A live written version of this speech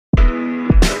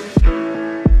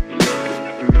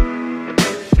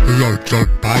Mr.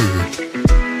 Byron.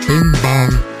 Bing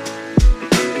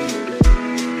bong.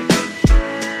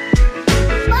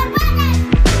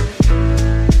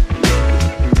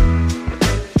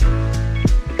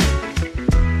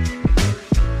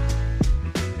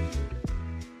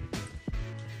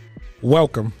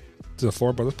 Welcome to the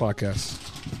Four Brothers Podcast.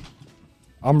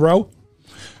 I'm Ro.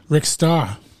 Rick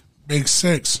Starr. Big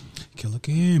Six. Killer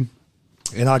Kim.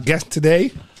 And our guest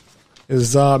today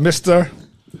is Mr.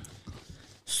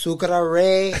 Sucre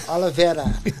Ray Oliveira.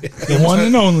 The one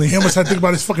and only. He almost had to think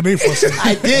about his fucking name for a second.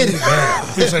 I did.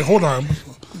 He was like, hold on.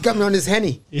 Got me on this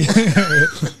Henny.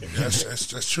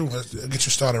 That's true. That'll get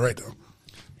you started right, though.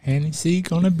 Hennessy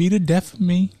gonna be the death of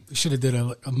me. We should have did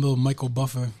a little Michael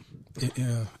Buffer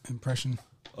impression.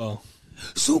 Oh.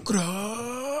 Sucre.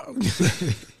 I don't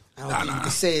think you can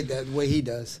say it that way he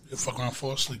does. You fuck around,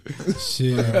 fall asleep.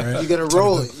 Shit, right? You gotta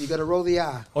roll it. You gotta roll the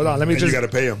eye. Hold on, let me And just. you got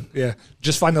to pay him. Yeah,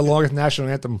 just find the longest national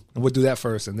anthem, and we'll do that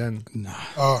first, and then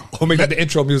Uh, we'll make that the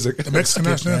intro music. the Mexican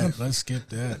national anthem. Let's skip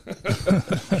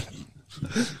that.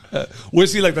 We'll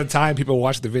see like the time people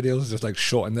watch the videos just like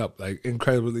shorten up like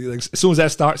incredibly. Like as soon as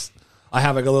that starts, I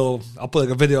have like a little. I'll put like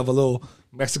a video of a little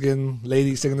Mexican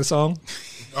lady singing the song.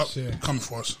 Coming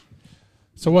for us.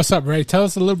 So what's up, Ray? Tell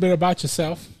us a little bit about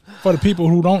yourself for the people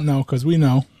who don't know, because we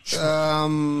know. I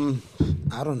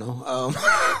don't know.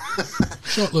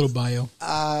 Short little bio.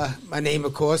 My name,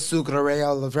 of course, Sucre Ray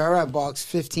Oliveira. I boxed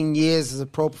 15 years as a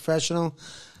pro professional.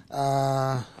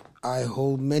 I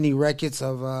hold many records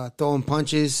of throwing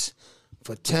punches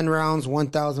for 10 rounds,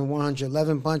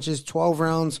 1,111 punches, 12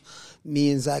 rounds. Me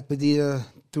and Zach Padilla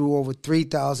threw over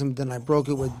 3,000. Then I broke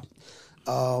it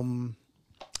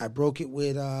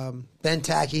with Ben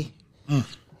Tacky.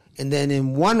 And then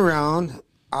in one round,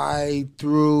 I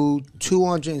threw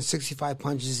 265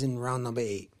 punches in round number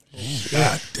 8.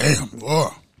 God damn, boy.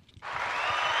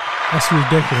 That's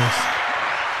ridiculous.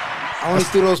 I only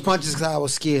threw those punches because I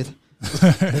was scared.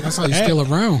 That's how you still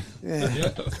around. Yeah.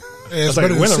 Yeah, it's like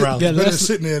better a win than around. better than let's-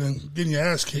 sitting there and getting your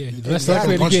ass kicked. Less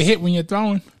likely to get hit when you're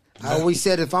throwing. I always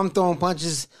said if I'm throwing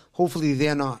punches, hopefully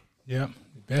they're not. Yeah.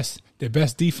 The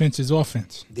best defense is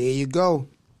offense. There you go.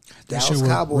 That Dallas shit work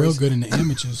Cowboys. real good in the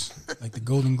amateurs, like the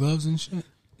Golden Gloves and shit,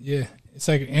 Yeah. It's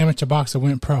like an amateur boxer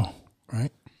went pro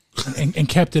right? and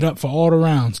kept it up for all the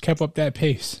rounds, kept up that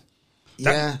pace.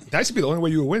 Yeah. That should be the only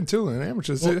way you would win too in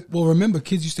amateurs. Well, remember,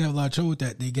 kids used to have a lot of trouble with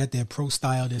that. They got their pro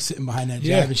style. They're sitting behind that jab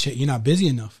Yeah. and shit. You're not busy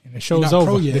enough. And the You're show's not over.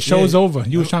 pro yet. The show's Yeah. over.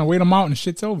 You was trying to wait them out and the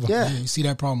shit's over. Yeah. Yeah, you see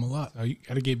that problem a lot. So you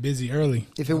got to get busy early.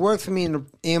 If it worked for me in the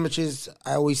amateurs,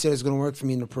 I always said it's going to work for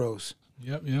me in the pros.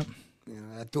 Yep. You know,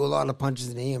 I threw a lot of punches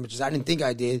in the amateurs. I didn't think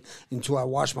I did until I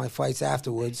watched my fights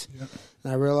afterwards.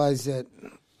 And I realized that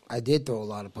I did throw a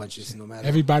lot of punches no matter.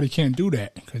 Everybody can't do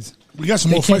that because We got some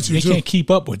they, more fights they to do. can't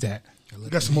keep up with that. We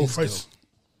got some more fights.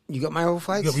 You got my old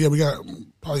fights? Yeah, we got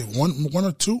probably one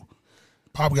or two.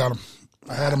 Pop got him.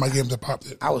 I had him. I gave him to Pop.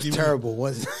 I was terrible,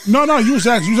 wasn't I? No, you was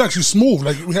actually smooth.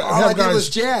 Like we had, All I have did guys. was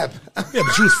jab. Yeah,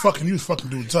 but you was fucking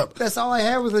dudes up. That's all I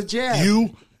had was a jab.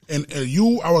 You and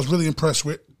you, I was really impressed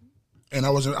with, and I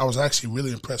was actually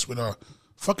really impressed with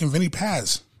fucking Vinny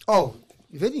Paz. Oh,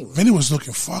 Vinny. Vinny was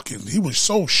looking fucking. He was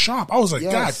so sharp. I was like,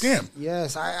 God damn.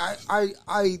 Yes,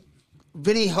 I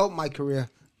Vinny helped my career,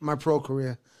 my pro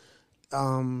career.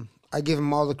 I give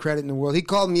him all the credit in the world. He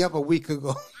called me up a week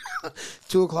ago,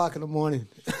 2:00 in the morning.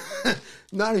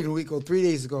 Not even a week ago, 3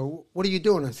 days ago. What are you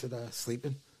doing? I said,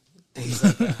 sleeping. And he's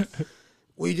like,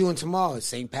 what are you doing tomorrow? It's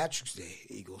St. Patrick's Day.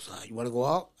 He goes, you want to go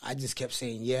out? I just kept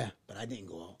saying, yeah, but I didn't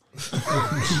go out.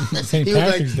 St. He was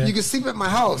Patrick's like, Day. you can sleep at my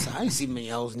house. I ain't sleeping in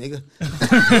your house, nigga.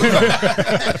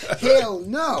 Hell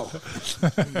no.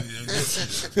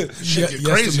 Shit get Yes,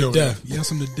 crazy him over to there. death.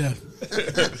 Yes, him to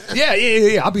death.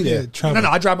 Yeah. I'll be there. trouble. No,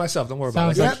 I drive myself. Don't worry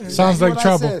about Sounds it. like sounds like What I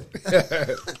trouble.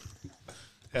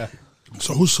 said.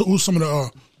 So who's some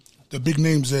of the big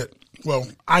names that? Well,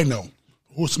 I know.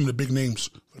 Who's some of the big names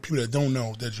for people that don't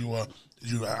know that you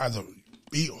either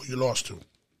beat or you lost to?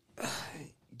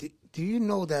 Do you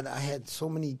know that I had so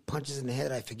many punches in the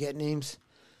head I forget names?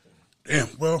 Damn.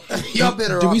 Well, Y'all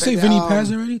better Did off we say it. Vinny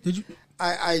Paz already? Did you?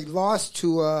 I lost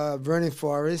to Vernon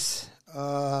Forrest.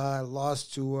 I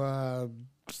lost to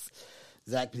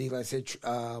Zach Padilla. I said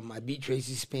I beat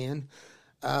Tracy Spann.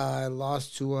 I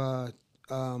lost to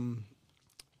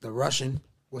the Russian.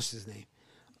 What's his name?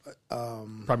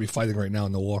 Probably fighting right now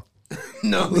in the war.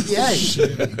 No, yeah,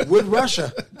 with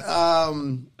Russia.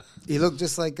 He looked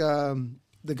just like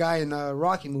the guy in the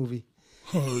Rocky movie.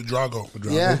 Drago.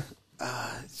 Yeah.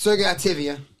 Sergey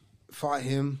Activia fought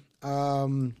him.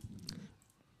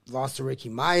 Lost to Ricky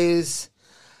Myers.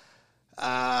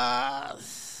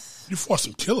 You fought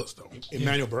some killers though.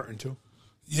 Emmanuel Burton too.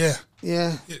 Yeah.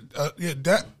 Yeah.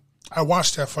 That I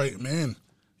watched that fight, man.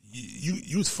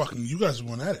 You was fucking. You guys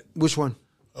went at it. Which one?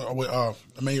 With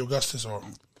Emmanuel Augustus or.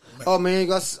 Oh man,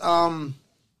 Gus. I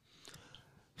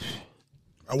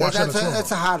watched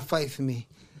That's a hard fight for me.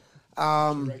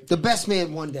 The best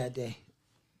man won that day,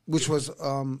 which was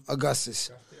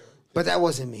Augustus, but that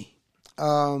wasn't me.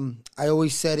 I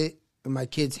always said it, and my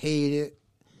kids hated it.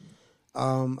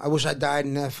 I wish I died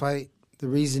in that fight. The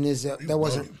reason is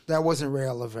that wasn't Ray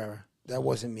Oliveira. That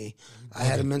wasn't me. I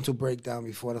had a mental breakdown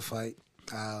before the fight.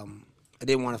 I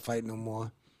didn't want to fight no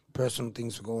more. Personal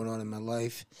things were going on in my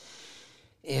life.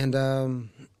 And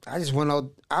I just went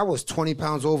out. I was 20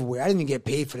 pounds overweight. I didn't even get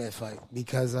paid for that fight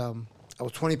because I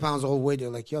was 20 pounds overweight. They're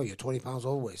like, yo, you're 20 pounds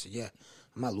overweight. I said, yeah,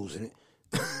 I'm not losing it.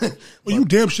 Well, you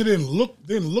damn sure didn't look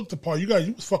the part. You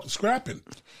was fucking scrapping.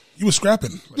 You was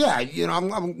scrapping. Yeah,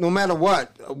 I'm no matter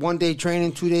what. 1 day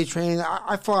training, 2 day training.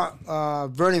 I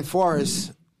fought Vernon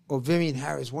Forrest or Vivian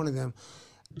Harris, one of them,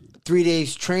 3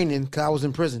 days training because I was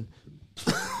in prison.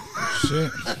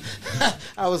 Shit.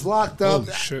 I was locked up.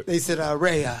 Oh, shit. They said,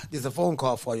 Ray, there's a phone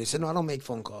call for you. I said, no, I don't make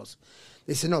phone calls.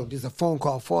 They said, no, there's a phone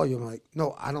call for you. I'm like,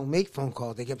 no, I don't make phone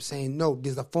calls. They kept saying, no,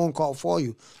 there's a phone call for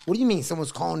you. What do you mean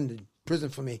someone's calling the prison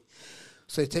for me?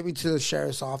 So they take me to the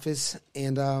sheriff's office,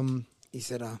 and he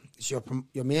said, it's your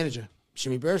manager,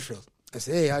 Jimmy Birchfield. I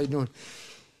said, hey, how you doing?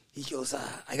 He goes,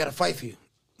 I got a fight for you.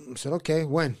 I said, okay,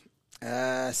 when?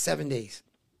 7 days.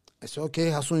 I said, okay,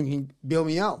 how soon can you bail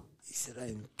me out? He said,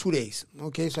 in 2 days.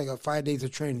 Okay, so I got 5 days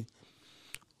of training.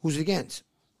 Who's it against?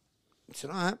 I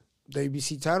said, all right,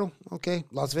 WBC title. Okay,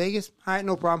 Las Vegas. All right,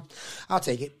 no problem. I'll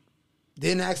take it.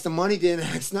 Didn't ask the money, didn't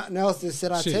ask nothing else. Just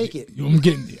said, I'll take it.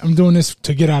 I'm doing this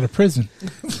to get out of prison.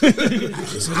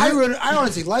 I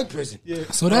honestly like prison. Yeah.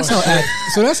 So that's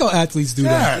how athletes do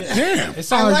that. God damn. It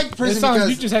sounds, I like prison it sounds because-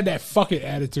 you just had that fuck it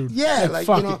attitude. Yeah, like,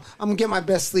 fuck you know, it. I'm going to get my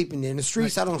best sleep in there. In the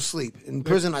streets, I don't sleep. In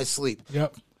prison, I sleep.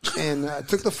 Yep. And I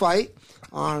took the fight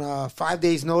on 5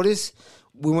 days' notice.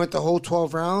 We went the whole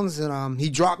 12 rounds, and he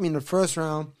dropped me in the first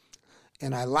round,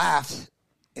 and I laughed.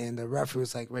 And the referee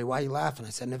was like, Ray, why are you laughing? I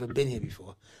said, I've never been here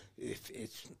before.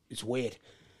 It's weird.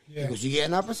 Yeah. He goes, you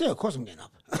getting up? I said, of course I'm getting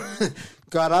up.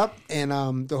 Got up,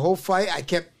 and the whole fight, I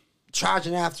kept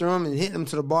charging after him and hitting him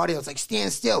to the body. I was like,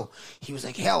 stand still. He was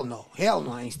like, hell no,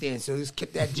 I ain't standing still. He just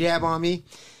kept that jab on me.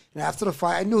 And after the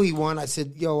fight, I knew he won. I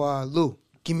said, yo, Lou,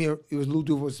 give me it was Lou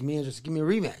Duval's manager, just give me a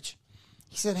rematch.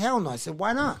 He said, hell no. I said,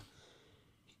 why not?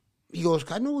 He goes,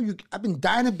 I know I've been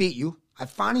dying to beat you. I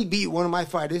finally beat one of my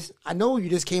fighters. I know you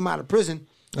just came out of prison.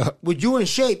 With you in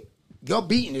shape, you're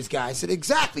beating this guy. I said,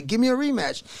 exactly. Give me a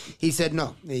rematch. He said,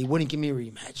 no. He wouldn't give me a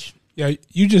rematch. Yeah,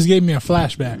 you just gave me a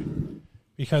flashback.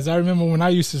 Because I remember when I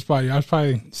used to spot you, I was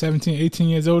probably 17, 18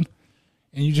 years old,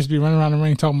 and you just be running around the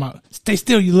ring talking about, stay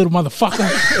still, you little motherfucker.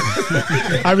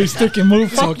 I be sticking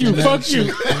move. Fuck you.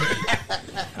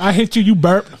 I hit you, you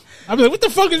burp. I be like, what the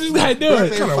fuck is this guy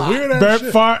doing? Kind of weird ass Burp,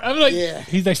 shit. fart. I'm like, Yeah.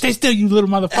 he's like, stay still, you little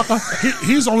motherfucker.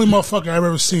 He's the only motherfucker I've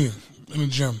ever seen in the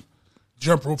gym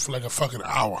jump rope for like a fucking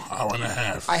hour and a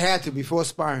half. I had to before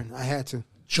sparring. I had to.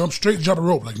 Jump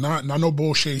rope, like not no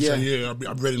bullshit. He said, yeah, I'll be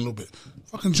ready in a little bit.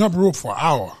 Fucking jump rope for an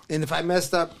hour. And if I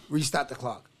messed up, restart the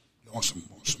clock. On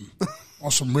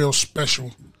some real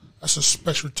special. That's a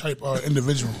special type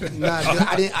individual. Nah,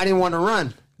 I didn't want to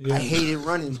run. I hated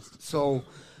running. So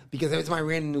because every time I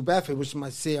ran in New Bedford, which is my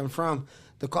city I'm from,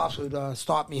 the cops would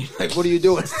stop me. Like, what are you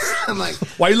doing? I'm like,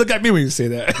 Why you look at me when you say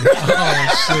that?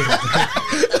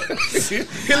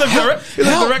 he looked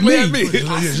directly at me.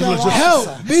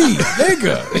 Help me,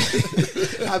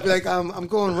 nigga. I'd be like, I'm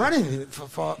going running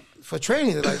for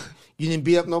training. They're like, you didn't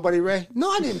beat up nobody, Ray? No,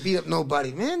 I didn't beat up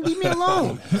nobody, man. Leave me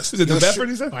alone. Is it the Bedford,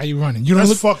 he said? Why are you running? You don't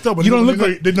That's look fucked up. You don't look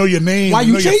like. They know your name. Why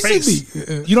they know you your chasing face.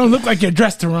 me? You don't look like you're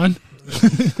dressed to run.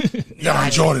 You got on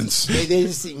Jordans. They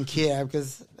just didn't care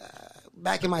because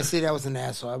back in my city, I was an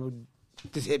asshole. I would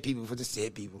just hit people for just to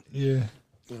hit people. Yeah.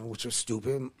 You know, which was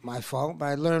stupid, my fault. But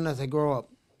I learned as I grow up.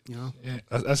 You know,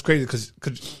 That's crazy because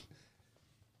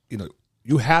you know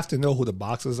you have to know who the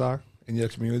boxers are in your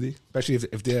community, especially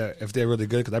if they're really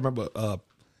good. Because I remember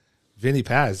Vinny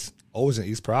Paz always in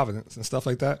East Providence and stuff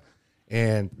like that,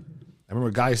 and I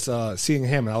remember guys seeing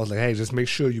him, and I was like, hey, just make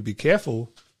sure you be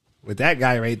careful with that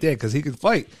guy right there because he can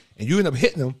fight, and you end up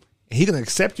hitting him, and he gonna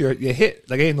accept your hit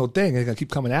like ain't no thing. He's gonna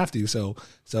keep coming after you. So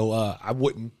I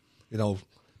wouldn't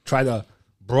try to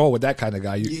brawl with that kind of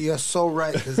guy. you're so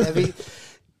right because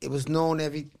it was known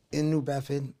in New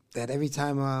Bedford that every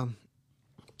time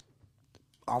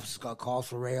officers got calls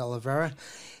for Ray Oliveira,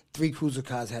 3 cruiser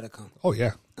cars had to come. Oh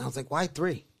yeah. And I was like, why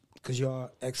 3? Because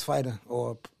you're ex-fighter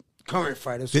or current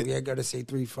fighters. So I got to say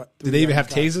three. Did they even have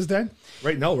tasers then?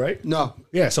 Right? No, right? No.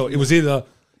 Yeah, so it was either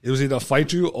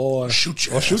fight you or Shoot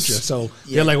you. So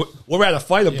they're like, we'll rather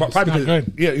fight them. Probably it's not because,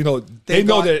 good. yeah, you know, they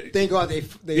know that. Thank God they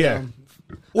Yeah.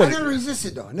 I never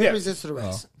resisted though. Never Yeah. resisted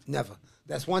arrest. Never.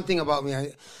 That's one thing about me.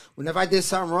 Whenever I did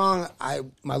something wrong,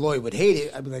 my lawyer would hate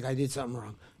it. I'd be like, I did something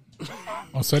wrong.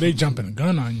 Oh, so they jumping a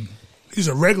gun on you. He's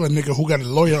a regular nigga who got a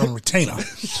lawyer on retainer.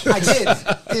 I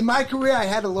did. In my career, I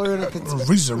had a lawyer on a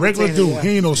He's a regular retainer, dude. yeah. He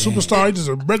ain't no superstar. He's just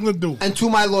a regular dude. Until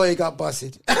my lawyer got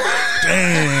busted.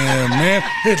 Damn, man.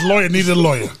 His lawyer needed a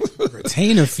lawyer.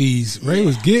 Retainer fees. Ray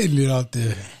was getting it out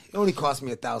there. It only cost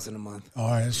me $1,000 a month. All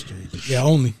right, that's straight. Yeah,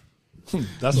 only.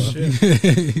 That's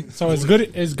what So as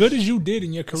good as you did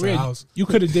in your career, house. you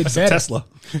could have did better. Tesla.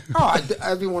 Oh,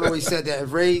 everyone always said that.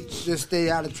 If Ray just stayed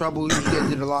out of trouble, you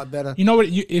did a lot better. You know what?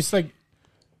 It's like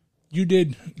you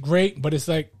did great, but it's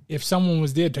like if someone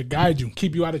was there to guide you,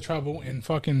 keep you out of trouble, and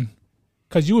fucking,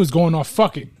 because you was going off.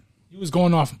 Fuck it, you was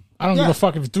going off. I don't give Yeah. a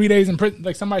fuck if 3 days in prison.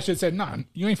 Like somebody should have said, nah,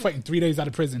 you ain't fighting 3 days out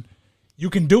of prison. You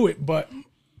can do it, but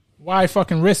why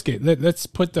fucking risk it? Let's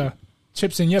put the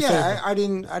chips in your favor. Yeah, I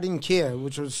didn't care,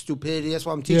 which was stupidity. That's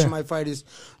why I'm teaching Yeah. my fighters: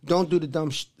 don't do the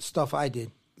dumb stuff I did.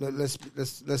 Let's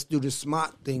do the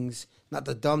smart things, not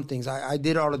the dumb things. I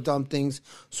did all the dumb things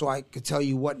so I could tell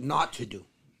you what not to do.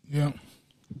 Yeah.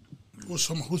 Who's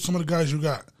some of the guys you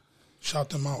got? Shout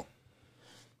them out.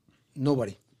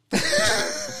 Nobody.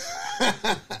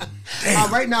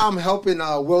 Right now, I'm helping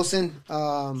Wilson.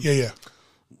 Yeah.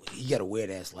 He got a weird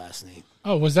ass last name.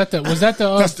 Oh, was that the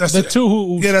the two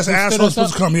who Yeah, that's who an stood asshole us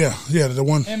supposed up? to come. Yeah, the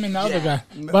one. Him and the other guy.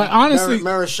 But honestly,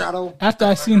 Marishado. after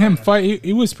I seen him fight,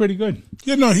 he was pretty good.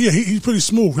 Yeah, no, he's pretty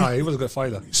smooth. No, he was a good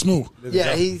fighter. He's smooth.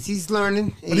 Yeah, he's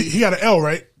learning. But he got an L,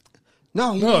 right?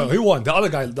 No, No, he won. The other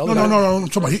guy. No. I'm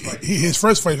talking about his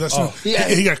first fight. That's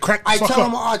he got cracked. I the fuck tell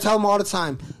up. him all the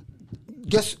time.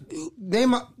 Guess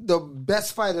name the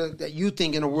best fighter that you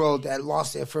think in the world that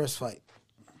lost their first fight.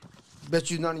 Bet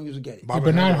you none of you will get it. Did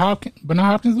Bernard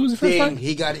Hopkins lose the first Ding, fight?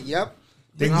 he got it. Yep.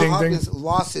 Ding, Bernard ding, ding. Hopkins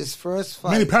lost his first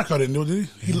fight. Manny Pacquiao didn't do it, did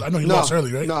he? I know he lost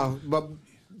early, right? No, but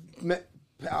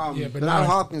Bernard Bernard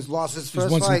Hopkins lost his Just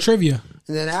first want some fight, trivia.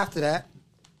 and then after that,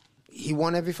 he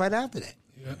won every fight after that.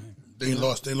 They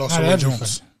lost Not to Roy every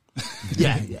Jones.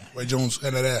 Yeah, Roy Jones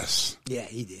had that ass. yeah,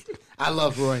 he did. I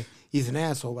love Roy. He's an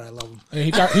asshole, but I love him. Hey,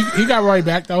 he got Roy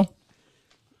back though.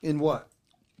 In what?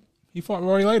 He fought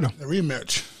Roy later The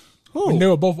rematch. when they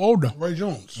were both older. Roy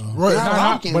Jones. Roy. Bernard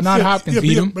Hopkins. Bernard Hopkins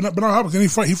beat him. Bernard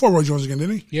Hopkins, he fought Roy Jones again,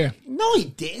 didn't he? Yeah, No, he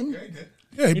didn't.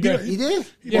 Yeah, he beat did. He did.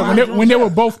 yeah. When they were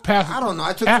both past, I don't know.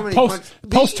 I took too many post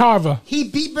punches. Tarver. He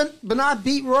beat Bernard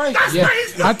beat Roy. Yeah,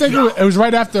 I think it was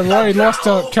right after Roy lost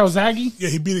to Calzaghe. Yeah,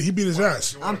 he beat his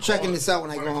ass. I'm checking this out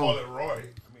when I go home.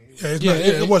 Yeah,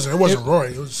 it wasn't Roy.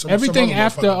 It was some Everything other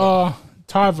after motherfucker.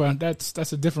 Tarver,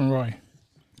 that's a different Roy.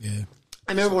 Yeah.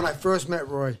 I remember when I first met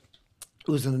Roy. It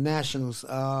was in the Nationals,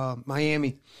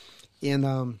 Miami, and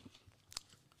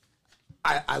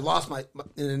I lost my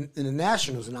in the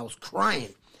Nationals, and I was crying.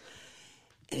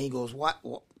 And he goes,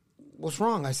 What's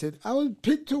wrong?" I said, "I was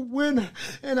picked to win,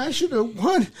 and I should have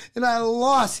won, and I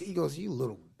lost." He goes, "You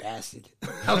little bastard!"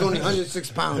 I was only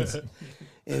 106 pounds,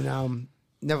 and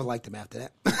never liked him after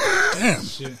that.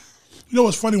 Damn. You know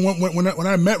what's funny? When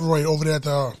I met Roy over there at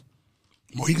the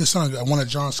Mohegan Sun, at one of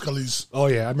John Scully's. Oh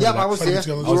yeah, I remember. Yep, that. I was Fighting there.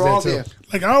 together. We I was were there all too. there.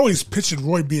 Like, I always pictured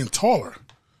Roy being taller.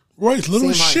 Roy's little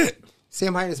as Same height. shit.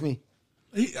 Same height as me.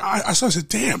 I said,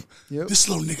 damn, Yep. this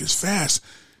little nigga's fast.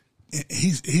 And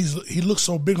he looks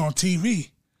so big on TV.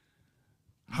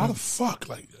 How the fuck?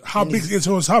 Like, how big is his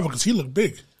house? Because he looked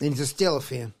big. And he's a Steelers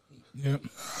fan. Yep.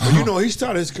 But you know, he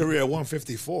started his career at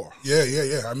 154. Yeah.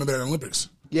 I remember that in Olympics.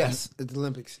 Yes, at the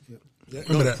Olympics. Yep. Yeah,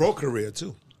 Remember that. pro career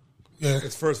too. Yeah,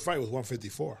 His first fight was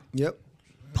 154. Yep.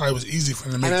 probably was easy for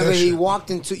him to I make remember that he shit.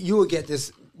 walked into. You would get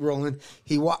this, Roland.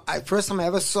 First time I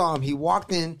ever saw him, he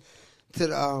walked in to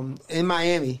the, in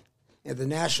Miami at the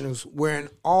Nationals wearing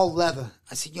all leather.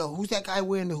 I said, "Yo, who's that guy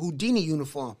wearing the Houdini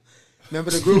uniform?"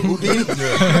 Remember the group Houdini?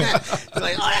 They're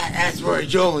like, "Oh, that's Roy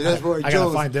Jones. That's Roy I Jones."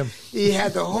 gotta find him. He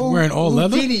had the whole Wearing all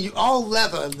leather? Houdini, all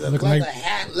leather, the Look leather like-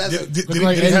 hat, leather, Did Look he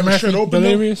like have Eddie the shirt Murphy, open? though?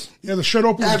 Delirious. Yeah, the shirt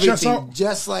open, with the chest everything, out.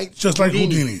 just like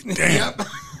Houdini. Damn. Yep.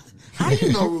 How do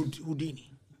you know Houdini?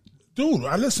 Dude,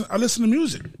 I listen to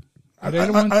music. I they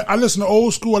the ones- listen to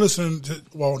old school. I listen to,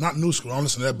 well, not new school. I don't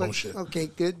listen to that bullshit. Okay,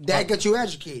 good. That got you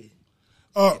educated.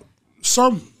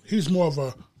 He's more of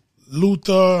a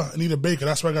Luther, Anita Baker.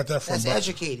 That's where I got that from. That's but,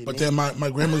 educated, But man. then my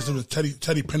grandma listened to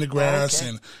Teddy Pendergrass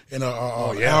Oh,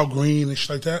 okay. and Al Green and shit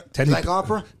like that. Teddy, Like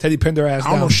opera? Pin their ass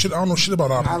I don't down. know shit. I don't know shit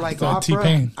about opera. I like Like opera.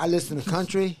 T-Pain. I listen to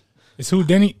country. It's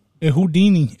Houdini.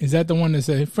 Houdini, is that the one that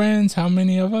said, "Friends, how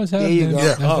many of us have?" There you them?" go.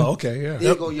 Yeah. Oh, okay, yeah. There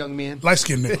you go, young man. Light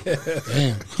skinned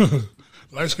nigga. Damn.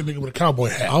 Light skinned nigga with a cowboy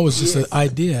hat. I was just an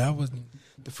idea. I wasn't.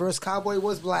 The first cowboy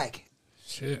was black.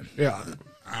 Shit. Yeah.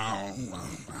 I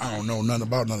don't know nothing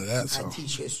about none of that. I So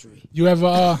teach history. You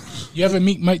ever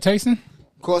meet Mike Tyson?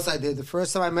 Of course I did. The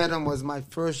first time I met him was my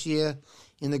first year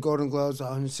in the Golden Gloves,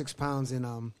 106 pounds,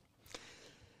 and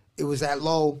it was at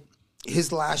Low,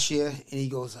 his last year, and he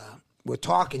goes, we're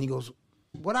talking, he goes,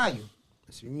 what are you?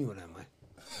 I said, what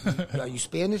am I? Are you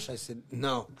Spanish? I said,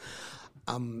 no.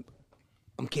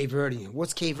 I'm Cape Verdean.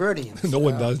 What's Cape Verdean? No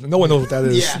one does. No one knows what that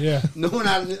is. Yeah. Yeah. No one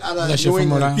out of Unless New you're from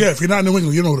Rhode England. Island. yeah, if you're not in New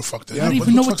England, you know who the fuck that is. I don't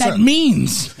even know what that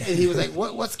means. And he was like,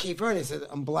 what's Cape Verdean? I said,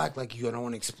 I'm black like you. I don't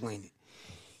want to explain it.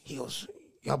 He goes,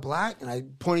 you're black? And I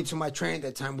pointed to my trainer at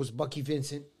that time was Bucky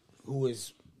Vincent, who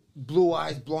was blue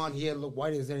eyes, blonde hair, look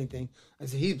white as anything. I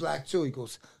said, he's black too. He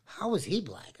goes, how is he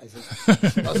black? I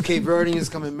said, us Cape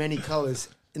Verdeans come in many colors.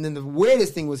 And then the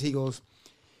weirdest thing was he goes,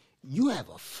 you have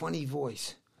a funny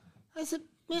voice. I said,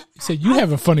 man. He said, "You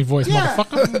have a funny voice, Yeah.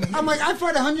 motherfucker." I'm like, I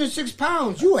fight 106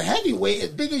 pounds. You a heavyweight as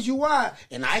big as you are,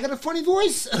 and I got a funny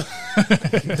voice.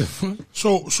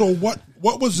 So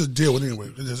what was the deal anyway?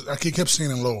 Because I kept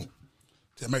saying in Low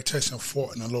that Mike Tyson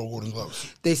fought in the Low Golden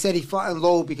Gloves. They said he fought in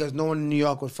Low because no one in New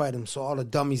York would fight him, so all the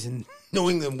dummies in New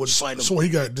England would fight him. So he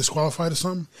got disqualified or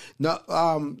something? No,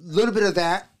 little bit of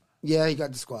that. Yeah, he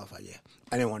got disqualified. Yeah,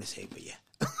 I didn't want to say it, but yeah.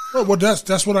 Well,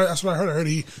 that's what I heard. I heard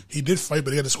he did fight,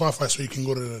 but he got disqualified so he can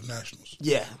go to the Nationals.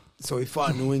 Yeah, so he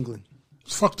fought in New England.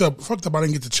 It's fucked up. I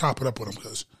didn't get to chop it up with him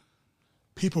because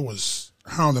people was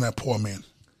hounding that poor man.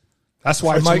 That's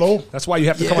why, Fights Mike. low? That's why you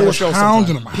have to Yeah. come on It the was show.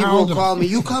 hounding sometime. him. People Hounding would him.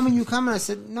 call me, you coming? I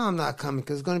said, no, I'm not coming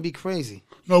because it's going to be crazy.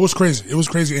 No, it was crazy. It was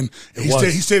crazy, and he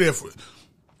was. stayed there for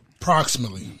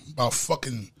approximately about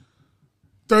fucking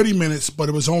 30 minutes. But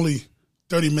it was only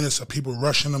 30 minutes of people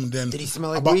rushing him. And then Did he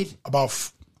smell like about, weed?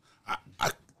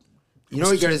 You know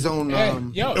he got his own.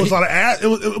 Yo, It was a lot of ass. It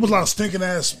was a lot of stinking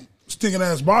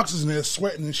ass boxers in there,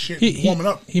 sweating and shit, warming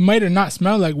up. He might have not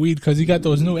smelled like weed because he got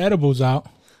those new edibles out.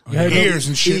 You heard Ears those?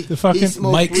 and shit. The fucking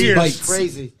smoked Mike's weed. Bites. It's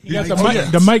crazy. He got Yeah.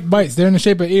 the Mike bites. They're in the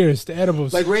shape of ears. The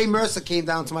edibles. Like Ray Mercer came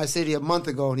down to my city a month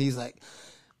ago, and he's like,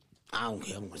 I don't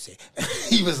care. I'm gonna say it.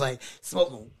 He was like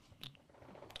smoking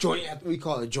joint after we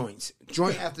call it joints,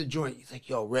 joint after joint. He's like,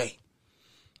 yo, Ray,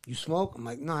 you smoke? I'm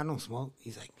like, no, I don't smoke.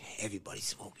 He's like, everybody's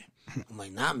smoking. I'm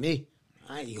like, not me.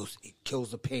 He goes, it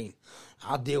kills the pain.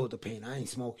 I'll deal with the pain. I ain't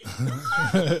smoking.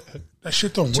 That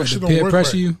shit don't work. The Shit don't peer work pressure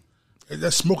right. you.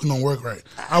 That smoking don't work right.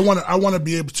 I want to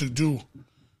be able to do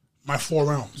my 4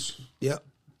 rounds. Yep.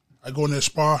 I go in there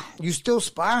spar. You still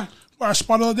spy? Well, I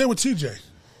sparred the other day with TJ.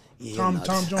 Yeah, Tom nuts.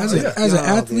 Jones. As, a, Yeah. as an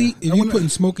Yeah, athlete, if I you wanna- putting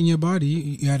smoke in your body,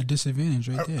 you had a disadvantage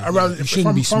right there. I rather you if shouldn't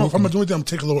I'm, be if I'm smoking doing them,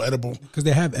 take a little edible, because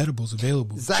they have edibles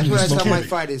available. Exactly You what I shouldn't tell be my smoking.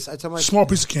 fighters. I tell my small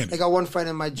piece of candy. I got one fight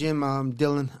in my gym,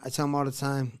 Dylan. I tell him all the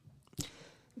time.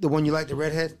 The one you like, the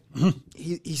redhead,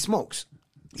 he smokes.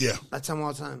 Yeah, I tell him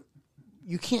all the time.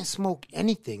 You can't smoke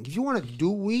anything. If you want to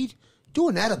do weed, do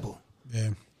an edible. Yeah.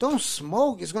 Don't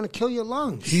smoke. It's going to kill your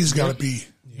lungs. he's got to be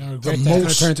You're the regret that. That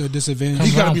most. turned to a disadvantage.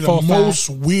 He's got to around be the 4 or 5. most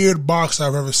weird boxer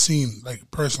I've ever seen, like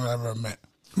person I've ever met.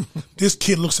 This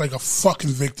kid looks like a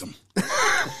fucking victim.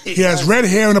 He has red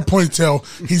hair and a ponytail.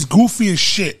 He's goofy as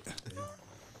shit.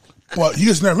 Well, he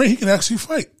doesn't have ring. He can actually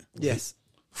fight. Yes.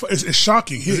 It's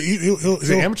shocking. He's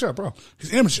an amateur, bro.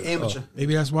 He's amateur. Amateur.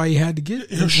 Maybe that's why he had to get.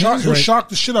 He'll shock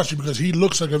the shit out of you because he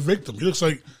looks like a victim. He looks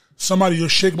like somebody you'll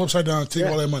shake him upside down and take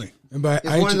all that money. But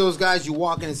It's one of those guys you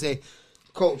walk in and say,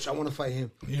 Coach, I want to fight him.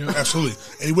 Absolutely.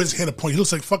 And he wears his hand a point. He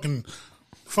looks like fucking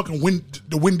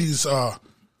the Wendy's the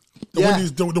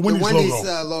Wendy's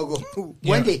logo.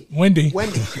 Wendy. Wendy.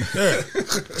 Yeah.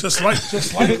 just like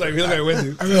Like, we look at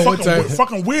Wendy. I remember one time.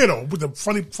 fucking weirdo with the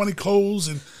funny clothes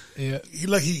and Yeah. he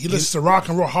listens to rock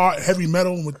and roll hard heavy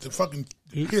metal with the fucking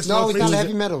No, he's not a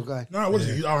heavy metal guy. No, what is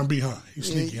he? He's R&B, huh?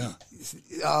 He's sneaky, huh?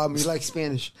 He likes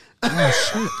Spanish.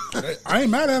 I ain't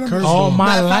mad at him. All my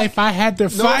Matter of life I had to Know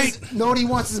fight. what he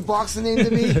wants his boxing name to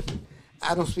be?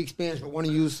 I don't speak Spanish, but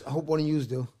I hope one of you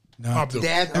do. Abdul.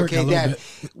 Dad? Eric, a Okay, little Dad.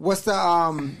 bit. What's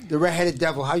the redheaded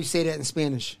devil? How you say that in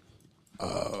Spanish?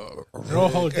 Rojo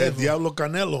El devil. Diablo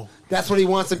Canelo. That's what he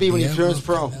wants to be when he turns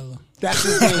pro. That's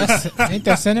his name. Ain't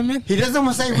that cinnamon? He doesn't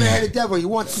want to say redheaded devil. He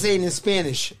wants to say it in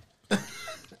Spanish.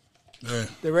 Yeah,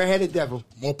 The redheaded devil.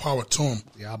 more power to him.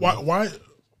 Yeah, Why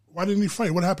didn't he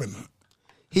fight? What happened?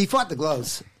 He fought the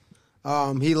gloves.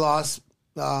 He lost.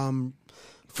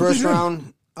 First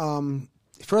round.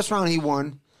 First round he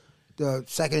won. The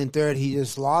second and third he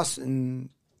just lost, and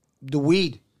the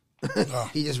weed.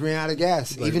 He just ran out of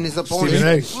gas. Even his opponent. Stephen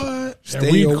A. What?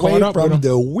 Stay weed away caught up with from him.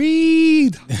 the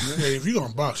weed. Hey, if you're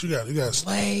gonna box, you got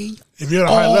Play. if you're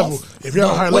at a high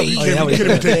level, you can't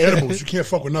even take edibles. You can't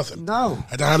fuck with nothing. No.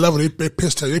 At the high level, they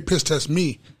piss test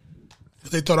me.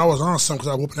 They thought I was on something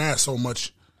because I was whooping ass so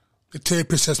much. They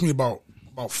piss test me about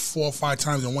 4 or 5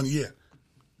 times in 1 year.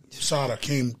 Sada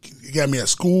came, he got me at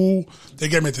school. They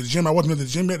got me at the gym. I wasn't at the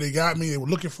gym yet. They got me. They were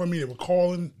looking for me. They were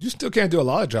calling. You still can't do a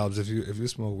lot of jobs if you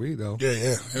smoke weed though.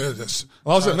 Yeah. That's,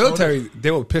 When I was in the military, they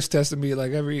were piss testing me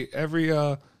like every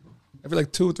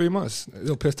like 2 or 3 months. They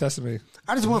were piss testing me.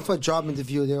 I just went for a job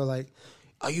interview. They were like,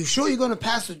 "Are you sure you're going to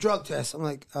pass the drug test?" I'm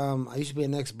like, "I used to be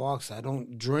an ex-boxer. I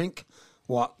don't drink.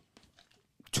 What?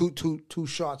 Two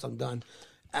shots, I'm done.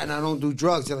 And I don't do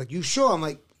drugs." They're like, "You sure?" I'm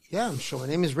like, "Yeah, I'm sure. My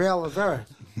name is Ray Oliveira."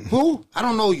 "Who? I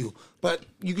don't know you, but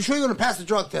you sure you're going to pass the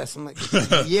drug test?" I'm like,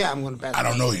 "Yeah, I'm going to pass." I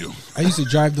don't know you. I used to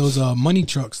drive those money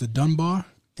trucks, the Dunbar,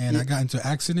 and I got into an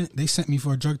accident. They sent me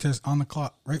for a drug test on the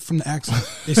clock, right from the accident.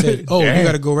 They said, "Oh, you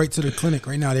got to go right to the clinic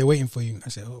right now. They're waiting for you." I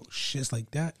said, "Oh, shit's like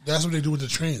that." That's what they do with the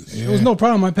trains. It was no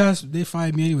problem. I passed. They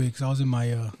fired me anyway because I was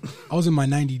in my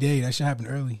 90 day. That shit happened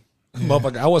early.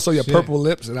 Motherfucker, I want to saw your purple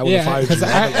lips and I would Yeah, have fired you. 'cause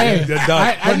I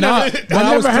But I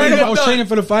never heard I was about. training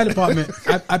for the fire department.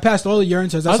 I passed all the urine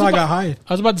tests. That's how I got hired.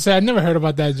 I was about to say I never heard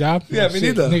about that job. Yeah, me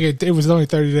Shit, neither. Nigga, it was only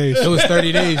 30 days. It was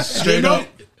 30 days straight up.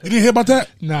 You didn't hear about that?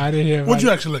 Nah, I didn't hear. What'd About you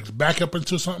it. actually like back up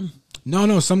into something?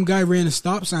 No. Some guy ran a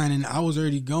stop sign and I was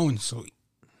already going, so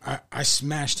I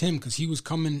smashed him because he was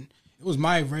coming. It was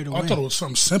my right away. I thought it was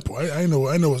something simple. I know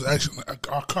it was actually a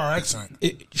car accident.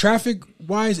 Traffic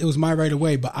wise, it was my right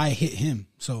away, but I hit him.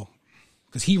 So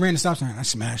because he ran the stop sign, I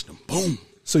smashed him. Boom.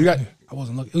 So you got I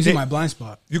wasn't looking. It was in my blind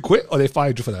spot. you quit or they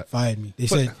fired you for that? Fired me. They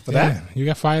said For that? You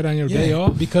got fired on your day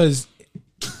off because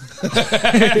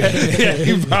Yeah,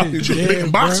 you probably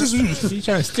Making boxes? You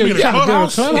trying to steal? You Yeah, trying to build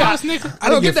a clubhouse? clubhouse, nigga? I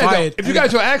don't get get that. fired. Though. If you got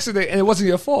into an accident and it wasn't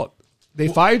your fault, they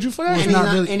fired you for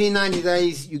that? Any 90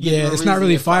 days, you get it's not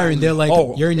really firing. They're like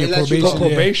Oh, you're in they your let you probation. go.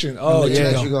 Probation. Oh, They yeah.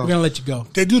 let you go. We're gonna let you go.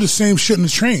 They do the same shit in the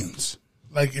trains.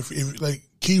 Like if like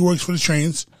Key works for the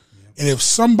trains, and if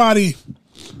somebody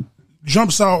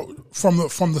jumps out from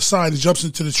the side and jumps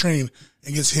into the train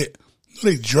and gets hit,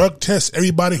 they drug test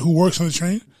everybody who works on the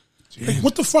train. Like,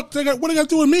 what the fuck? What they got to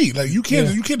do with me? Like you can't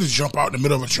just jump out in the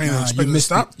middle of a train and You expect it to missed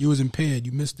stop. it. You was impaired.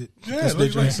 You missed it. Yeah, That's what they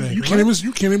like, trying to say. you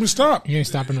can't even stop. You ain't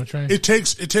stopping no train. It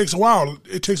takes a while.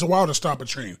 It takes a while to stop a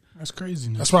train. That's crazy.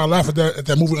 Man. That's why I laugh at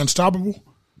that movie Unstoppable.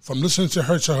 From listening to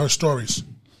her stories,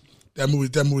 that movie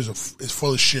is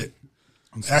full of shit.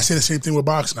 And I say the same thing with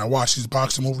boxing. I watch these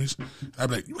boxing movies. I'm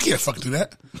like, you can't fucking do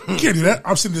that. You can't do that.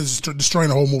 I'm sitting there destroying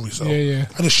the whole movie. So Yeah.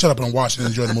 I just shut up and watch it and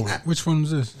enjoy the movie. Which one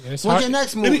was this? It's What's hard- your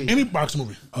next movie? Any boxing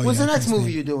movie. What's the next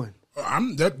movie you're doing?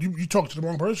 You talked to the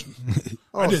wrong person.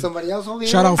 Oh, I did. somebody else over here?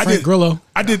 Shout out I Frank did. Grillo.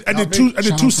 I did Shout 2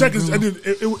 out seconds. Frank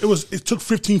It took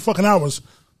 15 fucking hours,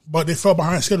 but they fell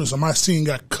behind schedule, so my scene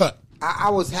got cut.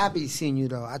 I was happy seeing you,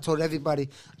 though. I told everybody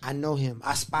I know him.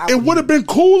 I spy It with would him. have been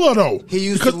cooler though. He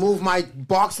used to move my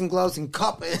boxing gloves and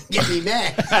cup and get me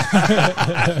mad.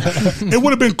 It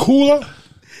would have been cooler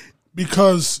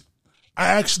because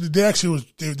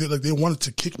they wanted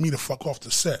to kick me the fuck off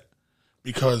the set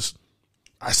because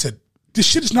I said this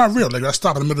shit is not real. Like I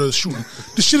stopped in the middle of the shooting.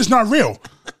 This shit is not real.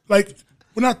 Like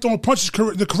we're not throwing punches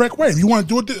the correct way. If you want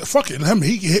to do it, fuck it.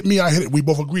 He hit me, I hit it. We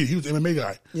both agreed. He was the MMA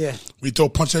guy. Yeah. We throw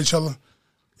punches at each other.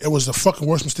 It was the fucking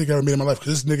worst mistake I ever made in my life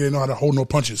because this nigga didn't know how to hold no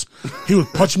punches. He was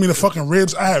punching me in the fucking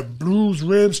ribs. I had bruised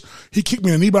ribs. He kicked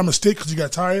me in the knee by mistake because he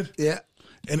got tired. Yeah.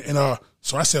 And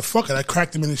so I said, fuck it. I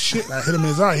cracked him in his shit. And I hit him in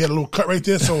his eye. He had a little cut right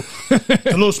there. So the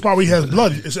little spot where he has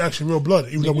blood is actually real blood.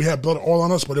 Even though we had blood all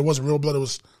on us, but it wasn't real blood. It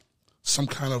was some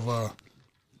kind of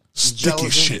sticky Gelatin.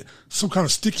 shit. Some kind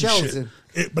of sticky Gelatin.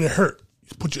 shit. But it hurt.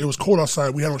 It was cold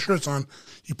outside. We had no shirts on.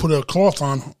 You put a cloth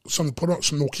on, something to put on,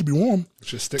 something to keep you warm.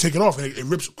 Just stick. Take it off, and it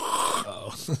rips.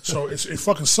 So it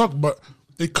fucking sucked. But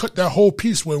they cut that whole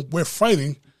piece where we're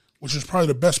fighting, which is probably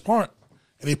the best part,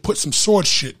 and they put some sword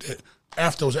shit that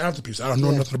after was an afterpiece. I don't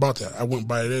know nothing about that. I wouldn't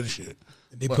buy that shit.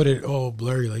 They put it all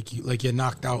blurry, like you're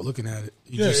knocked out looking at it.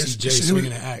 You just see Jay it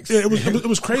swinging was- an axe. Yeah, it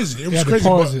was crazy. It was had to crazy,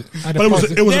 pause but, it. I had to but pause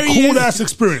it. it was There a he cool is. ass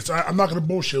experience. I'm not gonna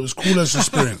bullshit. It was a cool ass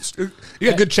experience. You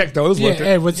got a good check though. It was Yeah, worth it.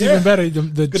 hey, what's even better,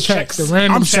 the checks, checks. the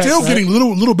random I'm checks. still right? getting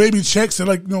little baby checks. They're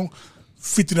like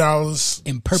 $50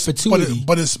 In perpetuity.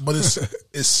 but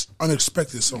it's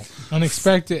unexpected. So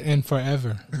unexpected and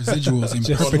forever. Residuals in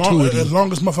Just- perpetuity. as long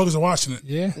as motherfuckers are watching it,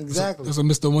 Yeah, Exactly. That's what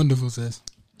Mr. Wonderful says.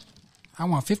 I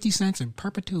want 50 cents in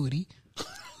perpetuity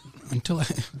until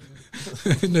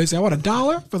they say I want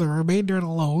 $1 for the remainder of the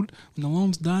loan. When the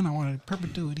loan's done, I want a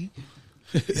perpetuity.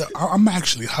 yeah, I'm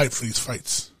actually hyped for these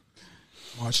fights.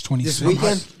 March This 26th.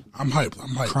 weekend? I'm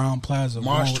hyped. Crown Plaza.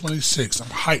 March Mall. 26th. I'm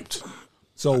hyped.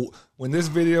 So when this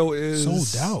video is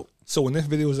Sold out. So when this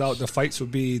video is out, the fights will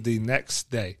be the next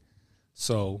day.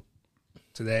 So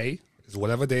today is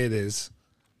whatever day it is.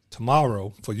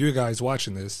 Tomorrow, for you guys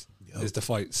watching this, is the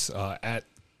fights at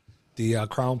the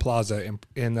Crown Plaza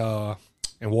in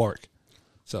Warwick.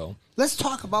 So Let's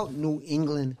talk about New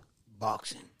England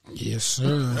boxing. Yes,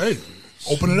 sir. Hey,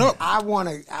 open it up. I want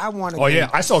to. oh yeah,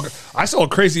 I saw a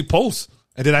crazy post,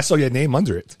 and then I saw your name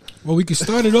under it. Well, we can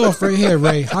start it off right here,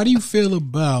 Ray. How do you feel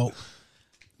about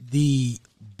the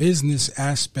business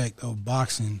aspect of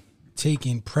boxing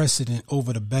taking precedent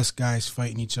over the best guys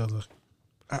fighting each other?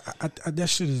 That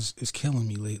shit is killing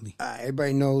me lately.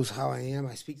 Everybody knows how I am.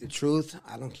 I speak the truth.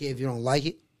 I don't care if you don't like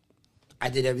it. I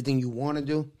did everything you want to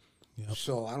do,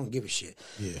 so I don't give a shit.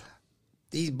 Yeah.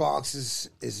 These boxers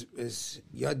is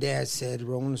your dad said,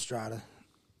 Roman Estrada,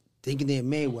 thinking they're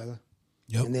Mayweather,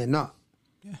 and they're not.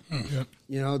 Yep.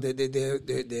 You know,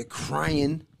 they're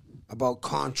crying about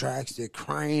contracts. They're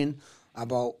crying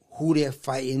about who they're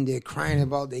fighting. They're crying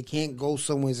about they can't go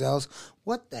somewhere else.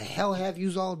 What the hell have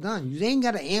you all done? You ain't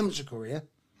got an amateur career.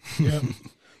 Yep.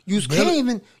 You can't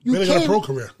even. You barely can't got a pro even-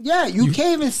 career. Yeah, you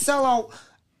can't even sell out.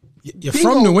 You're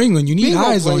Bingo- from New England. You need bingo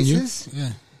eyes places. on you.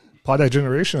 Yeah. Part of that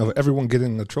generation of everyone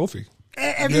getting a trophy.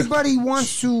 Everybody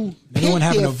wants to pick Anyone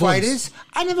having their a voice. fighters.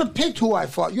 I never picked who I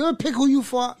fought. You ever pick who you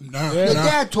fought? Nah, Your nah.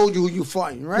 dad told you who you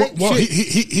fought, right? Well,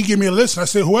 he gave me a list. And I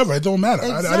said whoever. It don't matter.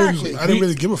 Exactly. I didn't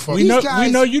really give a fuck. We These know, guys-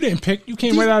 we know you didn't pick. You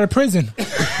came right out of prison.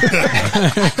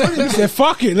 You said,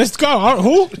 "Fuck it, let's go."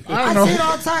 Who? I I don't say it know.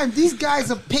 all the time. These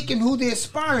guys are picking who they're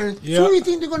sparring. Yeah. So who do you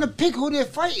think they're going to pick who they're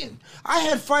fighting? I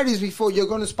had fighters before. You're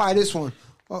going to spy this one.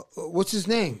 What's his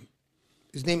name?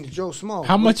 His name is Joe Small.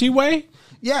 How much he weigh?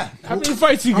 Yeah. How many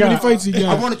fights he How got? many fights he I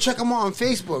got? want to check him out on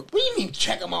Facebook. What do you mean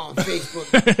check him out on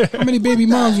Facebook? How many baby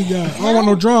moms you got? I don't want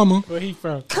no drama. Where he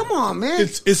from? Come on, man.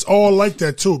 It's all like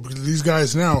that too. Because these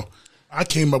guys now, I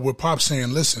came up with Pop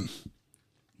saying, "Listen,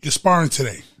 you're sparring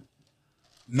today,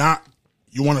 not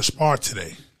you want to spar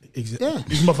today." Yeah.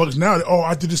 These motherfuckers now,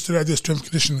 I did this today. I did strength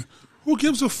conditioning. Who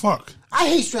gives a fuck? I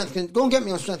hate strength. Go and get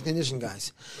me on strength condition,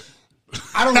 guys.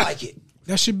 I don't like it.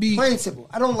 That should be. Plain and simple.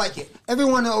 I don't like it.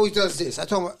 Everyone always does this. I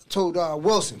told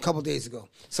Wilson a couple days ago.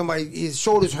 Somebody, his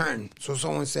shoulder's hurting. So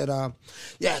someone said,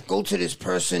 yeah, go to this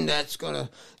person that's going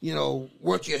to,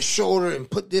 work your shoulder and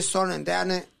put this on and that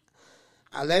on it.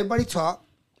 I let everybody talk.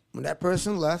 When that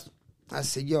person left, I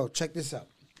said, yo, check this out.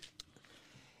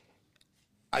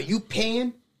 Are you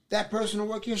paying that person to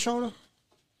work your shoulder?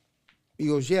 He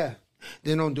goes, yeah.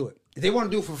 Then don't do it. If they want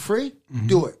to do it for free,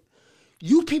 do it.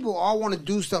 You people all want to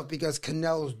do stuff because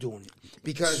Canelo's doing it,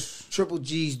 because Triple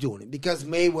G's doing it, because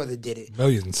Mayweather did it.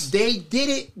 Millions. They did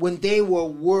it when they were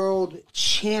world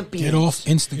champions. Get off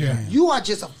Instagram. You are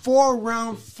just a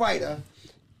 4-round fighter.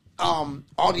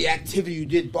 All the activity you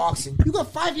did boxing. You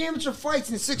got 5 amateur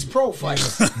fights and 6 pro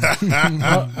fights. What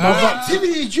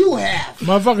activity did you have?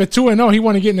 Motherfucker 2-0. He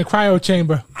want to get in the cryo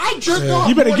chamber. I jerked off.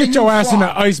 You better more get than your you ass in the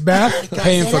fought. ice bath. Can I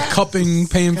Paying say for that? cupping,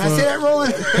 paying Can I say that, for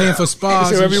Roland? paying for spas.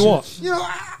 Say whatever and you shit.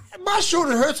 want. My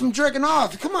shoulder hurts from jerking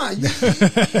off. Come on.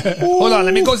 Hold on,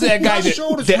 let me go to that guy My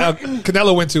shoulder's that hurting.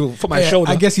 Canelo went to for my Yeah,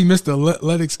 shoulder. I guess he missed the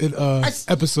Lennox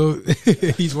episode.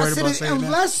 He's I worried said about it, saying that.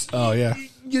 unless Oh, yeah.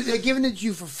 they're giving it to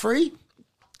you for free,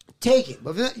 take it.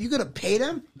 But if you're going to pay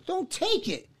them, don't take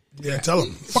it. Yeah, tell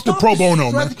them. Fuck the Stop pro bono,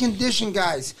 strength man. condition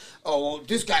guys. Oh, well,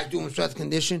 this guy's doing strength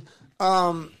condition.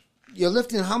 You're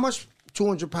lifting how much?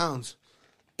 200 pounds.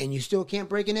 And you still can't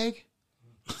break an egg?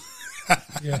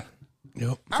 Yeah.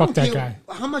 Yep. I Fuck don't that care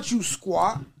guy. how much you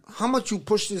squat, how much you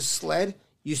push this sled,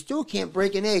 you still can't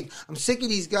break an egg. I'm sick of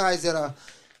these guys that are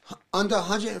under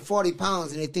 140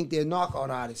 pounds and they think they're knockout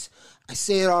artists. I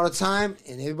say it all the time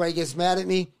and everybody gets mad at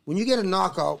me. When you get a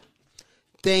knockout,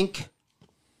 think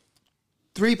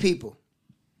 3 people.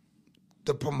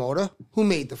 The promoter, who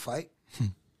made the fight.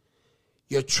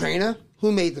 Your trainer,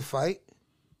 who made the fight.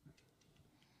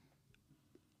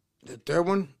 The third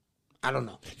one, I don't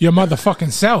know. Your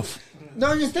motherfucking self.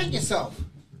 No, you think yourself.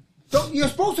 You're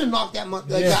supposed to knock that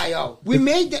guy out. We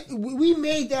made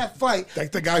that fight.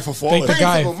 Thank the guy for falling. Thank the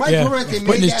guy. Principle. Mike yeah. Parente Putting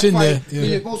made his that chin fight. there. Yeah.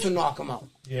 You're supposed to knock him out.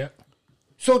 Yeah.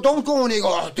 So don't go in there and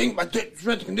go, I think my strength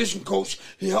and condition coach,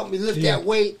 he helped me lift that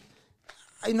weight.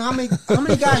 You know how many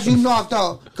guys you knocked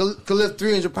out could lift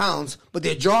 300 pounds, but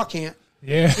their jaw can't?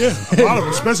 Yeah. A lot of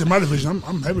them, especially in my division.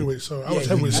 I'm heavyweight, so I was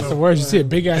heavyweight. That's the So worst. You see a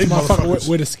big ass Big motherfucker motherfuckers.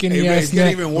 with a skinny Hey, man, ass it's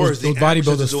getting neck. even worse. Those The amateurs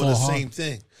bodybuilders are doing the fall hard. same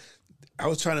thing. I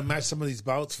was trying to match some of these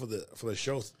bouts for the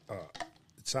show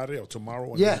Saturday or tomorrow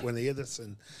when, Yeah. when they hear this,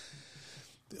 and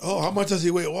Oh, how much does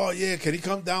he weigh? Well, yeah, can he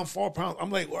come down 4 pounds?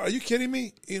 I'm like, well, are you kidding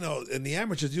me? You know, in the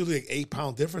amateurs, usually like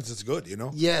 8-pound difference is good, you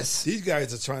know? Yes. These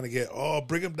guys are trying to get,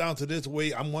 bring him down to this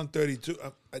weight. I'm 132.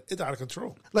 It's out of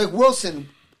control. Like Wilson,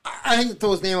 I hate to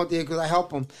throw his name out there because I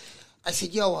help him. I said,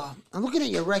 yo, I'm looking at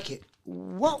your record.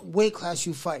 What weight class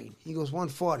you fighting? He goes,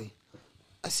 140.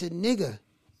 I said, nigga,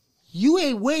 you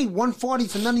ain't weighed 140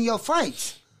 for none of your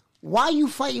fights. Why you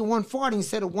fighting 140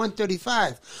 instead of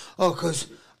 135? Oh, because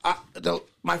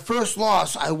my first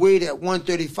loss, I weighed at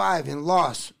 135 and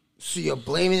lost. So you're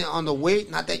blaming it on the weight,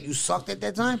 not that you sucked at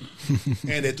that time?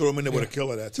 And they threw him in there with a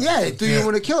killer that time. Yeah, they threw you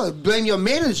in a killer. Blame your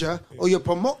manager or your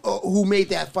promoter who made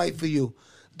that fight for you.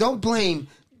 Don't blame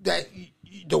that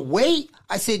the weight.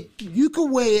 I said you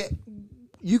could weigh it.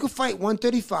 You could fight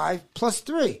 135 plus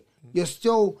 3. You're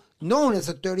still known as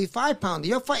a 35-pounder.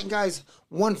 You're fighting guys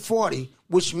 140,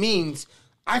 which means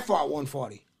I fought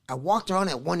 140. I walked around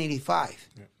at 185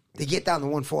 to get down to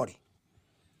 140.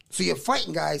 So you're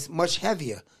fighting guys much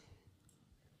heavier.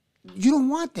 You don't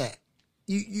want that.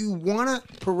 You want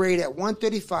to parade at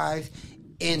 135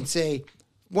 and say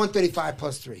 135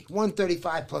 plus 3,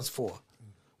 135 plus 4.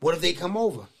 What if they come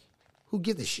over? Who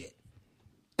gives a shit?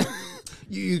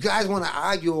 You guys want to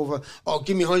argue over,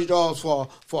 give me $100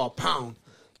 for a pound.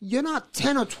 You're not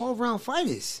 10 or 12 round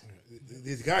fighters.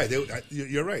 These guys,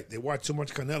 you're right. They watch too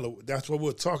much Canelo. That's what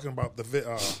we're talking about, that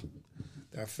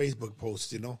Facebook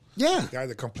post, you know? Yeah.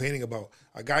 Guys are complaining about,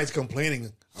 a guy's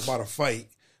complaining about a fight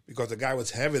because the guy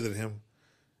was heavier than him,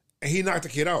 and he knocked the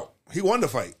kid out. He won the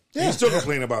fight. Yeah. He's still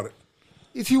complaining about it.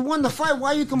 If you won the fight, why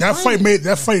are you complaining?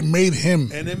 That fight made him.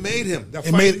 And it made him.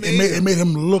 It made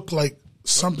him look like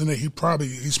something that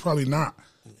he's probably not.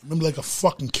 Remember, like a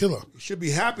fucking killer. He should be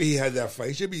happy he had that fight.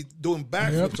 He should be doing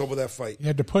backflips over that fight. He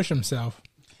had to push himself.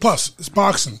 Plus, it's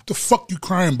boxing. What the fuck you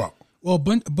crying about? Well, a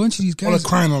bunch of these All guys, that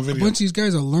crying on video. a bunch of these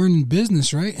guys are learning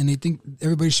business, right? And they think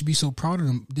everybody should be so proud of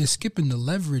them. They're skipping the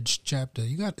leverage chapter.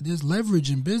 There's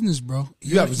leverage in business, bro.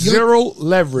 You have zero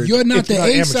leverage. You're not if the you're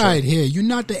A amateur. side here. You're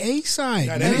not the A side.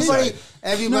 Not man. any side.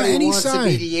 Everybody Not any wants to side.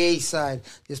 be the A side.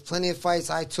 There's plenty of fights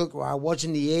I took where I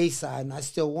wasn't the A side and I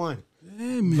still won.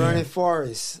 Yeah, man. Vernon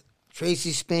Forrest,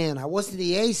 Tracy Spann. I wasn't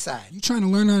the A side. You trying to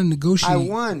learn how to negotiate? I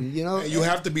won. You know, You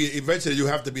have to be, eventually you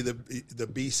have to be the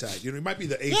B side. You know, you might be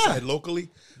the A side locally,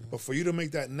 but for you to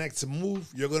make that next move,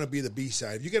 you're going to be the B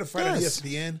side. If you get a fight on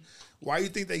ESPN, why do you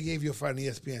think they gave you a fight on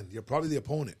ESPN? You're probably the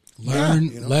opponent.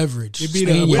 Learn leverage. You beat Stay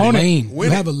the in your opponent. lane. Win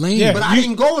You it. have a lane. Yeah. but I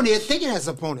didn't go in there thinking as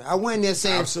an opponent. I went in there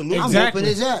saying, Absolutely. I'm Exactly.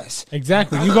 whooping his ass.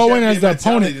 Exactly. That's You a go in as champion the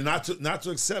opponent. mentality, not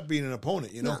to accept being an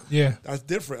opponent. You know, Yeah. that's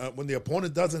different. When the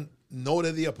opponent doesn't know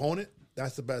they're the opponent,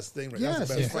 that's the best thing. Right? That's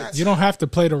the Yes, best fight. You don't have to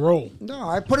play the role. No,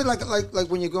 I put it like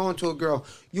when you're going to a girl.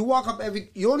 You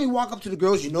only walk up to the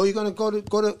girls you know you're gonna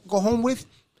go home with.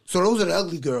 So those are the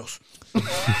ugly girls.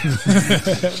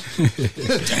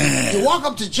 You walk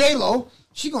up to J-Lo,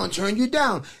 she gonna turn you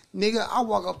down. Nigga, I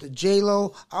walk up to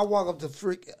J-Lo, I walk up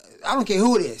to I don't care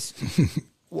who it is.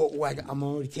 Well, I'm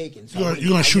already taken. So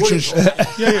You're gonna shoot your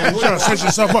you're trying to set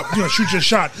yourself up. You're gonna shoot your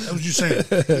shot. That's what you're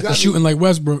saying. Shooting like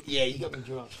Westbrook. Yeah, you got me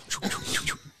drunk.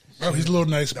 Oh, he's a little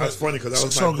nice. That's funny because that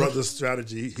was so my good. brother's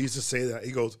strategy. He used to say that.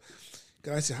 He goes,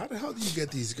 guys, how the hell do you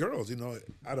get these girls? You know,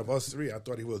 out of us three, I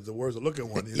thought he was the worst looking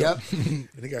one. You know? Yep. And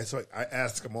the guy, so I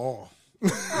asked them all.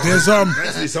 There's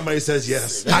Eventually, somebody says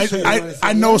yes.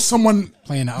 I know someone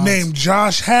Playing the odds. named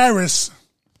Josh Harris.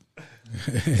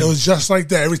 It was just like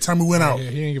that every time we went out. Yeah,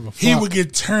 he didn't give a fuck. He would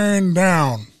get turned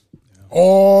down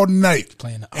all night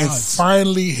Playing the and odds.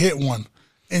 finally hit one,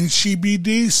 and she be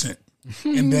decent.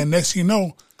 And then next thing you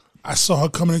know, I saw her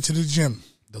coming into the gym.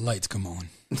 The lights come on.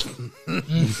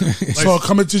 Saw her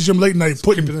coming to the gym late night,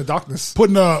 putting in the darkness.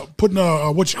 putting a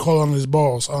what you call on his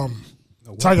balls,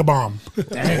 Tiger Bomb.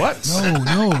 What?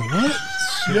 No, what?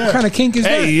 What kind of kink is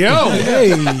that? Hey, yo. Hey,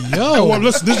 yo. Well,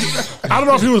 listen, I don't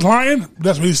know if he was lying. But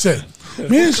that's what he said.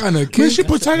 Man, she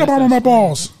put Tiger Bomb on my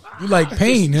balls. You like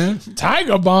pain, huh?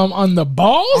 Tiger Bomb on the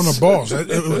balls? On the balls.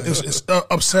 It's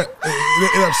upset.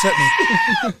 It upset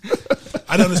me.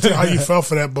 I don't understand how you felt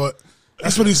for that, but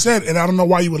that's what he said. And I don't know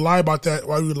why you would lie about that.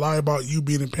 Why you would lie about you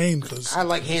being in pain? Because I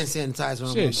like hand sanitizer on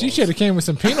my Shit, she balls. should have came with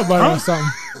some peanut butter or something.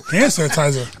 hand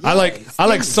sanitizer. I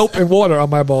like soap and water on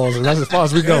my balls, and that's as far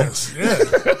as we go. Yes, yeah.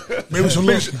 Maybe some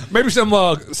lotion. Maybe some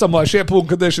shampoo and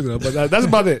conditioner, but that's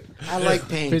about it. I like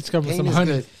pain. Bitch come with Pain some is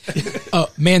honey. good.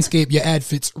 Manscaped, your ad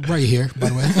fits right here, by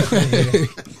the way.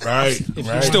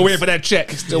 Right. Still waiting for that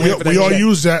check. Still waiting for that We all check.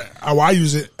 use that. I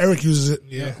use it. Eric uses it.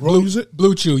 Yeah. Ro use it.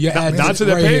 Blue Chew, your ad Not fits to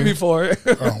the right pay here. me for it.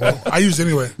 Oh, well, I use it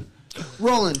anyway.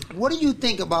 Roland, what do you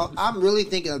think about? I'm really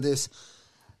thinking of this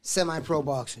semi-pro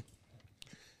boxing.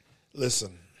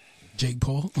 Listen, Jake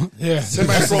Paul. Yeah, that's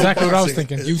Semi-pro exactly what I was boxing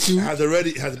thinking.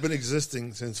 YouTube? has been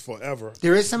existing since forever.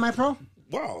 There is semi-pro?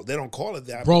 Wow, they don't call it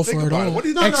that. Brawl but think for it about all. What do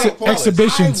you No, think no, they call it?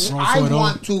 exhibitions. I for it all.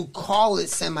 want to call it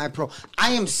semi-pro.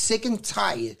 I am sick and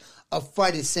tired of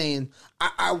fighters saying,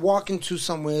 I walk into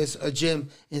somewhere, a gym,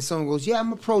 and someone goes, yeah,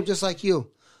 I'm a pro just like you.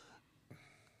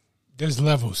 There's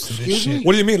levels to this Excuse me? shit.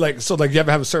 What do you mean? Like, so, like, you have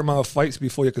to have a certain amount of fights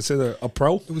before you're considered a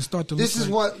pro? It would start to This look is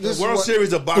like, what... This The World is what,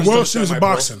 Series of The boxing. World Series of semi-pro.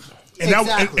 boxing, and that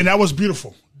Exactly. and that was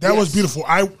beautiful. That was Yes. beautiful.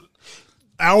 I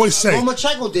always say,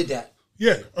 Lomachenko did that.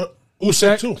 yeah, Usyk?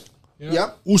 Usyk too.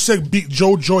 Yep. Usyk beat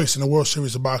Joe Joyce in the World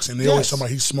Series of boxing. They always Yes. talk about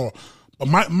he's small, but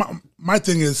my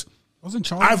thing is, wasn't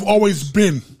Charles? I've always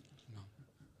been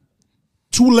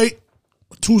too late,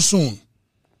 too soon.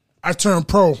 I turned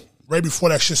pro right before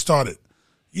that shit started.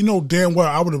 You know damn well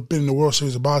I would have been in the World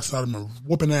Series of boxing. I'd have been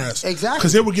whooping ass. Exactly.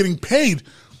 Because they were getting paid.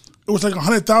 It was like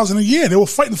 $100,000 a year. They were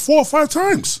fighting 4 or 5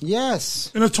 times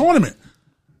Yes. in a tournament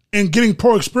and getting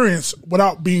pro experience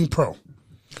without being pro.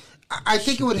 I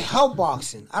think it would help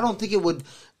boxing. I don't think it would...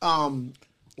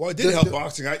 Well, it did help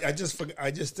boxing. I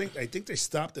think they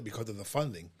stopped it because of the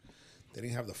funding. They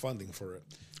didn't have the funding for it.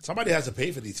 Somebody has to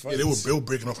pay for these fights. Yeah, they were bill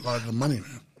breaking off a lot of the money,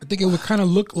 man. I think it would kind of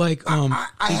look like I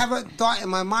have a thought in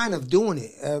my mind of doing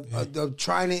it, of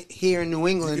trying it here in New You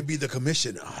England. could be the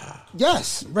commissioner.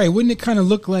 Yes. right. Wouldn't it kind of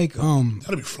look like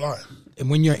That'd be flying. and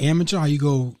when you're amateur, how you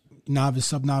go novice,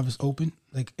 sub novice, open,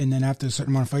 like, and then after a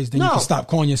certain amount of fights, then you No. can stop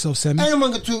calling yourself semi.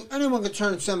 Anyone could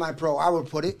turn semi-pro. I would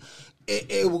put it.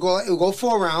 It will go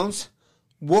 4 rounds.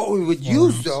 What we would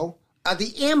use though are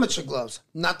the amateur gloves,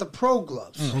 not the pro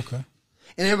gloves. Okay.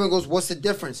 And everyone goes, "What's the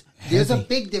difference?" There's a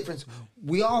big difference.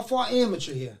 We all fought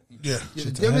amateur here. Yeah, There's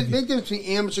a big difference between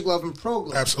amateur glove and pro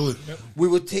glove. absolutely. We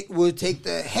would take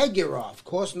the headgear off. Of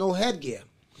course, no headgear.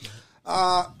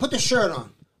 Put the shirt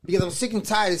on because I'm sick and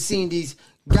tired of seeing these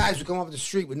guys who come off the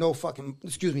street with no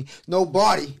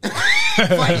body.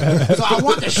 Fighting. So I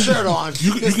want the shirt on.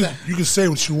 You can say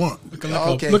what you want.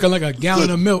 Looking like a gallon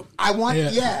of milk. I want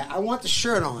the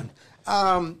shirt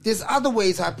on. There's other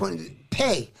ways I put it.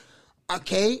 Pay.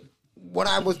 Okay. What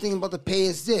I was thinking about the pay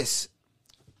is this.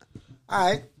 All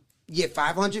right. You get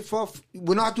 500 for.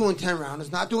 We're not doing 10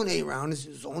 rounders. Not doing 8 rounders.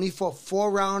 It's only for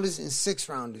 4 rounders and 6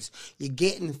 rounders. You're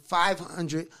getting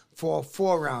 500 for a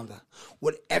 4 rounder.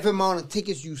 Whatever amount of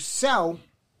tickets you sell,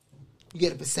 you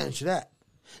get a percentage of that.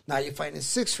 Now you're fighting a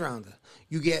 6 rounder.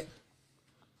 You get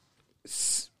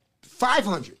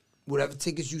 500. Whatever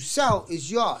tickets you sell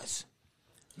is yours.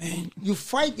 Man, You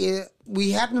fight there.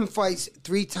 We have them fights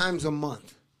 3 times a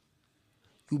month.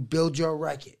 You build your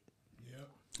record.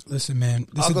 listen, man,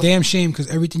 it's a damn shame because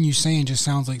everything you're saying just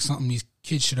sounds like something these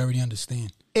kids should already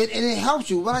understand. And it helps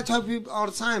you. What I tell people all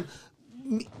the time,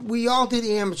 we all did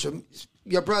amateur.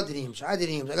 Your brother did amateur. I did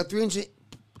amateur. I got 300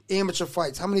 amateur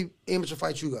fights. How many amateur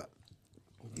fights you got?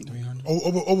 300.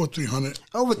 Over 300.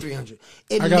 Over 300.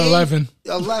 I got 11.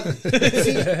 11.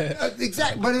 See,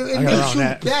 exactly. But it got makes around you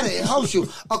that. better. It helps you.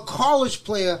 A college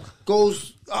player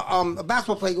goes, a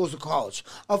basketball player goes to college.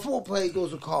 A football player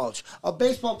goes to college. A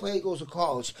baseball player goes to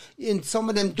college. And some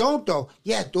of them don't, though.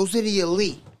 Yeah, those are the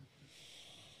elite.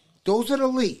 Those are the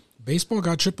elite. Baseball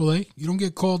got AAA. You don't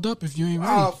get called up if you ain't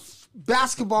ready.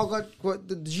 Basketball got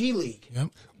the G League. Yep.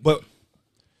 But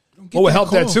Get what would that help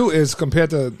that call. too is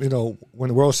compared to when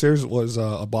the World Series was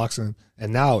a boxing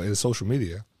and now is social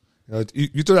media.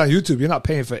 You throw it on YouTube, you're not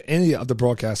paying for any of the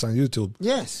broadcasts on YouTube.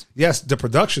 Yes. Yes, the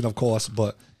production, of course,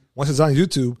 but once it's on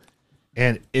YouTube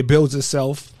and it builds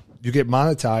itself, you get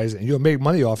monetized and you'll make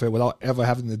money off it without ever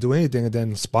having to do anything. And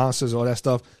then sponsors, all that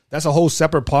stuff. That's a whole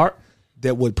separate part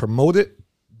that would promote it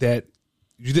that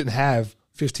you didn't have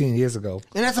 15 years ago.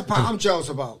 And that's a part I'm jealous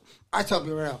about. I tell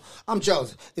you right now, I'm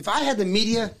jealous. If I had the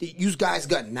media that you guys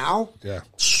got now, Yeah.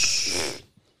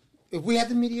 if we had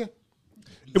the media,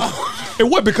 It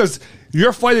would, because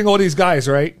you're fighting all these guys,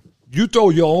 right? You throw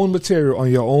your own material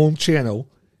on your own channel.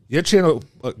 Your channel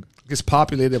gets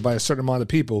populated by a certain amount of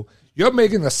people. You're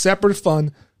making a separate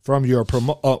fund from your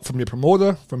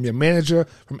promoter, from your manager,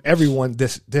 from everyone.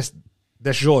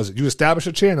 That's yours. You establish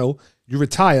a channel, you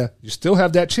retire, you still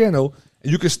have that channel,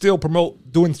 and you can still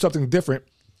promote doing something different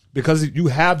because you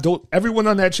have everyone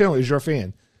on that channel is your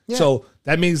fan. Yeah. So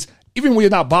that means even when you're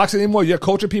not boxing anymore, you're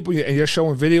coaching people and you're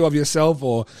showing video of yourself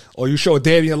or you show a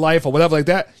day of your life or whatever like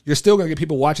that, you're still going to get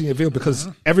people watching your video because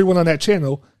everyone on that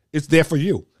channel is there for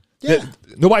you. Yeah.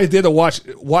 Nobody's there to watch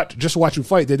you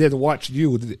fight. They're there to watch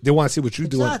you. They want to see what you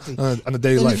do on a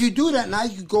daily and life. if you do that now,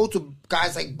 you can go to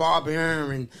guys like Bob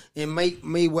Arum and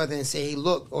Mayweather and say, "Hey,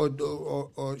 look," or De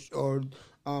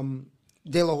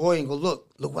La Hoya and go, "Look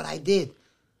what I did.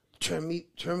 Turn me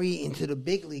into the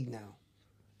big league now."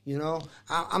 You know,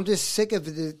 I'm just sick of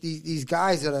these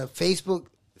guys that are Facebook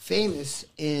famous.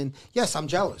 And yes, I'm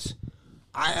jealous.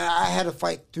 I had to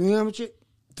fight 300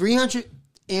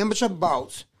 amateur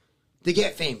bouts to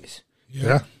get famous.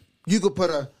 Yeah. You could put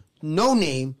a no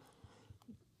name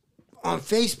on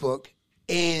Facebook,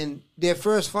 and their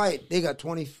first fight, they got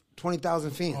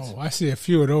 20,000 fans. Oh, I see a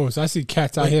few of those. I see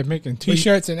cats out here making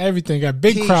T-shirts and everything. Got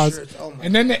big crowds, Oh my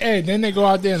and then they go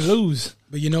out there and lose.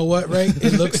 But you know what, Ray?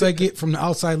 It looks like it from the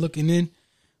outside looking in,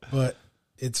 but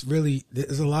it's really,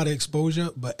 there's a lot of exposure,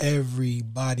 but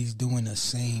everybody's doing the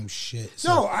same shit. So,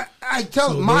 No, I tell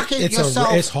so market it's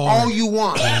yourself hard. all you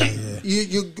want.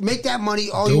 You make that money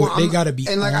all you want. They gotta be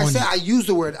And like I on said, it. I use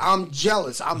the word. I'm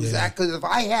jealous. Because if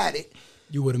I had it,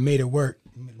 you would have made it work.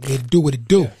 It do what it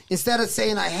do. instead of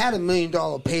saying I had $1 million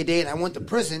payday and I went to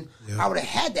prison, I would have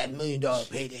had that $1 million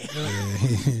payday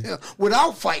You know,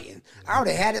 without fighting. I would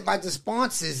have had it by the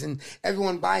sponsors and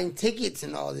everyone buying tickets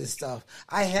and all this stuff.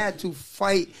 I had to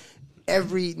fight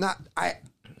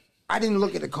I didn't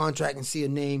look at the contract and see a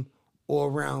name or a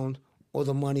round or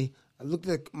the money. I looked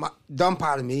at dumb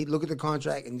part of me, look at the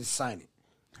contract and just sign it.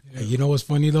 Hey, you know what's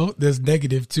funny though? There's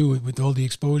negative too with all the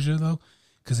exposure though.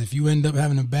 Because if you end up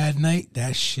having a bad night,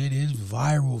 that shit is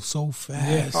viral so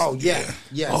fast. Oh yeah,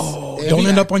 yes. Oh, don't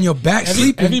end up on your back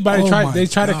sleeping. Everybody Oh, try my to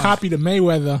God. copy the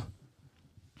Mayweather,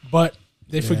 but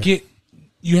they forget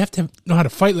you have to know how to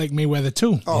fight like Mayweather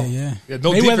too. Oh. Yeah. Yeah,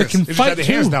 no Mayweather defense. can He just fight had the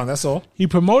hands too. down. That's all. He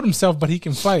promote himself, but he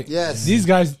can fight. Yes. These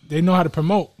guys, they know how to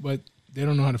promote, but they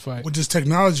don't know how to fight. With this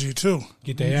technology too.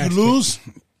 Get their You ass lose,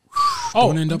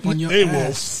 Don't end up on your they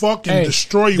ass. will fucking Hey,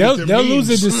 destroy you. They'll with their lose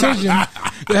a memes. decision.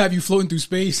 They'll have you floating through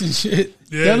space and shit.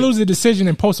 Yeah. They'll lose a decision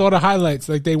and post all the highlights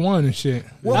like they won and shit.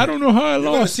 I don't know how I You're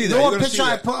gonna lost. see You that. know You're what gonna see picture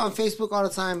I that. put on Facebook all the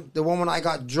time? The one when I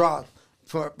got dropped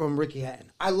from Ricky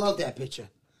Hatton. I love that picture.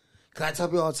 Because I tell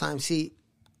people all the time, see,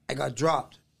 I got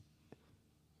dropped.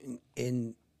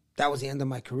 And that was the end of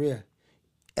my career.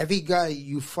 Every guy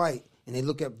you fight, and they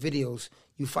look at videos,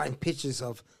 you find pictures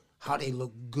of how they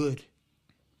look good.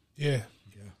 Yeah.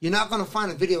 You're not going to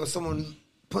find a video of someone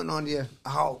putting on there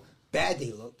how bad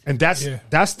they looked. And that's Yeah.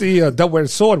 the double-edged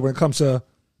sword when it comes to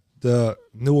the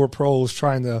newer pros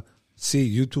trying to see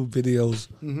YouTube videos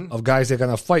of guys they're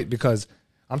gonna fight. Because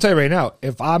I'm telling you right now,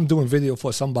 if I'm doing video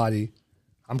for somebody,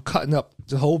 I'm cutting up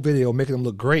the whole video, making them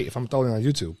look great. If I'm throwing it on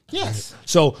YouTube, Yes.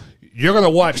 so you're gonna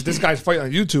watch this guy's fight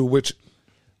on YouTube, which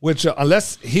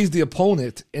unless he's the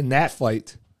opponent in that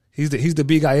fight, he's the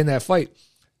big guy in that fight.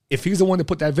 If he's the one to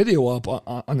put that video up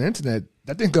on the internet,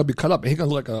 that thing's gonna be cut up and he's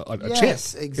gonna look like a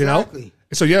Yes, champ. exactly. You know?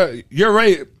 So you're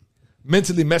already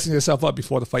mentally messing yourself up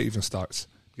before the fight even starts.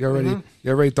 You're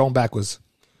already thrown backwards.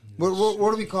 What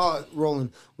do we call it,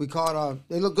 Roland? We call it,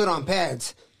 they look good on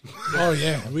pads. Oh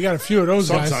yeah, we got a few of those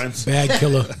guys. Sometimes. Bad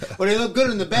killer. Well, they look good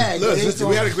in the bag. Look, They listen,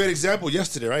 we don't- had a great example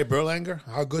yesterday, right? Berlanger,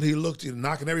 how good he looked,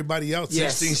 knocking everybody out.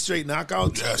 Yes. 16 straight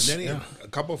knockouts. Yes. And then a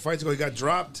couple of fights ago, he got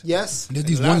dropped. Yes. There's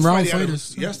these The last one round fight he had-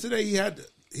 fighters. Yesterday, he had.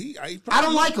 He I don't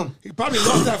probably- like him. He probably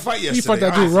lost that fight yesterday. He fought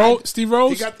that I- dude, Steve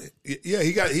Rose. He got,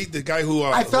 the guy who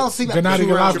I fell asleep at Gennady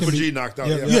two rounds. Golovkin. Triple G knocked out.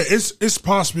 Yeah. Yeah, Yeah, it's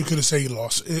possible you could have said he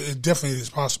lost. It definitely is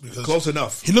possible because Close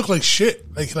enough. he looked like shit.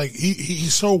 Like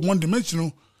he's so one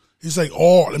dimensional. He's like,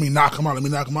 oh, let me knock him out. Let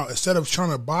me knock him out. Instead of trying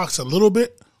to box a little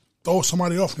bit, throw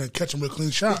somebody off and then catch him with a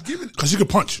clean shot because he could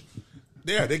punch.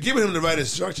 Yeah, they're giving him the right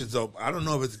instructions, though. I don't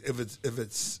know if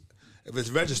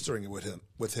it's registering it with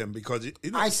him because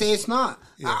you know, I say it's not.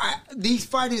 These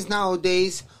fighters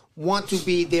nowadays want to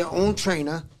be their own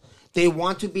trainer. They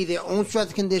want to be their own strength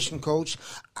and condition coach.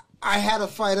 I had a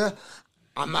fighter.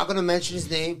 I'm not going to mention his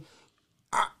name.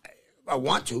 I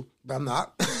want to, but I'm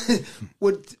not.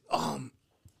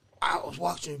 I was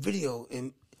watching a video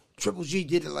and Triple G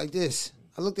did it like this.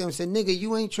 I looked at him and said, "Nigga,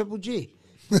 you ain't Triple G.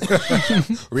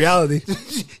 Reality.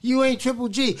 You ain't Triple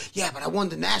G." Yeah, but I won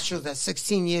the Nationals at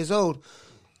 16 years old.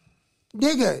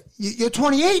 Nigga, you're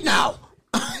 28 now.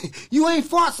 You ain't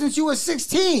fought since you were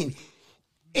 16.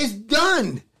 It's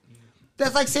done.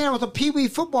 That's like saying I was a Pee-wee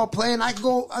football player and I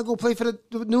go play for the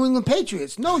New England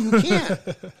Patriots. No, you can't.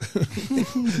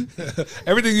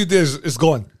 Everything you did is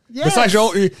gone. Yes. Besides,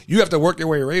 you have to work your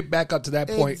way right back up to that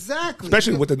point. Exactly.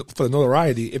 Especially for the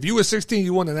notoriety. If you were 16,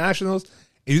 you won the Nationals,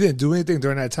 and you didn't do anything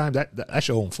during that time, that's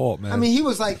your own fault, man. I mean, he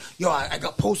was like, "Yo, I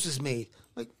got posters made."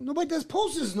 Like, nobody does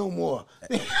posters no more.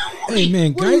 Hey,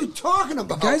 man, what are you talking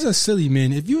about? Guys are silly,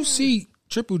 man. If you see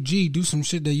Triple G do some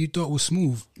shit that you thought was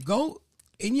smooth, go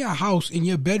in your house, in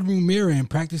your bedroom mirror, and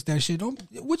practice that shit.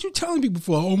 What you telling people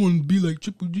for? I want to be like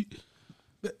Triple G.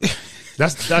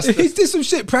 that's He did some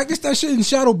shit. Practice that shit in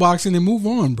shadow boxing and move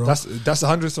on, bro. that's the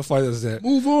hundreds of fighters that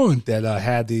Move on.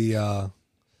 had the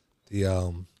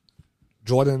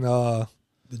Jordan The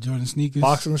Jordan sneakers.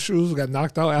 boxing shoes got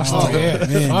knocked out. Oh yeah,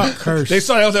 Man, curse. They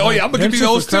saw that. I was like, oh yeah, I'm gonna give you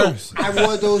those too. I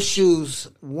wore those shoes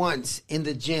once in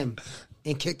the gym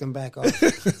and kicked them back off.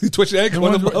 You twitch your ankle.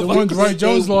 The ones Roy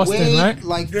Jones They lost in, weighed right?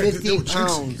 like Yeah, they 50 were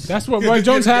pounds. That's what Roy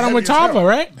Jones had on with heavy as hell. Tava,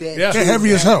 right? Yeah. They're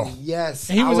heavy as hell. Yes.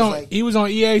 And he I was on like, he was on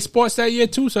EA Sports that year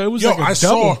too, so it was Yo, like a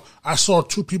double. I saw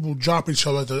two people drop each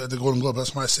other at the Golden Globe.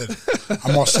 That's why I said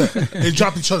I'm all set. They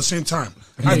dropped each other at the same time.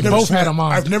 They both seen had that. them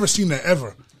on. I've never seen that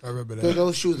ever. I remember that.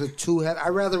 those shoes are too heavy. I'd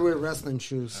rather wear wrestling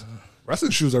shoes. Wrestling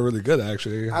shoes are really good,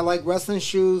 actually. I like wrestling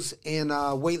shoes and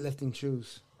weightlifting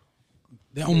shoes.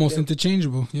 They're almost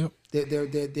interchangeable. Yep.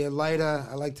 They're lighter.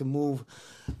 I like to move.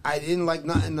 I didn't like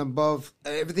nothing above.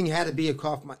 Everything had to be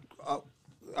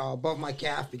above my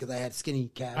calf because I had skinny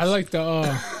calves. I like the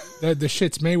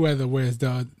shits Mayweather wears,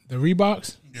 the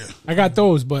Reeboks. Yeah. I got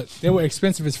those, but they were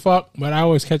expensive as fuck. But I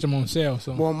always catch them on sale.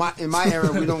 So Well, in my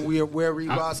era, we don't wear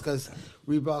Reeboks because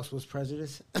Reeboks was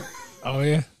prejudice. oh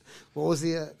yeah, What was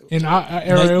the? in our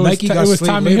era Nike got it was slave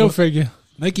Tommy labor. Hilfiger.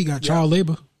 Nike got child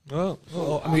labor.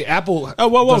 Well, I mean, Apple. Oh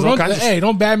whoa, does all kinds of-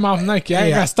 don't badmouth Nike. I Hey,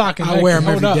 got stock in Nike. I wear them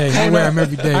Hold every up. day. I Hold wear up. them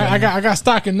every day. I got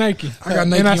stock in Nike. I got and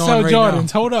Nike I on sell right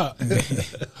Jordans. now. Hold up,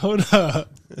 hold up.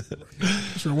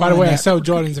 By the way, I sell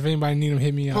Jordans. If anybody need them,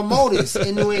 hit me up. Promoters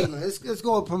in New England. Let's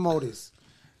go with promoters.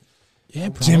 Yeah,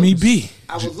 bro. Jimmy B.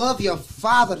 I would love your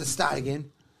father to start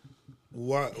again.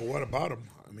 What about him?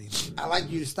 I mean, I like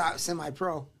you to start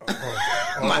semi-pro.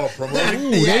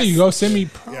 promoting. Ooh, there you go. Send me.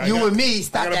 Yeah, I You got- and me I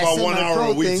start got that about 1 hour a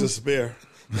semi-pro week thing. to spare.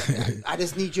 I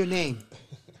just need your name.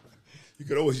 You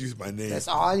could always use my name. That's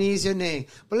all I need is your name.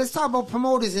 But let's talk about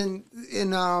promoters in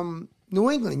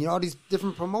New England. You know, all these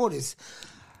different promoters.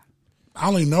 I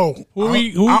only know. Who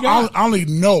we got? I only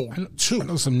know two. I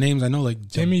know some names. I know like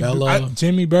Jimmy Bella.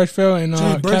 Jimmy Birchfield and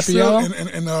Jimmy Capiello. Birchfield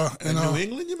In New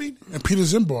England, you mean? and Peter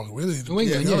Zimborg. Really, New England,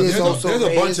 Yeah, yeah. There's also there's a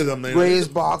Reyes, bunch of them, man. Reyes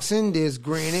Boxing. There's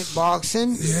Granite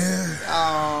Boxing.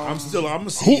 yeah. I'm gonna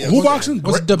see. Who boxing?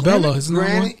 What's DeBella? Isn't that one?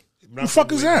 Granite Who the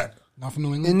fuck is that? Not from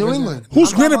New England. in New Where's that? England.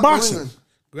 Who's I'm talking Granite about New Boxing? England.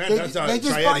 Grant, that's They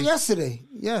just fought Triadi. yesterday.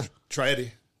 Yeah.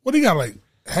 Triadi. What do you got? Like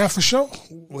half a show?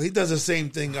 Well, he does the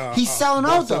same thing. He's selling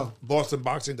out, Boston, though. Boston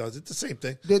Boxing does. It's the same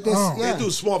thing. There's- Oh. yeah. They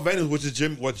do small venues, which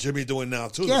is what Jimmy doing now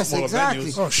too. Yes, smaller exactly.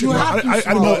 venues. Oh shit! You No, have to I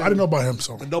didn't know. small. I didn't know about him.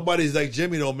 So But nobody's like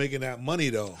Jimmy though making that money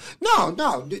though.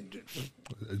 No.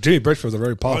 Jimmy Birchfield's a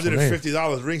very powerful name.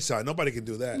 $150 ringside. Nobody can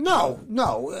do that. No.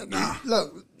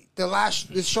 Look,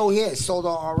 this show here is sold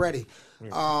out already.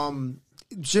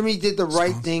 Jimmy did the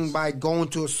right thing by going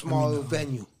to a smaller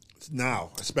venue. Now,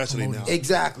 especially now.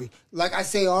 Exactly. Like I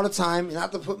say all the time, and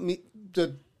not to put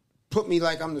me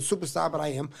like I'm the superstar, but I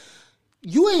am.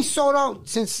 You ain't sold out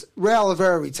since Ray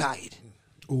Oliveira retired.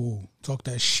 Ooh, talk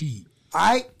that shit. All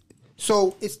right?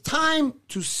 So it's time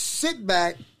to sit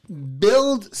back,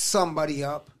 build somebody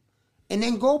up, and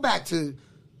then go back to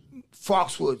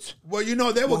Foxwoods. Well, you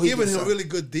know, they were Well, he giving did him so. really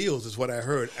good deals, is what I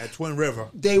heard, at Twin River.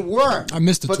 They were. I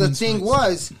missed the But the Twins thing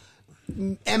fights.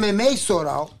 was, MMA sold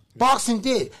out. Boxing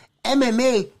did.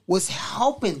 MMA was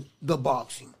helping the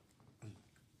boxing.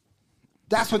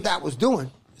 That's what that was doing.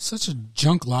 It's such a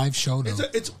junk live show though.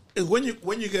 It's when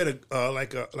you get a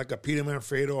like a Peter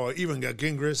Manfredo or even a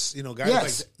Gingras, you know, guys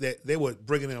Yes. like that, they were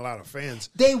bringing in a lot of fans.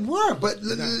 They were, but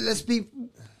let's be.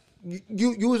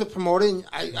 You as a promoter, and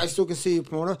I still consider you a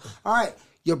promoter. All right,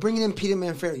 you're bringing in Peter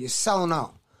Manfredo. You're selling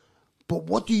out. But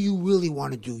what do you really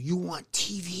want to do? You want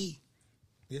TV.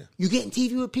 Yeah. You getting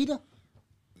TV with Peter?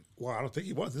 Well, I don't think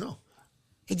he was. No.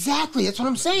 Exactly. That's what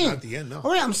I'm saying. Not at the end, no.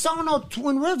 All right, I'm selling out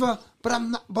Twin River, but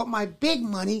I'm not. But my big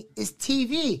money is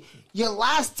TV. Your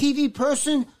last TV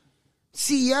person,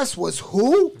 CES, was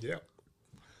who? Yeah.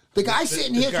 The guy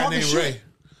sitting This here guy talking named shit. Ray.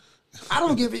 I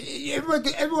don't give it.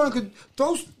 Everyone could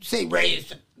don't say Ray.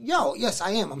 Yo, yes,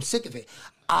 I am. I'm sick of it.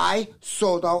 I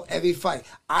sold out every fight.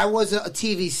 I was a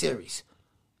TV series.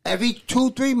 Every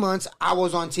 2-3 months, I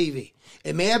was on TV.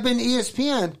 It may have been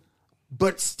ESPN,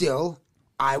 but still,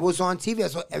 I was on TV.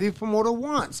 That's what every promoter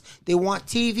wants. They want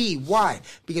TV. Why?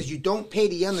 Because you don't pay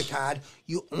the undercard.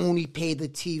 You only pay the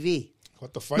TV.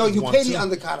 What the fight? No, you pay the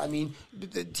undercard. I mean,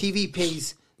 the TV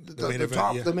pays the main event,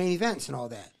 top, yeah. the main events and all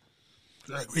that.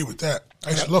 I agree with that.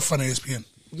 I used to love Fun ESPN.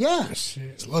 Yeah. I used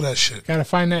to love that shit. Gotta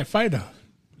find that fighter.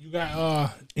 You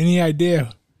got any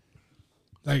idea?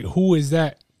 Like who is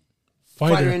that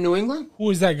fighter? Fighter in New England? Who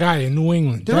is that guy in New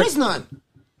England? There That- is none.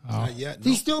 Not yet. No.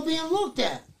 He's still being looked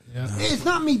at. Yeah. It's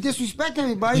not me disrespecting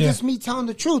anybody. Yeah. It's me telling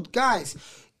the truth, guys.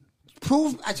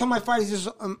 Prove. I tell my fighters this.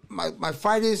 My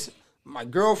fighters, my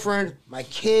girlfriend, my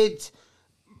kids,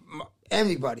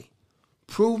 everybody.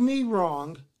 Prove me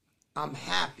wrong. I'm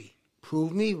happy.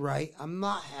 Prove me right. I'm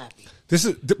not happy. This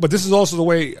is also the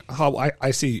way how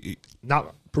I see.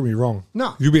 Not prove me wrong.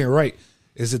 No. You being right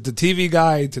is that the TV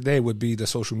guy today would be the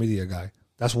social media guy.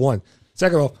 That's one.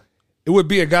 Second of all, it would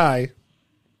be a guy,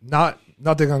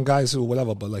 nothing on guys who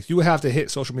whatever, but like you would have to hit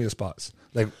social media spots.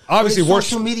 Like obviously, Is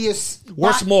social media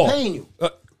small. paying you?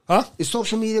 Huh? Is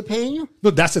social media paying you?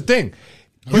 No, that's the thing.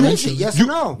 What is it? Yes or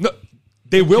no? No,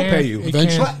 they will can't- pay you. it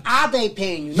can't. But are they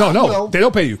paying you? No, Not no, will. they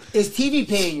don't pay you. Is TV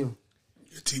paying you?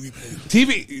 TV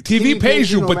pay. TV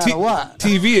pays you, no but matter what.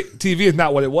 TV is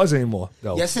not what it was anymore.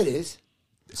 Though. Yes, it is.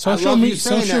 I Social, love you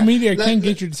saying social that. media Let- can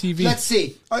get you to TV. Let's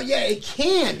see. Oh yeah, it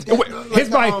can.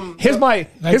 Here's my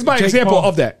Like example Paul.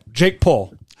 of that. Jake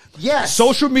Paul. Yes.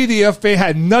 Social media fan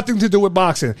had nothing to do with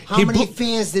boxing. How many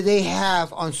fans do they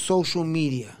have on social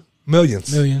media?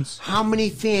 Millions. How many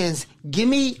fans? Give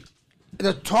me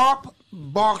the top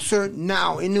boxer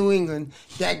now in New England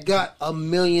that got 1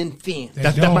 million fans.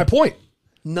 That's my point.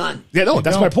 None. Yeah, no,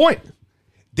 that's my point.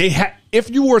 They had. If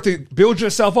you were to build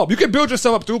yourself up, you can build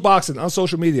yourself up through boxing on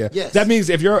social media. Yes. That means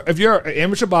if you're an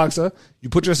amateur boxer, you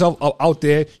put yourself out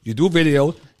there, you do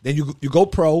video, then you go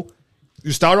pro.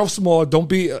 You start off small. Don't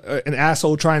be an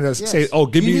asshole trying to say, "Oh,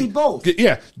 give You me need both.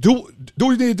 Yeah, do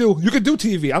what you need to do. You can do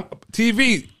TV.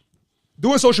 TV.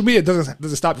 Doing social media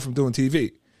doesn't stop you from doing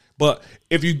TV. But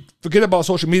if you forget about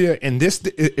social media and this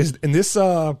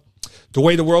the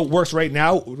way the world works right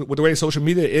now, with the way social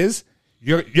media is,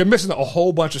 you're missing a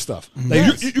whole bunch of stuff. Like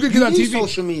Yes. you can get on need TV.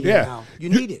 social media now. You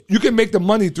need it. You can make the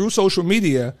money through social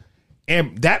media,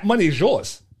 and that money is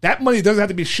yours. That money doesn't have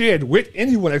to be shared with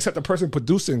anyone except the person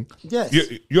producing Yes.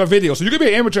 your video. So you can be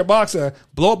an amateur boxer,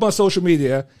 blow up on social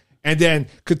media, and then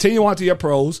continue on to your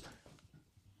pros.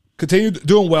 Continue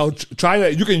doing well.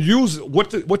 You can use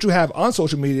what you have on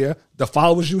social media, the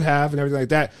followers you have, and everything like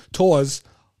that, towards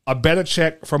a better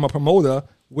check from a promoter,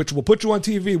 which will put you on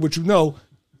TV. Which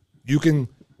you can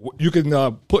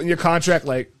put in your contract,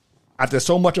 like after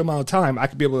so much amount of time, I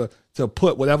could be able to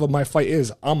put whatever my fight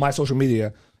is on my social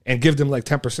media and give them like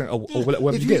 10% or whatever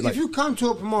If you you, get. Like, if you come to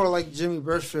a promoter like Jimmy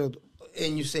Birchfield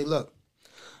and you say, "Look,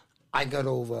 I got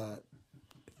over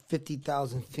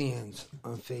 50,000 fans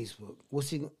on Facebook,"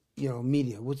 what's he?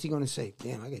 Media. What's he going to say?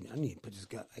 Damn, I need to put this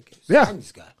guy. I can sign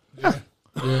this guy. I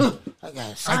got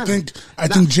to sign him. I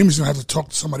think Jimmy's gonna have to talk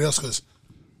to somebody else because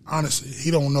honestly,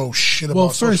 he don't know shit Well,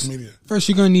 about social media. first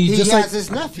you're gonna need He just has like his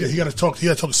nephew. Yeah, he got to talk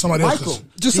to somebody else. 'cause Michael.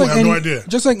 just he like have any, no idea.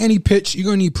 just like any pitch, you're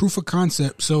gonna need proof of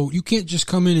concept. So you can't just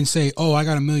come in and say, "Oh, I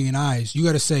got 1 million eyes." You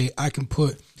got to say, "I can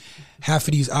put half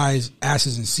of these eyes,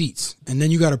 asses, in seats," and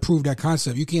then you got to prove that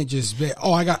concept. You can't just say,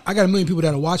 "Oh, I got 1 million people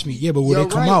that'll watch me." Yeah, but will You're they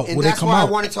come right. out? And Will they that's come why out?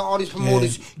 I want to tell all these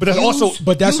promoters. But that's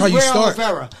that's how you Ray start.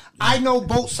 Oliveira. I know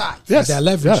both sides. yes, That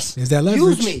leverage. yes. Is that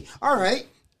leverage? Use me. All right.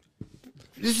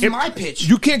 This is my pitch.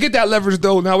 You can't get that leverage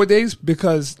though nowadays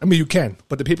because you can,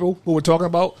 but the people who we're talking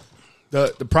about,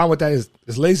 the problem with that is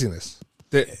laziness.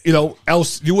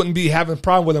 Else you wouldn't be having a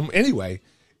problem with them anyway.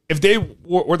 If they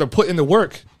were to put in the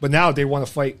work, but now they want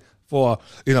to fight for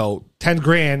 10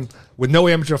 grand with no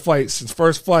amateur fights since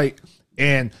first fight,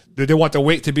 and they want the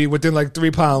weight to be within like 3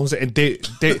 pounds, and they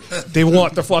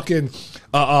want the fucking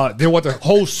they want the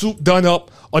whole suit done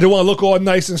up, or they want to look all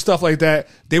nice and stuff like that.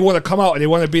 They want to come out and they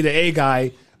want to be the A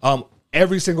guy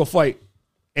every single fight,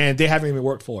 and they haven't even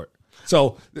worked for it.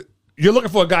 So you're looking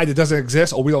for a guy that doesn't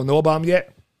exist, or we don't know about him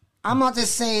yet. I'm not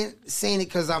just saying it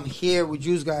because I'm here with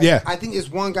you guys. Yeah. I think there's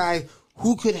one guy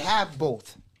who could have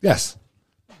both. Yes,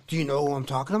 Do you know who I'm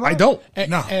talking about? I don't.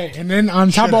 No. And then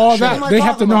on top of Shut all up, Who that, am I they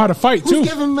have to talking know how to about? fight Who's too.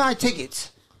 giving me my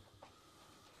tickets?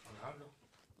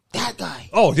 That guy.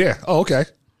 Oh yeah. Oh okay.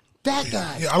 That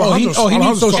guy. Yeah, Oh, he needs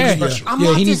Alejandro's social fucking media. special. I'm Yeah,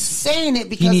 not he just needs- saying it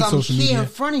because needs I'm social here media. in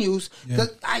front of you. Because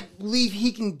I believe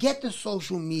he can get the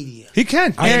social media. He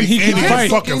can. And he can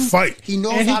fight. fucking fight. He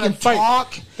knows And he how can to fight.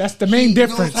 talk. That's the main He knows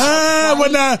difference. how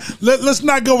to But fight. let's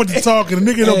not go with the talking.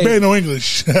 The nigga don't Hey. bear no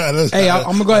English. Hey, I'm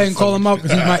gonna go ahead and call him out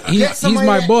because he's Get he's somebody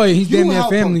my that- boy. He's you damn near help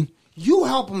family. him. You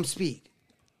help him speak.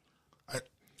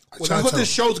 Well, that's what this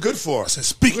show's good for. said,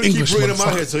 speak We're gonna English, keep bringing him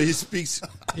out motherfucker. here so he speaks.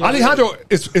 Alejandro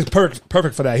is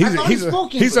perfect for that. I thought he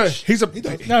spoke English. He's a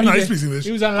No, No, he did. speaks English.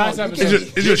 He was on the last Oh, episode. It's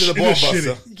just He's a it's ball just buster.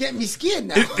 shitty. You get me scared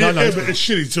now. It's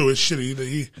shitty too. It's shitty.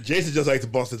 He Jason just likes to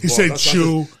bust his He ball. said That's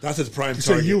chew. That's his prime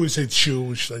said target. you would say chew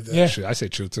and shit like that. Yeah. Shit, I say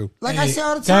true too. Like I say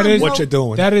all the that time. is- What you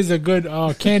doing? That is a good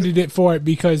candidate for it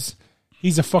because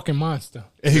he's a fucking monster.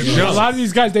 He's A young. lot of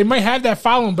these guys, they might have that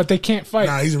following, but they can't fight.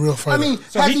 Nah, he's a real I fighter. mean,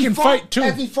 So has he can fought, fight, too.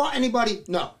 Has he fought anybody?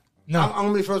 No. No. I'm going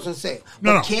to be the first one to say it.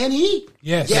 No, But no. can he?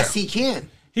 Yes. Yes, he can.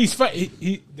 He's fight.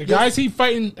 The guys he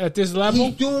fighting at this level.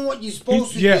 He's doing what you're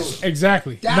supposed to yes, do.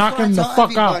 exactly. That's Knocking what I the tell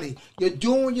fuck out. everybody. You're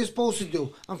doing what you're supposed to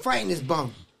do. I'm fighting this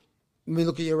bum. Let me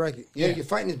look at your record. Yeah, you're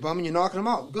fighting this bum and you're knocking him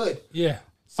out. Good. Yeah.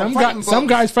 I'm Some fighting some bums.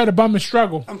 guys fight a bum and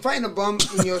struggle. I'm fighting a bum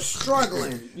and you're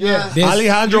struggling. Yeah. There's-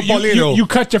 Alejandro Paulino. You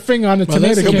cut your finger on the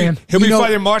tomato listen, can. He'll be You know-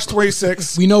 fighting March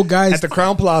 26th we know guys. at the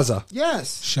Crown Plaza.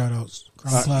 Yes. Shout outs.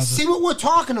 Crown Plaza. See what we're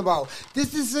talking about.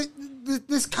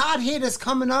 This card here that's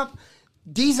coming up.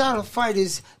 These are the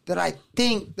fighters that I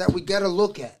think that we got to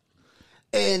look at.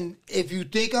 And if you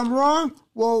think I'm wrong,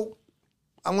 well,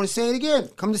 I'm going to say it again.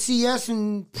 Come to CES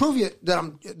and prove you that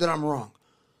I'm wrong.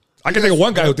 I can think of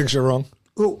one guy who thinks you're wrong.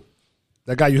 Who?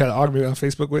 That guy you had an argument on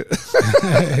Facebook with.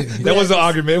 That wasn't an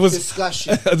argument. It was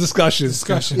Discussion. a discussion.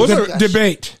 Was it-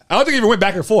 Debate. I don't think it even went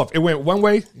back and forth. It went one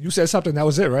way. You said something. That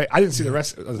was it, right? I didn't see the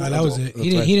rest. That was it.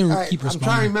 He didn't All right, keep I'm trying to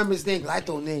responding. remember his name. I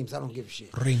throw names. I don't give a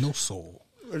shit. Reynoso.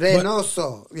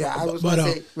 Reynoso. Yeah, I was going to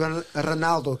say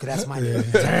Ronaldo, because that's my name.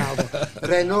 Ronaldo.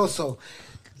 Reynoso.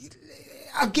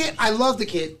 I love the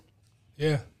kid,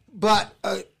 Yeah. but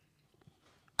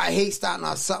I hate starting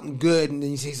out something good and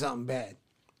then you say something bad.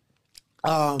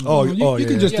 You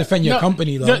can just defend your No,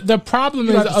 company, though. The problem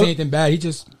You is don't have to say anything bad.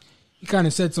 He kind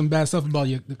of said some bad stuff about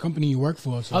the company you work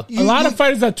for. So. a lot of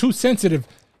fighters are too sensitive.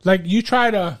 Like, you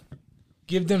try to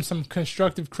give them some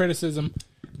constructive criticism,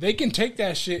 they can take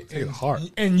that shit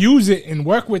and use it and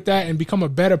work with that and become a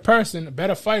better person, a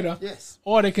better fighter. Yes.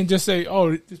 Or they can just say,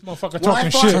 "Oh, this motherfucker When I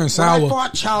talking fought, shit." Turn when sour. I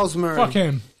fought Charles Murray, Fuck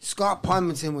him. Scott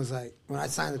Parmenton was like, when I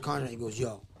signed the contract, he goes,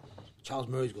 "Yo, Charles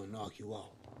Murray's going to knock you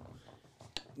out."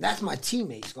 That's my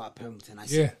teammate, Scott Parmenton. I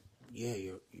said, "Yeah,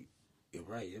 you're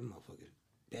right. That motherfucker's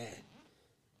bad."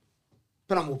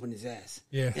 But I'm whooping his ass.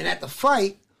 Yeah. And at the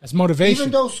fight, That's motivation.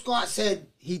 even though Scott said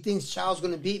he thinks Charles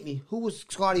going to beat me, who was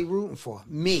Scotty rooting for?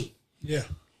 Me. Yeah.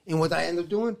 And what I end up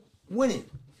doing? Winning.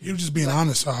 He was just being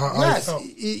honest. How Yes.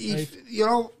 he felt. You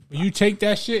know, You take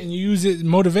that shit and you use it as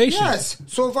motivation. yes.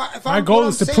 So if My I'm, goal what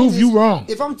is I'm to saying prove you wrong.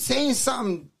 If I'm saying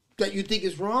something that you think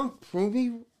is wrong, prove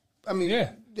me. I mean, Yeah.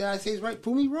 did I say it's right?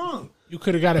 Prove me wrong. You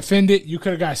could have got offended. You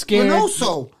could have got scared. And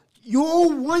also, you owe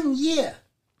 1 year.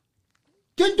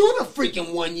 Then do the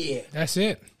freaking 1 year. That's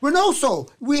it. Reynoso,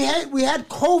 we had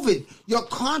COVID. Your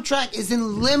contract is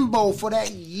in limbo for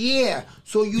that year,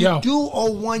 so you Yo, do owe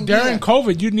 1 During year. COVID,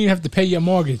 you didn't even have to pay your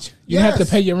mortgage. You didn't have to Yes,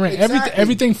 pay your rent. exactly.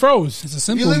 Everything froze. It's a If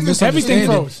simple you live in- Everything misunderstanding.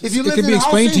 froze. If you It live could in be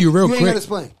explained housing, to you real ain't gotta quick.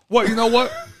 explain. Well, you know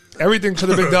what? Everything could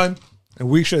have been done, and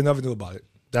we should have never knew about it.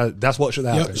 That's what should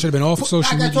have Yep, happened. should have been off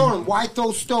social Like I told media. him, why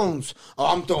throw stones? Oh,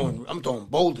 I'm throwing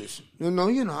boulders. No,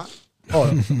 you're not. Oh,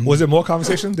 was there more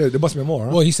conversation? There must have been more.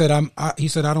 Huh? Well, he said,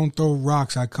 I don't throw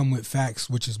rocks. I come with facts,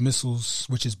 which is missiles,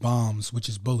 which is bombs, which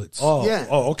is bullets. Oh, Yeah.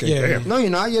 oh, okay. Yeah. Damn. No, you're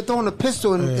not. You're throwing a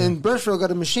pistol, and Birchfield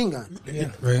got a machine gun.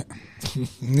 Right.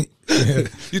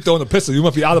 You throwing a pistol? You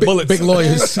must be out of bullets. Big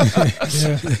lawyers.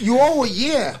 You owe a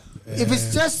year. If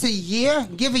it's just a year,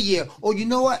 give a year. Or you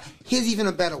know what? Here's even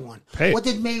a better one. Pay. What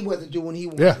did Mayweather do when he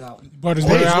wanted Yeah. out? But his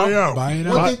Buy way his out. way out. Buy it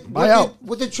What out. did, buy out.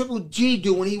 What did Triple G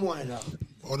do when he wanted out?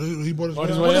 Oh, he bought his Bought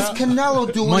his way way What out. does out.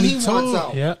 Canelo do when Money he wants too.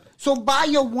 out? Yeah. So buy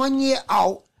your 1 year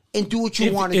out and do what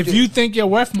you want to If do. you think you're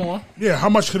worth more, Yeah, how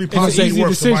much could he an possibly easy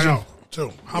worth to buy decision. out?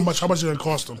 Too. How much is it gonna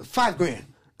cost him? $5,000.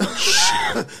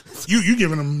 You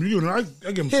giving him?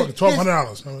 I give him fucking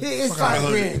 $1,200. It's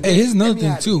 $5,000. Hey, here's another Get me thing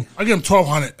out of too. here. I give him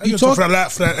 $1,200. I give him talk- for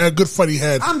that good fight he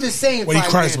had. I'm just saying. What he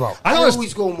cries $5,000. about. I don't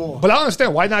always go more. But I don't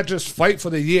understand why not just fight for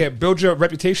the year, build your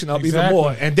reputation up even Exactly.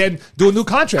 more, and then do a new I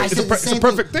contract. It's said the it's a same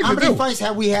perfect thing How to many do. fights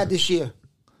have we had this year?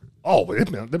 Oh, but this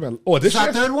It's our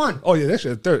year? third one. Oh yeah, this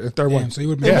year, third Damn, one. so you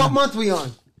would And be what month we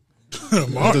on?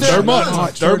 March. The third month.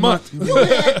 month. Third month. You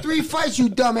had 3 fights, you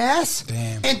dumbass.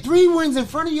 Damn. And 3 wins in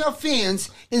front of your fans.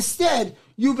 Instead,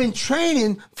 you've been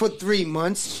training for 3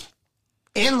 months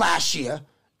and last year,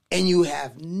 and you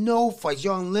have no fights.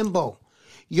 You're on limbo.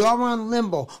 You're on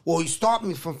limbo. Well, he stopped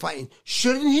me from fighting.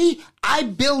 Shouldn't he? I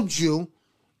build you,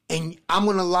 and I'm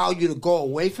going to allow you to go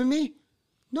away from me?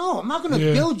 No, I'm not going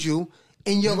to build you,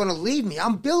 and you're going to leave me.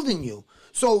 I'm building you.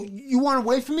 So you want to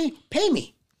wait for me? Pay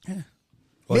me.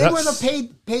 Well, Mayweather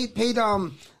paid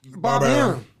Bob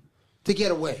Arum to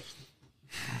get away.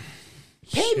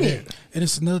 Pay me. And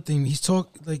it's another thing. He's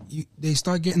they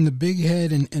start getting the big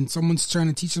head, and someone's trying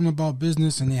to teach them about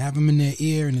business, and they have them in their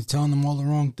ear, and they're telling them all the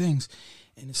wrong things.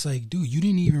 And it's like, dude, you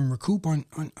didn't even recoup on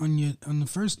the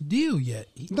first deal yet.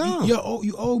 No.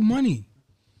 You owe money.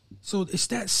 So it's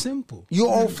that simple. You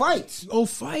owe fights. You owe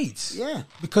fights. Yeah.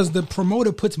 Because the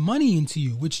promoter puts money into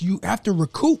you, which you have to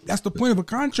recoup. That's the point of a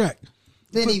contract.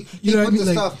 Then he You know what put I mean?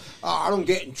 the Like- stuff, I don't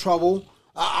get in trouble.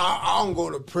 I don't go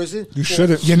to prison. You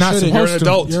shouldn't. You're not Should've. supposed You're an to.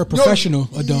 adult. You're a professional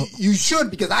adult. You should,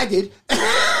 because I did.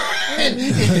 and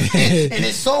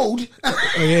it's sold.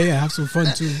 Oh yeah, have some fun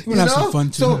too. You want to have some fun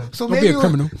too. So Don't maybe be a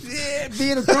criminal.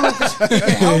 Being a criminal can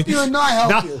help you or not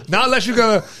help you. Not unless you're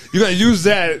gonna use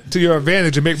that to your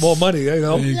advantage and make more money. You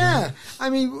know. Yeah, I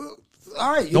mean,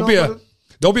 all right. Don't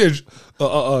be a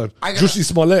I got- Juicy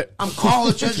Smollett. I'm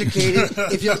college educated.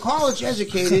 If you're college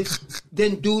educated,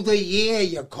 then do the year,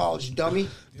 you college dummy.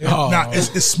 Oh, Nah, it's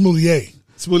Smoulier.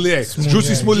 Smollett.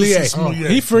 Juicy Smollett. Smoulier.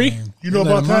 He free. You know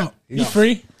Let about him that? out. He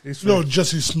free. You know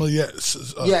Jesse Smollett.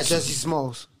 Yeah, Jesse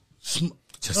Smalls. No,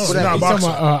 Whatever. not He's talking boxer.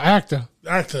 about actor.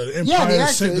 Actor. Yeah, Empire, the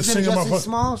actor. the Isn't singer, Jesse motherfucker.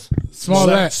 Smalls?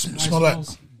 Smollett.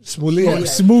 Smollett. Smollett.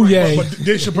 Smoothie. But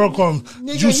Dave Chappelle call him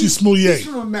Nigga, Juicy He's Smoulier.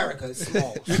 from America.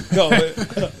 Smalls. No,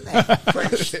 but-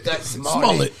 French. That's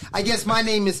Smollett. I guess my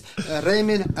name is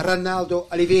Raymond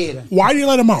Ronaldo Oliveira. Why do you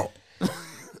let him out?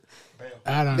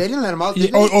 I don't. They didn't let him out.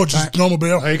 Did they? Oh, just normal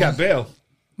bail. he got bail.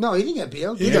 No, he didn't get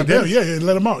bail. He got bail. Yeah, he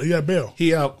let him out. He got bail.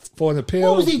 He for the pill.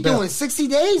 What was he doing? 60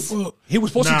 days? He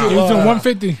was supposed Nah. to do. He was doing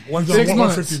 150. He's on 6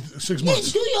 months. 150, 6 Yeah,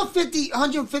 months. do your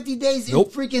 150 days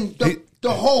Nope. in freaking He-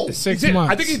 the hole. 6 Did-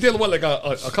 months. I think he did what, like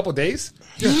a couple days.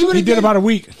 would've He did about a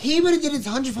week. He would have did his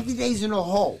 150 days in a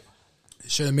hole.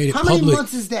 should have made it How many public.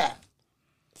 months is that?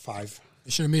 5. They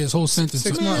should have made his whole sentence.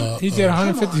 6 uh, months. He did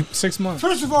 150 6 months.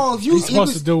 First of all, if you He's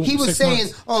supposed to do he was 6 saying,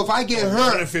 months. "Oh, if I get hurt,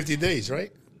 150 days,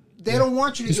 right? they don't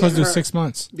want you to He's get supposed to do hurt 6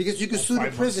 months. because you can sue the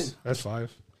 5 prison." months. That's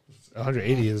 5.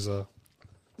 180 is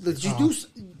That you do,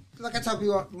 like I tell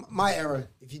people, my era.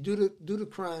 If you do the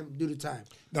crime, do the time.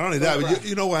 Not only that, but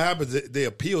you know what happens? They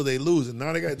appeal, they lose, and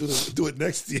now they got to do it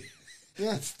next year.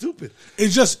 Yeah. It's stupid.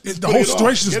 It's just the Put whole it off.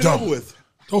 situation is Get it dumb. over with.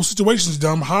 The whole situation is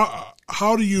dumb.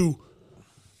 How do you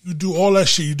do all that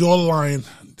shit? You do all the lying,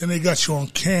 then they got you on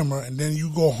camera, and then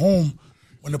you go home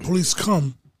when the police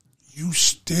come. You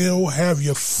still have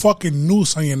your fucking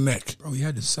noose on your neck. Bro, you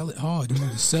had to sell it hard. You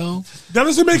had to sell. That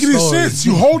doesn't make any Sorry. sense.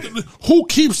 You hold. Who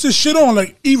keeps this shit on?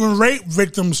 Like even rape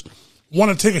victims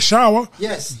want to take a shower.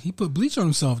 Yes. He put bleach on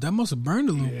himself. That must have burned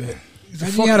a little bit. He's a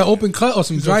Imagine he had an open cut or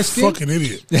some He's dry a skin. fucking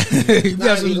idiot. He Nah,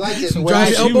 got he liked it. some Well, dry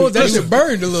he elbows. was- That listen, shit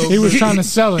burned a little He bit. was trying to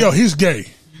sell it. Yo, he's gay.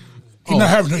 He Oh. not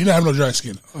having no dry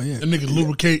skin. Oh, yeah. That nigga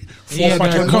lubricate 4 He had or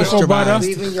 5 that times. cocoa butter.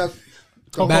 Leaving your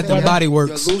Bath and Body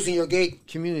Works. You're losing your gay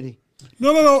community.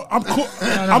 No. I'm cool.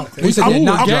 He said they're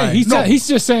not Gay. dry. He's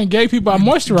just saying gay people are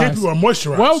moisturized. Gay people are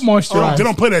moisturized. Well moisturized. They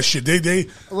don't play that shit. They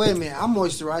Wait a minute. I'm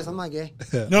moisturized. I'm not gay.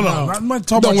 no. I'm not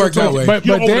talking Don't about work your that talk. way. But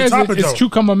You're over the theirs top of it, is though.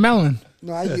 cucumber melon.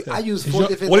 No, I use 4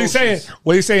 different. what he's saying. lotions.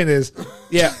 What he's saying is,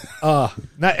 yeah,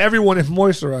 not everyone is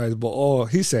moisturized, but all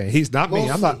he's saying he's not me.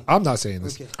 I'm not saying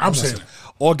this. Okay. I'm saying it.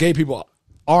 All gay people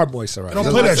are moisturized. Don't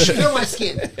play that shit. Feel my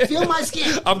skin. Feel my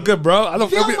skin. I'm good, bro. I don't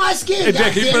Feel my skin, Hey,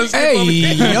 Jack, goddamn.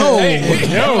 Hey,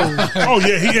 yo. Oh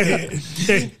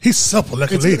yeah, he's supple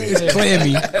like a lady.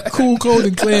 Clammy. Cool, cold,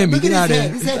 and clammy. Look Get at out his of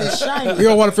head. here. His head is shiny. You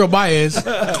don't want to feel biased.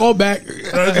 Call back.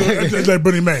 That's like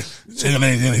Bernie Mac.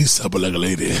 He's supple like a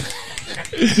lady.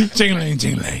 Jingling,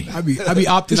 jingling. I be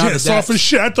opting His out hands of that. soft as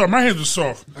shit. I thought my hands were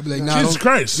soft. I be like, nah, Jesus don't-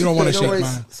 Christ. You don't want to You know shake what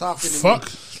is mine. softer than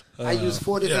Fuck. me? I use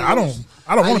 4 different. Yeah, I don't lotions.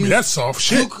 want to be use that soft.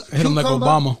 Shit. Hit him like cucumber,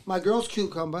 Obama. My girl's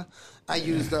cucumber. I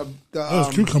use the That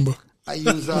was cucumber. I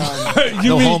use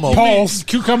You mean homo. Paul's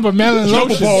cucumber melon Triple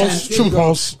lotion? balls. there you Triple go.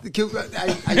 balls.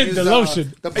 the I use The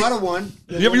lotion. the butter one.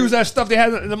 You ever use that stuff they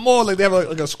had in the mall? Like they have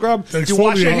like a scrub. The You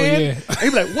wash your exfoliator. hand. Oh, And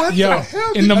you be like, what Yo, the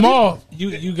hell? in the mall,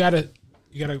 you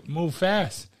gotta move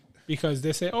fast because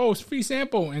they say, "Oh, it's free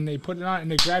sample," and they put it on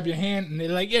and they grab your hand and they're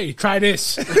like, "Yeah, you try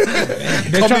this." They're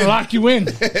trying to lock you in.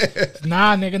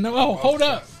 Nah, nigga, no. Oh, hold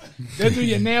up. They do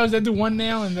your nails. They do one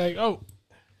nail and they're like, "Oh,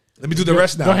 Let me do the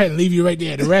rest now. go ahead, leave you right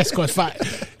there. The rest costs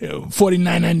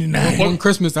 $49.99." One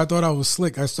Christmas, I thought I was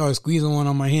slick. I started squeezing one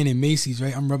on my hand in Macy's,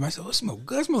 right? I'm rubbing. I said, oh, it smells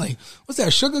good. I smell like, what's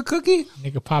that, sugar cookie?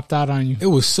 Nigga popped out on you. It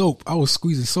was soap. I was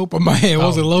squeezing soap on my hand. It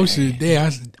wasn't lotion.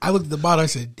 Damn. I looked at the bottle. I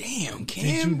said, damn,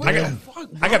 Cam, what the fuck?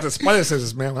 I got the spider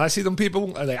scissors, man. When I see them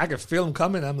people, I can feel them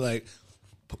coming. I'm like,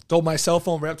 throw my cell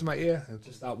phone right up to my ear and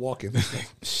just stop walking.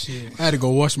 Shit. I had to go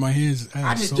wash my hands.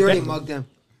 I just soap. dirty mugged them.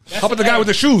 How about the guy with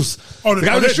the shoes? Oh, The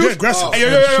guy with the they're shoes? aggressive. Hey,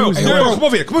 yo, Shoes, yo, bro. come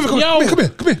over here. Come over here. Yo.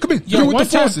 Come here. Yo, with one the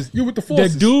time, forces. You're with the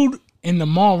forces. The dude in the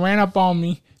mall ran up on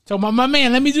me, told my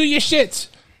man, let me do your shits.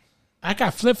 I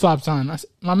got flip flops on. I said,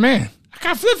 my man, I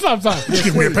got flip flops on.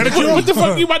 Give me a pedicure. What the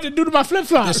fuck you about to do to my flip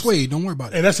flops? That's Wade. Don't worry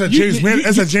about Hey, it. that's a You- James you- Man.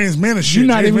 That's you- a James Manor shit. you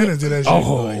not James even- Manor did that shit.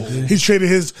 Oh, he traded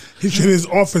his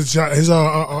office job, his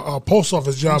post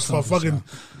office job for fucking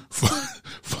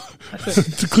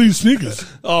to clean sneakers.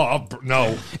 Oh,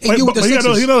 no. Hey, you with the But he had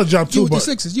Sixers. another job too. You with the But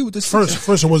Sixers. You with the Sixers.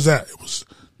 first one was that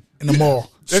it in the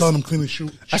mall, selling them clean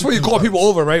shoes. That's what you call people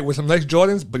over, right? With some nice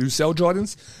Jordans, but you sell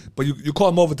Jordans, but you call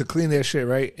them over to clean their shit,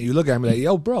 right? And you look at them like,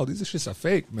 yo, bro, these shits are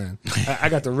fake, man. I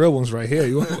got the real ones right here.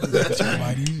 You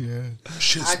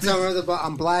Shit, I tell her about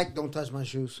I'm black. Don't touch my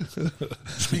shoes.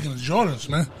 speaking of Jordans,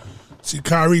 man. See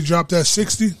Kyrie dropped that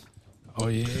 60. Oh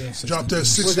yeah. Dropped that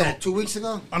 60 Was that 2 weeks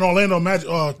ago? on Orlando Magic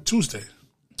Tuesday.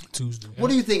 What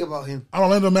do you think about him? On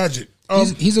Orlando Magic.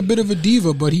 He's a bit of a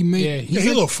diva, but he made. Yeah, He's a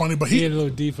little funny, but He a little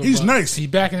deeper. he's but nice. He's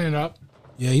backing it up.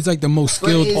 Yeah, he's like the most But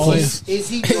skilled player. is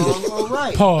he wrong or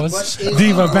right? Pause. But is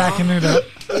Diva he backing wrong- it up.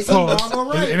 Is he Pause. wrong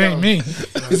or right? It ain't though? me.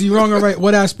 Is he wrong or right?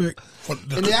 What aspect? For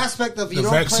In the aspect of you The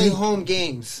don't vaccine? play home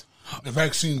games. the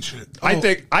vaccine shit. I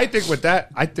think with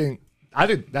that, I think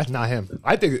that's not him.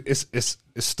 I think it's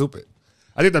stupid.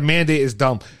 I think the mandate is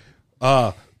dumb.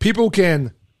 People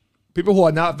who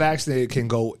are not vaccinated can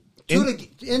go to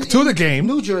the game.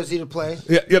 New Jersey to play.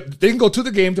 Yeah, they can go to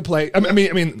the game to play. I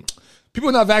mean, people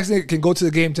who are not vaccinated can go to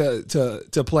the game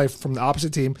to play from the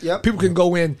opposite team. Yep. People can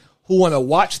go in who want to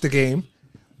watch the game,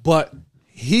 but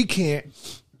he can't,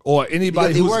 or anybody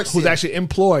Because he works who's here. actually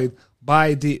employed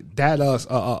by that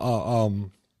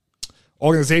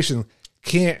organization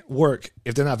can't work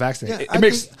if they're not vaccinated. Yeah, it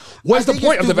makes. What's the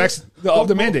point of the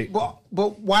But mandate?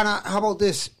 But why not? How about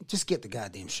this? Just get the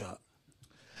goddamn shot.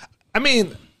 I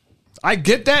mean, I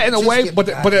get that in a Just way, get but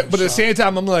the at goddamn the shot. same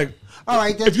time, I'm like, All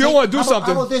right. Then if you don't want to do how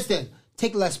something, about this then?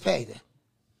 Take less pay then.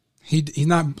 He's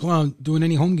not doing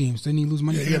any home games. Didn't he lose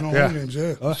money? Yeah, for he that? had no home games,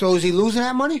 yeah. So is he losing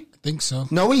that money? I think so.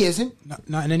 No, he isn't.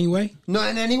 Not in any way. Not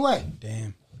in any way.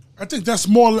 Damn. I think that's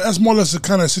more or less the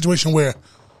kind of situation where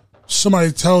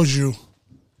somebody tells you,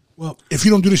 Well, if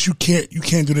you don't do this, you can't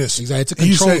do this. Exactly. It's a And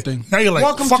you control say- thing. Now you're like,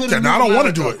 Welcome fuck to that. the Now I new don't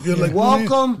want to America. do it. You're like,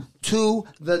 Welcome to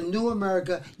the new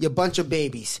America, you bunch of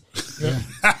babies.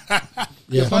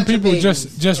 Yeah. Some Bunch of people babies,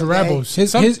 just okay? rebels.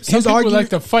 Some his people argument- like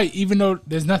to fight even though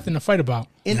there's nothing to fight about.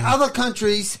 In other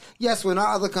countries, yes, well, in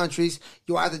other countries,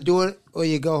 you either do it or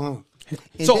you go home.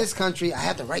 In So- this country, I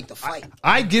have the right to fight.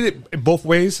 I get it in both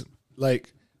ways.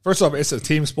 Like, first off, it's a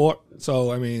team sport,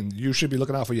 so I mean, you should be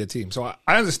looking out for your team. So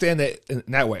I understand that in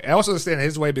that way. I also understand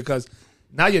his way because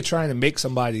now you're trying to make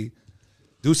somebody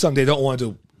do something they don't want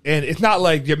to do, and it's not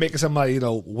like you're making somebody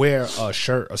wear a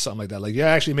shirt or something like that. Like you're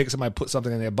actually making somebody put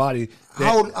something in their body.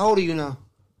 How old are you now?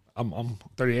 I'm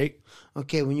 38.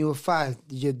 Okay, when you were 5,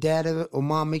 did your dad or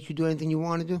mom make you do anything you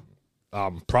want to do?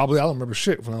 Probably I don't remember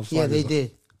shit when I was 5 Yeah, they years old.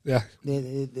 did. Yeah,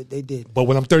 They did. but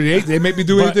when I'm 38, they make me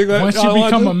do But anything. once I you don't wanna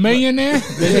become do. a millionaire,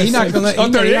 He's not gonna let I'm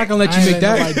he's not 38. gonna let I you ain't make let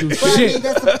that. nobody do But I mean, shit.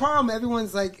 that's the problem.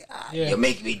 Everyone's like, Yeah. you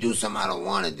make me do something I don't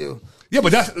want to do. Yeah,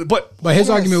 but But his Yes.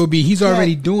 argument would be he's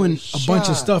already Get doing the a bunch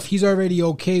of shot. stuff. He's already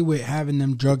okay with having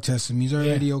them drug test him. He's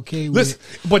already okay with listen,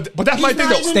 but that's my He's thing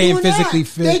not though. even Staying doing that. physically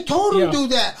fit. They told him Yeah. to do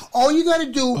that. All you got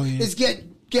to do Oh, yeah. is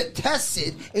get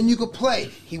tested, and you could play.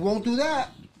 He won't do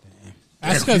that.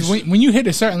 That's because when you hit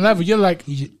a certain level, you're like,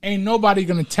 ain't nobody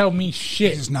gonna tell me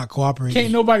shit. he's not cooperating.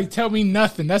 Can't nobody tell me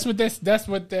nothing. That's what he's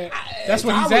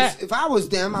If at. I was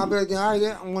them, I'd be like, all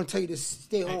right, I'm going to tell you to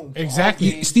stay home. Exactly.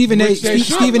 Okay. Stephen A. Which they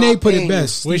should. Stephen A. put Which it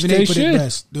best. they Stephen A. put it should.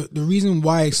 best. The reason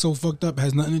why it's so fucked up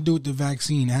has nothing to do with the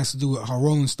vaccine. It has to do with how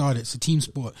Roland started. It's a team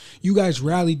sport. You guys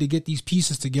rallied to get these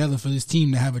pieces together for this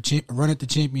team to have a run at the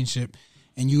championship,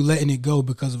 and you letting it go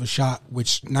because of a shot,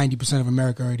 which 90% of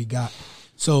America already got.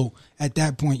 So at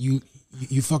that point, you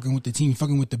fucking with the team, you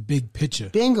fucking with the big picture.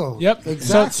 Bingo. Yep.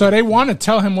 Exactly. So they want to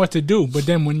tell him what to do, but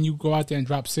then when you go out there and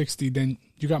drop 60, then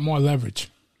you got more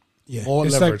leverage. Yeah, All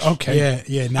It's leverage. like, okay.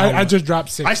 Yeah. Now I what? just dropped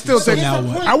 60. I still think now That's the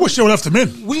what? point. I wish they would left him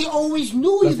in. We always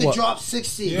knew he what? dropped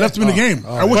 60. Left him in the game.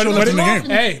 I wish they would left him in the game.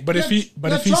 Hey, but if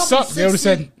he sucked, they would have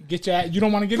said, "Get your ass. You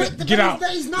don't want to get But it. the Get thing out." is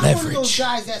that he's not one of those Leverage.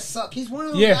 guys that suck. He's one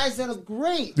of those Yeah. guys that are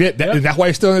great. Yeah, that's why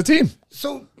he's still on the team.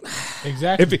 So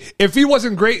Exactly. If he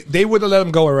wasn't great, they would have let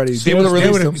him go already. They would have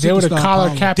released him. They would have Superstar collar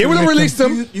power. capped. They would have him. released do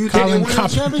him. you think they Colin won the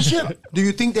Kaepernick. championship? Do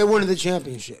you think they won the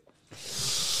championship?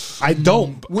 I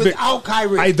don't. Without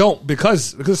Kyrie. I don't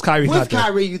because Kyrie's With not there.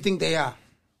 Kyrie, you think they are?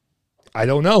 I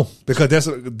don't know because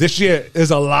this year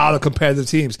is a lot of competitive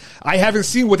teams. I haven't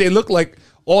seen what they look like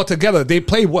all together. They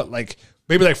played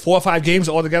maybe 4 or 5 games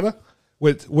all together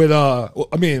with I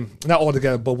mean not all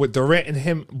together, but with Durant and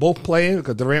him both playing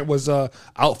because Durant was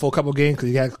out for a couple of games because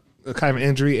he had a kind of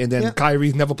injury, and then Yeah.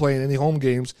 Kyrie's never playing any home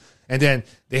games, and then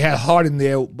they had Harden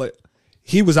there, but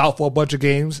he was out for a bunch of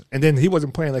games, and then he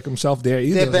wasn't playing like himself there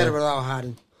either. They're better So- without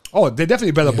Harden. Oh, they're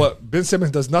definitely better, but Ben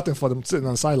Simmons does nothing for them sitting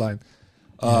on the sideline.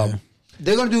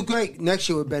 They're going to do great next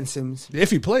year with Ben Simmons. If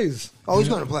he plays, Oh, he's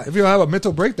going to play. if you don't have a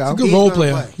mental breakdown, Good He's role gonna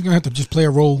player. play. You're gonna have to just play a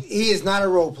role. He is not a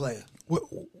role player.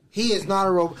 He is not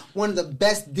a role. One of the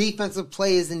best defensive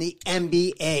players in the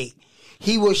NBA.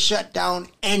 he will shut down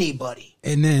anybody.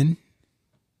 And then,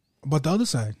 but the other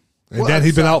side, And then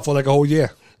he's been out for like a whole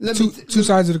year. two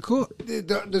sides of the court,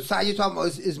 The side you're talking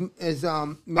about is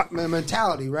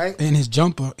mentality, right? and his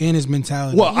jumper and his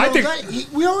mentality. Well, I You know,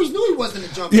 think we always knew he wasn't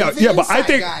a jumper. Yeah, He's an yeah, but I inside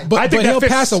think- guy. but, I think but he'll that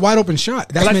fits- pass a wide open shot.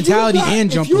 That's Like, mentality You got-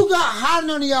 and jumper. If you got Harden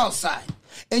on the outside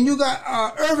and you got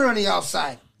Irvin on the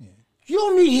outside, you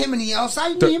don't need him on the outside.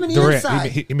 You need him on the Durant.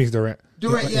 inside. He means Durant.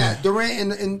 Durant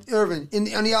and Irvin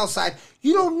on the outside.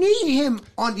 You don't need him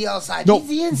on the outside. No, He's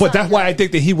the inside. but that's why I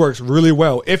think that he works really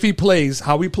well. If he plays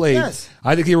how he plays, Yes.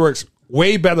 I think he works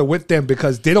way better with them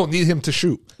because they don't need him to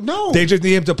shoot. No. They just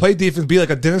need him to play defense, be like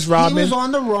a Dennis he Rodman. was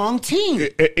on the wrong team.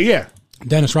 Yeah.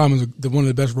 Dennis Rodman's one of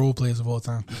the best role players of all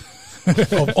time.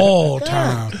 Of all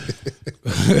time.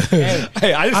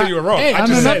 Hey, I didn't say you were wrong. Hey, I on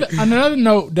just another, said on another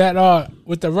note, that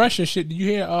with the Russia shit, did you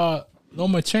hear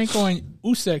Lomachenko and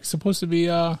Usyk supposed to be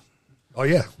oh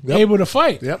yeah. Yep. able to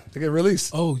fight? Yep. To get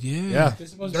released. Oh, yeah. Yeah. They're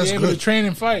supposed to That's be able good. to train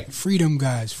and fight. Freedom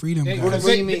guys. Freedom They, guys.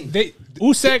 do you mean?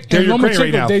 Usyk They're and Ukraine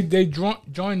right now. Lomachenko, they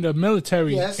joined the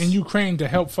military Yes. in Ukraine to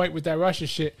help fight with that Russia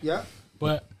shit. Yeah.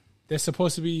 But they're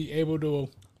supposed to be able to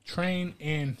train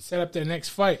and set up their next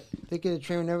fight. They could have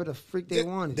trained whatever the freak they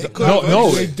wanted. They could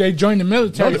No. They joined the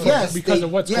military Yes, because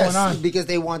of what's going on. because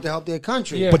they want to help their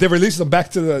country. Yeah. But they released them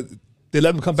back to the. They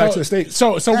let them come back to the states.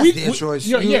 So That's we, their choice.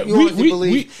 Yeah, you we honestly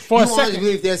believe, for you a honestly second.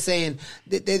 believe they're saying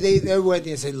they went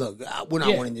there and said, "Look, we're not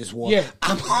Yeah. winning this war." Yeah.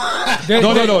 I'm-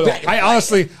 No. I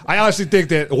honestly think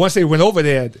that once they went over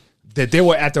there, that they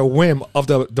were at the whim of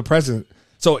the president.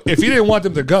 So if he didn't want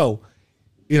them to go,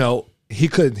 he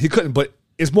couldn't. But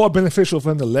it's more beneficial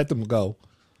for him to let them go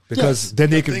because Yes. then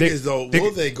they The can. thing is, though,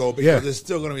 will they go? Because Yeah. they're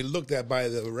still going to be looked at by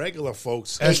the regular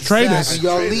folks As traders. Exactly.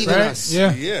 You're leaving Right? us.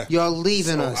 Yeah. Yeah, You're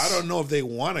leaving So us. I don't know if they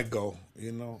want to go.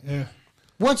 Yeah.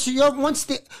 Once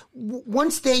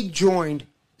they joined,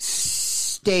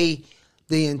 stay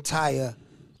the entire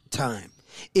time.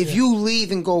 If you leave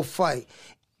and go fight,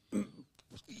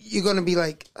 you're gonna be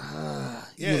like, Yeah,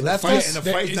 you and the left fight, us. and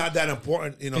the fight's not that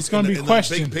important. It's gonna be in the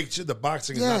questioned. big picture, the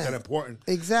boxing is Yeah, not that important.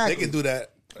 exactly. They can do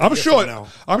that. I'm a year sure. from now,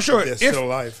 I'm sure if they're still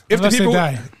alive. If the Unless they people,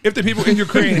 die. if the people in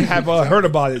Ukraine have heard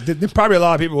about it, there's probably a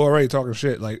lot of people who are already talking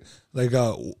shit. Like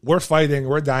we're fighting,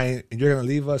 we're dying, and you're gonna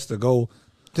leave us to go.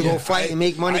 to go fight and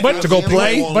make money, But for to your go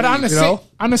family. play, But on the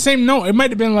You know? same note, it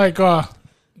might have been like, go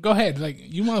ahead, like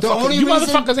you only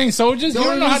motherfuckers reason- ain't soldiers. The You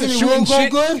don't only know how to reason shoot it and won't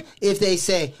shit. go good if they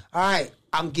say, "All right,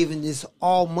 I'm giving this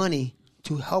all money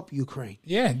to help Ukraine."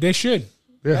 Yeah, they should.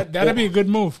 Yeah. That'd be a good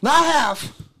move. Not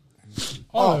half.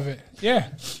 All of it. Yeah.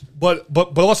 But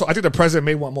also, I think the president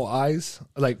may want more eyes.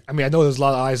 Like, I mean, I know there's a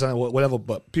lot of eyes on it, whatever,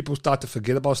 but people start to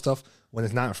forget about stuff when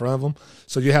it's not in front of them.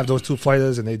 So you have those two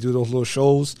fighters, and they do those little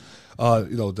shows.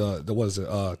 The what is it,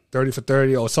 30 for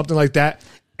 30 or something like that.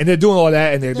 And they're doing all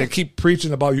that, and they keep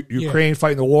preaching about Ukraine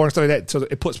fighting the war and stuff like that. So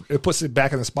it puts it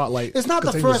back in the spotlight. It's not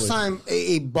the continuously. first time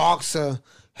a boxer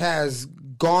has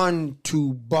gone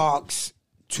to box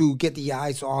to get the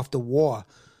eyes off the war.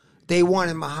 They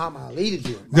wanted Muhammad Ali to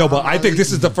do it. No, but Muhammad I think Ali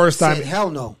this is the first time. said, hell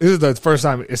no. This is the first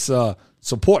time it's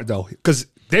support though, because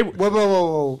they.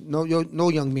 Whoa. No,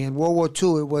 young man. World War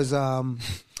II, it was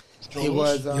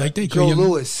Like they Joe young-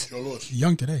 Louis.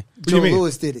 Young today. do you Joe mean?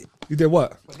 Louis did it. You did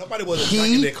what? But nobody was attacking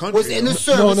He their country. was in the though.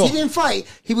 service. No. He didn't fight.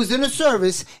 He was in the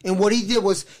service, and what he did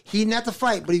was he didn't have to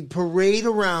fight, but he paraded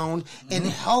around and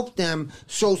helped them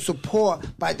show support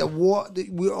by the war.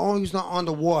 We're always not on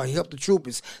the war. He helped the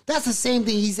troopers. That's the same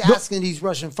thing he's asking these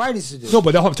Russian fighters to do. No,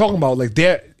 but that's what I'm talking about. Like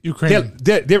they're Ukraine.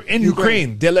 They're in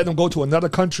Ukraine. They're letting them go to another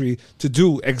country to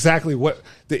do exactly what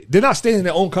they're not staying in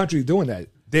their own country doing that.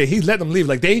 He's letting them leave.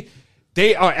 Like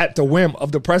they are at the whim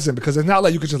of the president because it's not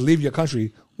like you can just leave your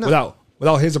country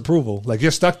without his approval. Like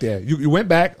you're stuck there. You went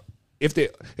back if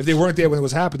they weren't there when it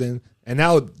was happening, and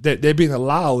now they're being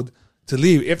allowed to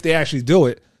leave. If they actually do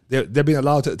it, they're being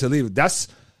allowed to leave. That's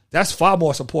far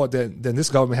more support than this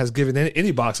government has given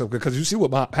any boxer, because you see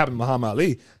what happened to Muhammad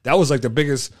Ali. That was like the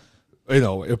biggest.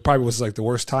 It probably was like the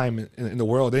worst time in the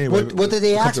world anyway. What did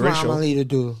they when it comes ask to ratio. Muhammad Ali to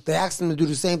do? They asked him to do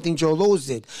the same thing Joe Louis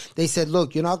did. They said,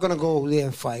 "Look, you're not going to go there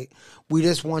and fight. We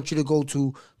just want you to go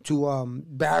to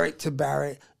barrack to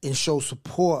barrack and show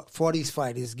support for these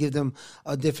fighters, give them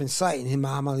a different sight." And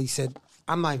Muhammad Ali said,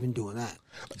 "I'm not even doing that."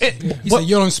 He said,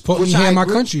 "You don't support me Which here I in my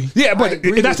agree. country." Yeah, I but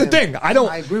agree that's the with him. thing. I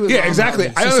don't. I agree with yeah, Muhammad exactly.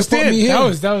 Ali. I So support me understand. here.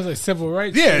 That was like civil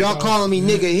rights. Yeah. Y'all calling me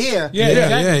nigga here. Yeah, Yeah,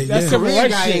 that's yeah. civil Korean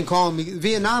rights guy shit. ain't calling me.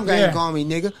 Vietnam guy Yeah. ain't calling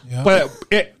me nigga. Yeah. But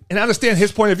and I understand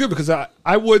his point of view, because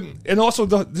I wouldn't. And also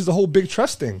there's a whole big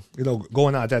trust thing,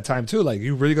 going on at that time too. Like,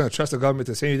 you really gonna trust the government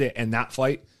to send you there and not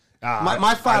fight?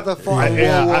 My father fought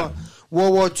in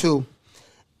World War II,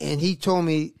 and he told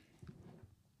me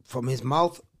from his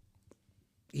mouth,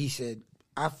 he said,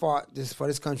 I fought for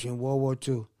this country in World War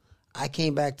II. I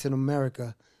came back to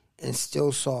America and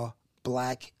still saw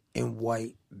black and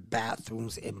white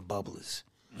bathrooms and bubblers.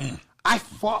 I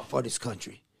fought for this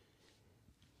country,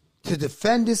 to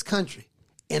defend this country.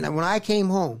 And when I came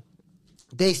home,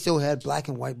 they still had black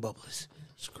and white bubblers.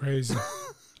 It's crazy.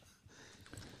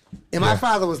 And my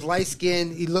father was light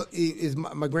skinned.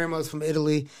 My grandmother's from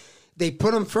Italy. They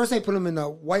put him in a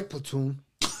white platoon,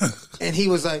 and he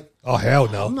was like, Oh hell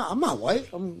no! I'm not white.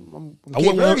 I'm I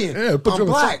wouldn't want- Caribbean. yeah, put you I'm in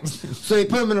black. some- So they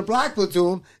put him in a black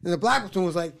platoon, and the black platoon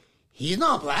was like, he's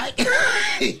not black.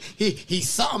 he's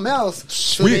something else.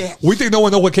 So we think no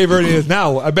one know what Cape Verde is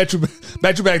now. I bet you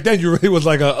back then you really was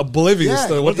like oblivious yeah,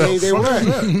 to what they the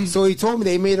fuck. were. So he told me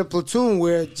they made a platoon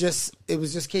where it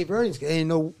was just Cape Verdeans. They didn't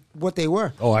know what they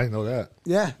were. Oh, I didn't know that.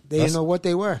 Yeah, they didn't know what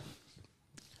they were.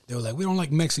 They were like, we don't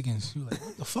like Mexicans. You were like,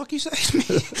 what the fuck you say?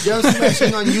 You ever see that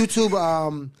thing on YouTube?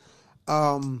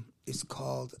 It's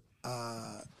called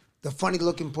The Funny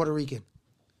Looking Puerto Rican.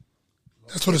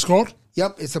 That's what it's called?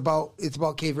 Yep, it's about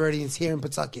Cape Verdeans here in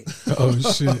Pawtucket. Oh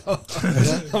shit!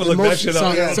 I'm gonna look that shit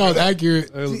up. Sounds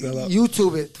accurate. I'll look that up.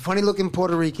 YouTube it. Funny looking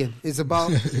Puerto Rican. It's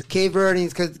about Cape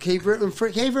Verdeans because Cape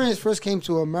Verdeans first came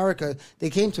to America. They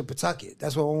came to Pawtucket.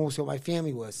 That's what almost what my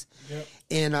family was. Yep.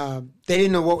 And they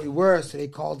didn't know what we were, so they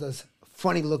called us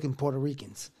funny looking Puerto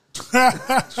Ricans.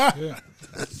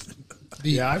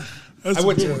 Yeah, I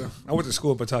went to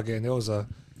school in Pawtucket, and there was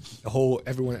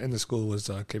everyone in the school was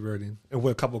Cape Verdean, and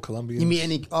with a couple of Colombians. You meet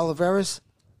any Oliveras?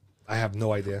 I have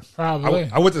no idea. Probably.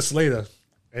 I went to Slater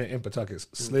in Pawtucket,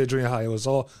 Slater Junior High. It was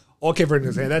all Cape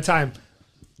Verdeans. And at that time,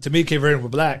 to me, Cape Verdean were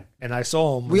black, and I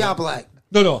saw them. We are black.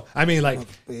 No. I mean, like,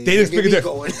 they didn't speak Get me a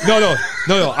going.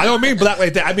 No. I don't mean black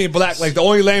like that. I mean black like the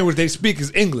only language they speak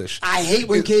is English. I hate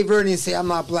when Cape Verdeans say I'm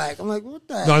not black. I'm like, what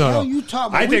the No. hell you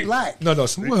talking about? We black. No.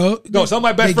 Well, Some of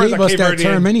my best they friends gave are us Cape that Verdean.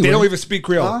 term anyway. They don't even speak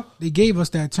Creole. Huh? They gave us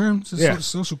that term. It's a Yeah.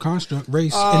 social construct,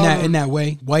 race in that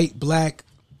way. White, black,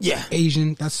 Yeah.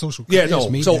 Asian. That's social. Yeah, They just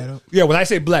made that So up. yeah, when I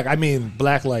say black, I mean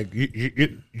black like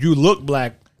you look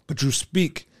black, but you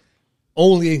speak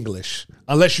only English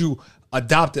unless you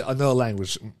adopted another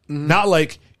language. Not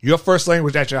like your first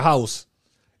language at your house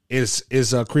is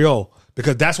Creole,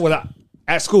 because that's what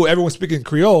at school everyone's speaking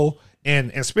Creole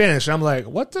and Spanish. And I'm like,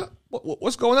 what's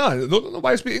going on?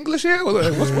 Nobody speak English here?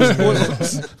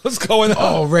 What's going on?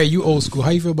 Oh, Ray, you old school.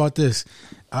 How you feel about this?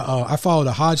 I follow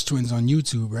the Hodge twins on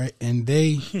YouTube, right? And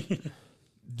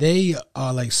they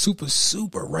are like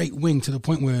super right wing to the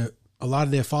point where a lot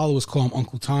of their followers call them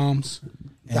Uncle Toms.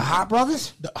 The Hot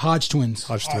Brothers? The Hodge twins.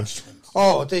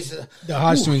 Oh, they said The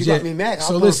Hodge twins, You got yeah. me mad.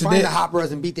 So I'll listen, find they- the Hot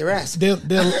Brothers and beat their ass.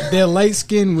 They're light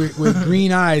skinned with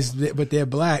green eyes, but they're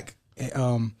black.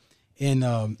 And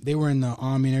they were in the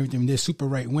army and everything. They're super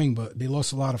right wing, but they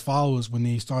lost a lot of followers when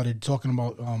they started talking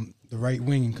about the right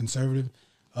wing and conservative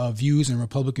views and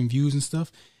Republican views and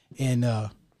stuff. And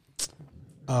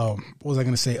what was I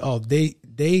going to say? Oh, they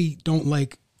don't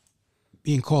like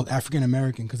being called African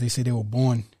American because they say they were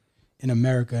born in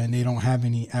America and they don't have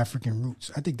any African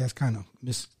roots. I think that's kind of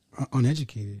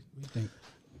uneducated. What do you think?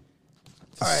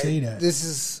 To say that, This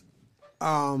is,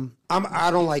 I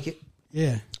don't like it.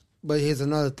 yeah. But here's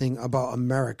another thing about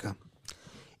America.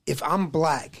 If I'm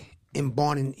black and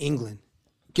born in England,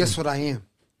 guess what I am?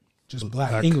 Just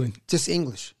black. England. Just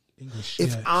English. English.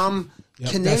 If yeah. I'm Yep,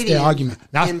 Canadian that's their argument.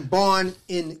 and born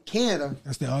in Canada,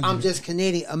 That's their argument. I'm just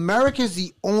Canadian. America's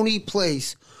the only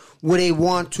place where they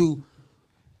want to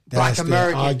black That's their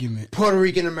American, argument. Puerto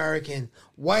Rican American,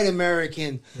 white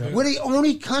American. We're the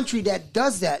only country that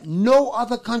does that. No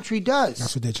other country does.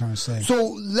 That's what they're trying to say.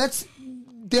 So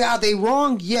are they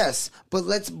wrong? Yes, but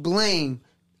let's blame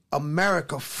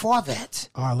America for that.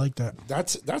 Oh, I like that.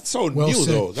 That's so Well new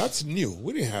said. though. That's new.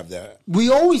 We didn't have that. We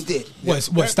always did. What?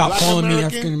 Stop Black calling me American?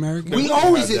 African American. We didn't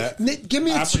always have did. that. Give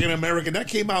me a African American. That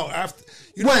came out after.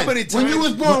 You know how many times when you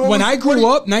was born. When I grew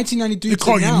up, 1993. They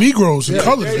call to you now, Negroes and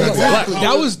colors. yeah, back then. exactly.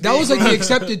 That was like the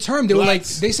accepted term. They were like,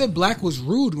 Blacks. they said black was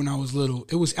rude when I was little.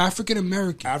 It was African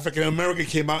American. African American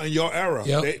came out in your era.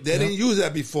 Yep. They didn't use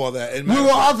that before that. And We were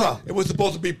other. It was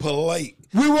supposed to be polite.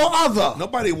 We were other.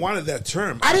 Nobody wanted that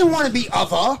term. I didn't want to be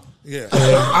other. Yeah.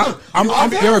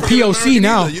 You're a POC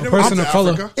now, You a never person went of to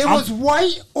color. Africa. It was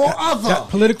white or other. That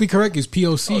politically correct is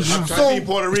POC I'm now. trying to be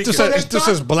Puerto Rican. just a- it just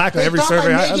says black on they every thought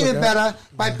survey by I making look it at. better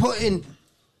by putting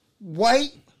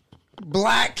white,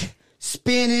 black,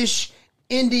 Spanish,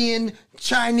 Indian,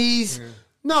 Chinese.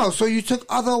 No, so you took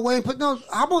other away, but no.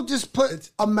 How about just put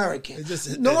American? it's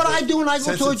just- know what I do when I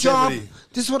go to a job? sensitivity.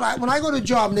 This is when I go to a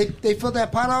job and they fill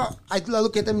that part out. I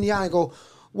look at them in the eye and go,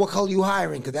 what color you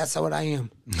hiring? Because that's what I am.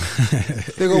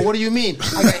 They go, what do you mean?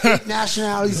 I got 8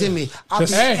 nationalities in me. I'll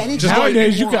be any color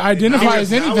nowadays you can identify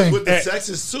as Now it's anything. with the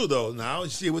sexes too, though. Now you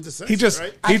see with the sexes, He just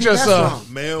right? I he think just that's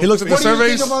wrong. Male, he looks at the What do you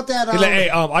surveys. think about that, He's like, hey,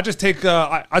 I just take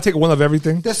I take one of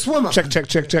everything. The swimmer. Check.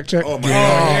 Oh my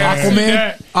Yeah, god,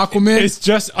 that- Aquaman. It's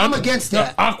just I'm against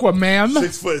that. Aquaman.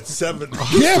 6'7".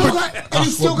 Yeah, Still but got, and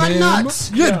he still got Aquaman.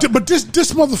 nuts. but this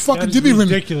motherfucker That is didn't even.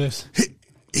 ridiculous.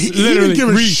 He Literally didn't give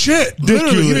a shit.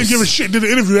 Literally, he didn't give a shit. Did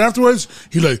the interview afterwards.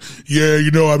 He like, yeah,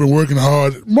 I've been working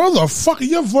hard. Motherfucker,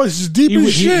 your voice is deep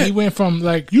as shit. He went from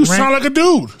like You sound like a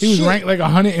dude. he was ranked like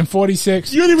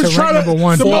 146. You didn't even to try rank to- number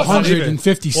one. the motherfucker-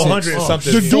 456. 400 and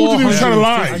something. The dude didn't even try to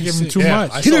lie. I give him too Yeah,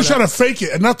 much. I He didn't saw try to fake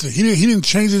it or nothing. He didn't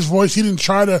change his voice. He didn't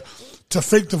try to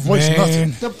fake the voice. Man.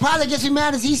 Nothing. The part that gets me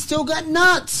mad is he still got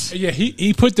nuts. Yeah,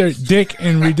 he put their dick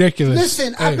in ridiculous.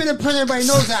 Listen, I've been in prison. Everybody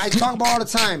knows that. I talk about all the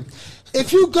time.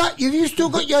 If you still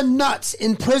got your nuts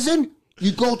in prison,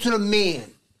 you go to the man.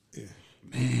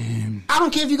 Man, I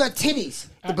don't care if you got titties,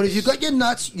 but if you got your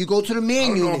nuts, you go to the I man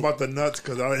don't know unit. about the nuts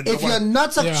because If your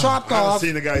nuts are chopped I haven't off,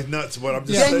 seen the guy's nuts, but I'm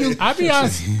just Then saying. you- I'll be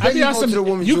honest. Then you go to the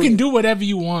women's You can unit. do whatever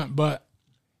you want, but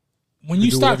when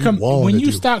you do start whatever you want when to you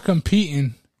do. start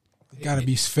competing, Gotta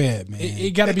be fair, man. it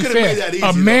got to They be could've made fair. that easy,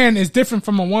 A though. man is different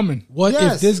from a woman. What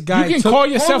Yes. if this guy You can took- call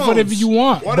yourself whatever you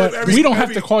want, What but if every- we don't have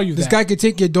every- to call you This that. guy could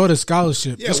take your daughter's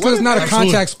scholarship. Yeah, Just what because it's if- not a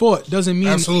Absolutely. contact sport doesn't mean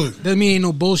Absolutely. ain't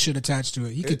no bullshit attached to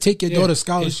it. He could take your daughter's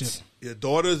scholarship. Your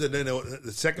daughters, and then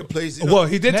the second place. Well,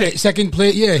 he did take Second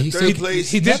place, yeah, he third said place.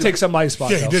 he did take somebody's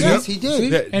spot. Yeah, he though. did. yes, Yep. he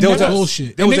did. There, And there was that's a,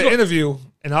 bullshit. there was And an they go- interview,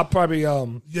 and I'll probably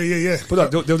Yeah. put up.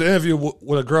 There was an interview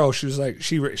with a girl. She was like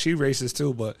she races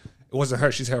too, but it wasn't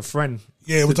her. She's her friend.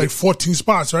 Yeah, it was like 14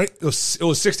 spots, right? It was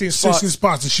 16 spots. 16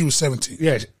 spots, and she was 17.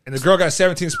 Yeah, and the girl got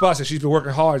 17 spots, and she's been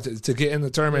working hard to get in the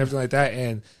tournament and everything like that.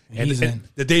 He's And in.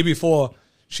 the day before,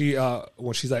 she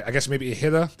when she's like, I guess maybe it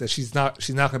hit her that she's not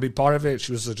going to be part of it.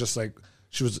 She was just like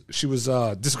she was.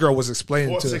 This girl was explaining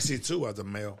to 462 as a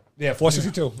male.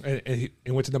 462, and he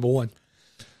went to number 1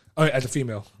 as a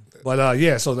female. But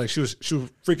yeah, so like she was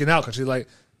freaking out because she like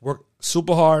worked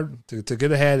super hard to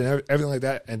get ahead and everything like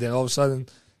that, and then all of a sudden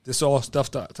this all stuff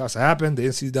starts to happen. The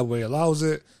NCAA allows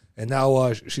it, and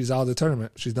now she's out of the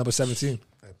tournament. She's number 17.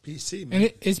 PC, man.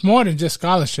 And it's more than just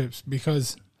scholarships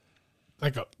because,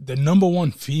 like, the number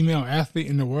one female athlete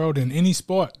in the world in any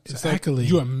sport, it's like Exactly.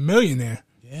 you're a millionaire.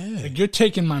 Yeah. Like, you're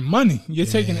taking my money. You're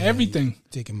taking everything.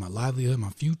 taking my livelihood,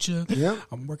 my future. Yep.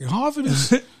 I'm working hard for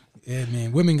this. Yeah,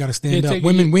 man. Women got to stand Yeah, up.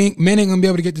 take- Men ain't gonna be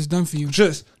able to get this done for you.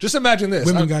 Just imagine this.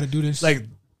 Women gotta do this. Like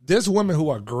there's women who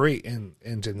are great in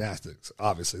gymnastics.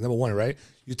 Obviously, number 1, right?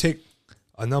 You take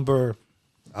a number,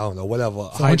 I don't know, whatever,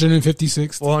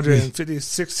 456.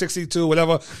 456, 62,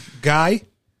 whatever guy.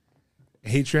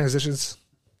 He transitions,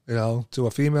 to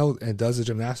a female and does the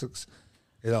gymnastics.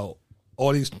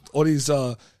 All these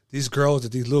girls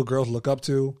that these little girls look up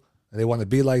to, and they want to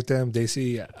be like them. They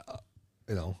see, a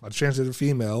transgender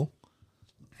female,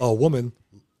 a woman,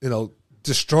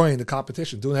 destroying the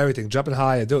competition, doing everything, jumping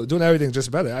high, and doing everything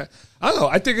just better. I don't know.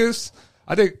 I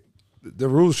think the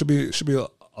rules should be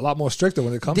a lot more stricter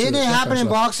when it comes. Didn't to it this happen kind in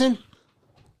of stuff. boxing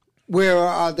where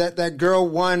that girl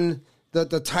won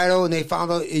the title and they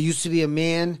found out it used to be a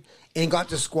man and got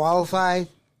disqualified?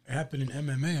 It happened in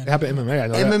MMA. It happened in MMA. I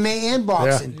know that. MMA and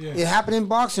boxing. Yeah. It happened in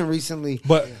boxing recently.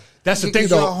 But that's the thing,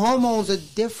 Because your though. hormones are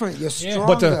different. You're stronger.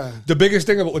 But the biggest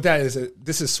thing about that is that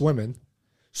this is swimming,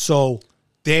 so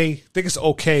they think it's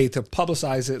okay to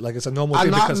publicize it like it's a normal Are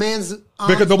thing not because men's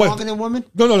arms nobody- longer than women?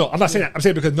 No. I'm not saying that. I'm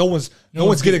saying because no one's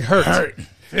getting hurt.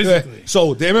 physically. Yeah.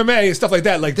 So the MMA and stuff like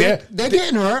that, like They're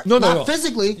getting hurt. No, not no.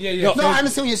 physically. Yeah. No, I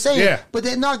understand what you're saying. Yeah. But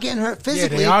they're not getting hurt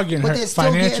physically. they are getting but hurt they're still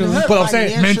getting financially. hurt But I'm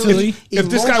saying financially, mentally. if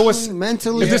this guy was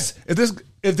emotionally, mentally.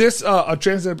 if this a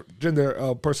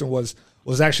transgender person was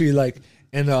actually like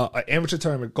in an amateur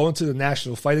tournament, going to the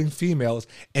national, fighting females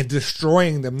and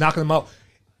destroying them, knocking them out,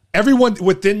 everyone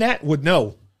within that would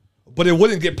know, but it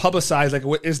wouldn't get publicized like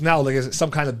it is now, like it's some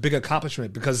kind of big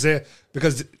accomplishment because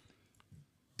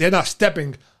they're not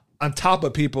stepping on top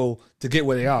of people to get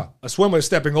where they are. A swimmer is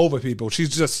stepping over people.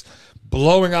 She's just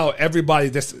blowing out everybody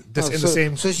that's in the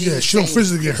same. So she's Yeah, she don't saying,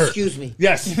 physically get hurt. Excuse me.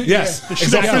 Yes,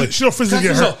 exactly. She don't physically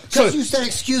get hurt. Because you said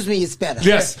excuse me, it's better.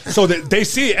 Yes, so they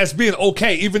see it as being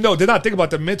okay, even though they're not thinking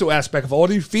about the mental aspect of all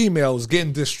these females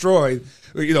getting destroyed.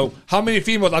 How many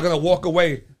females are going to walk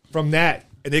away from that,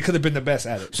 and they could have been the best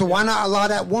at it? So why not allow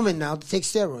that woman now to take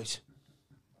steroids?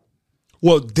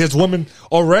 Well, there's women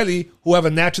already who have a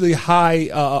naturally high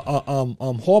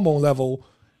hormone level,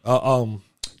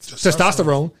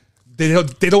 testosterone. They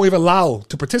don't even allow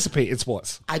to participate in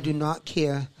sports. I do not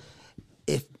care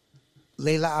if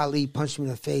Layla Ali punched me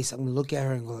in the face, I'm gonna look at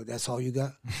her and go, "That's all you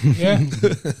got?" Yeah, and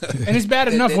it's bad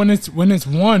enough when it's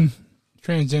one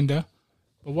transgender,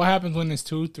 but what happens when it's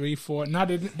 2, 3, 4? Now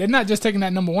they're not just taking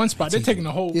that number one spot; they're taking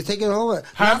the whole. You're taking over.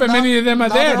 However many of them are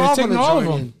there, they're taking all of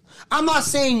them. I'm not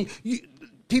saying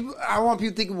people. I want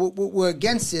people to think we're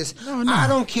against this. No. I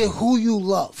don't care who you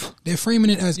love. They're framing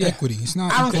it as equity. It's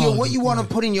not. I don't care equality. what you want to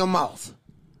put in your mouth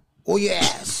or your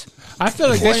ass. I feel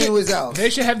like When it was out. they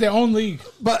should have their own league.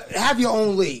 But have your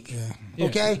own league. Yeah.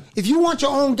 Okay? If you want your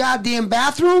own goddamn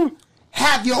bathroom,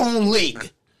 have your own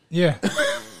league. Yeah,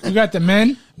 you got the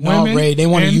men, No, women. Ray, they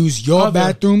want to and use your other.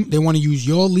 bathroom. They want to use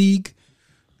your league.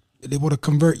 They want to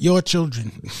convert your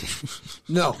children.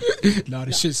 No. No,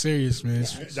 this shit's serious, man.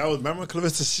 That was, remember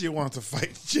Clarissa, she wanted to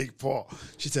fight Jake Paul.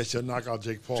 She said she'll knock out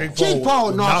Jake Paul. Jake Paul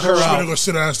would knock her She's out. gonna go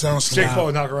sit her ass down. Jake Paul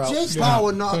would knock her out. Jake Paul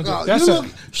would knock her out. That's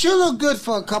She'll look good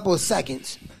for a couple of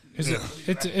seconds. It's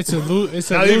a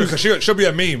lose. Not even because she'll be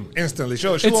a meme instantly. It's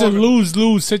a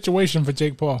lose situation for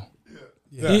Jake Paul.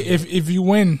 If you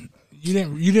win, you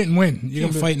didn't win. You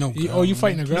can't fight no girl, you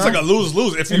fighting a girl. It's like a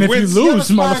lose-lose. If and he wins, you lose,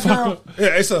 You ever spy a motherfucker. girl?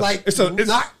 yeah, it's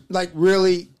Not like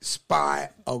really spy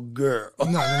a girl.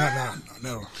 No,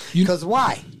 never. Because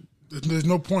why? There's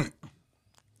no point.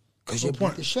 Because you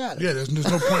beat the shit out of Yeah, there's no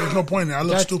point. There's no point in that. I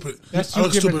look stupid. That's I you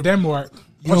look giving stupid. them work.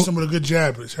 Punch them with a good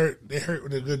jab. It's hurt. They hurt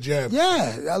with a good jab.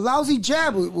 Yeah, a lousy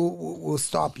jab will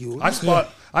stop you. I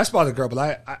spot a girl,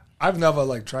 but I've never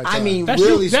like tried. I to, mean, That's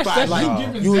really you- that's- spy. that's Like you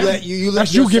giving you them- let you let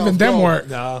That's you giving yourself them go. work.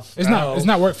 no, It's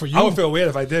not work for you. I would feel weird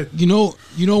if I did. You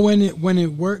know when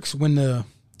it works when the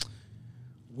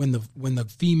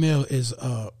female is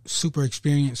a super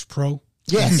experienced pro.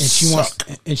 Yes.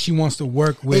 and she wants to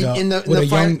work with a In the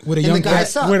young fight, with a and young the guy guy.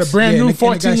 sucks. with a brand new and the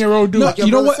guy's- 14-year-old dude. No, Like your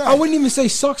you know brother what? said. I wouldn't even say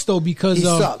sucks though because He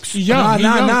sucks. He's young.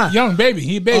 Young baby.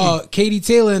 He a baby. Katie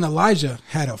Taylor and Elijah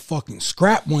had a fucking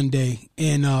scrap one day,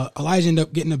 and Elijah ended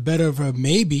up getting the better of her,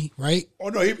 maybe, right? Oh,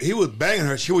 no, he was banging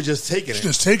her. She was just taking it. She's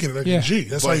just taking it like Yeah. a G.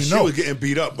 That's but how you she know. was getting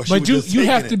beat up. But she but was you just taking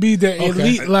have it. to be the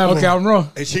elite level. Okay, I'm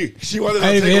wrong. And she wasn't I going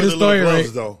to even take heard with the the little story gloves,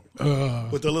 right. though.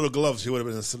 With the little gloves, she would have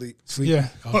been asleep. Yeah.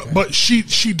 But she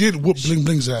did whoop Bling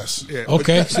Bling's ass. Yeah.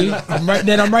 Okay, see, I'm right.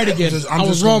 Then I'm right again. I'm I was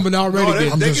just wrong, gonna- but now I'm right No,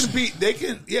 again. they just- can beat. They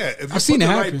can. Yeah, if you I've seen put it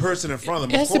the happen. right person in front of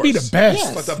them, It of has to course. be the best.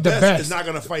 Yes. But the The best, best. is not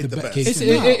going to fight the best. case.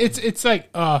 It's like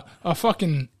a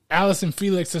fucking Allison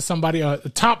Felix or somebody, a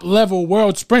top level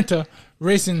world sprinter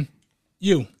racing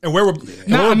you, And where were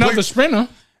not another sprinter,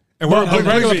 and where but were a Bling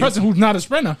regular Bling? person who's not a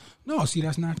sprinter. No, see,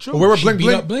 that's not true. Where were She Bling beat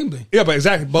Bling? up Bling Bling. Yeah, but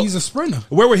exactly. But He's a sprinter.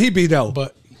 where would he be though?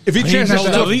 But if he He's not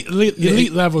transitioned to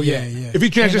elite level yet. yeah. if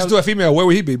he transitioned to a female, where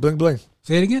would he be? Bling Bling.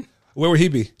 Say it again. Where would he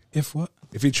be If what?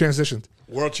 if he transitioned?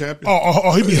 World champion.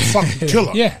 Oh, he'd be a fucking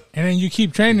killer. Yeah, and then you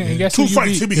keep training, and guess Two who you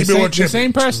fights, beat? he'd be world The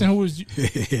same champion. person who was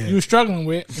you were struggling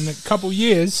with in a couple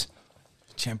years.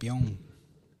 Champion.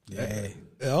 Yeah.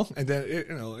 You know, and then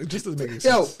it just doesn't make any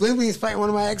Yo, sense. Bling Bling's fighting one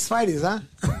of my ex-fighters, huh?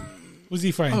 Who's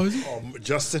he fighting? Oh, is it? Oh,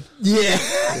 Justin. Yeah.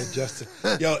 Yeah, Justin.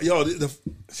 Yo,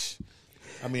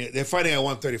 I mean, they're fighting at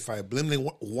 135. Bling Bling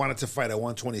wanted to fight at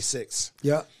 126.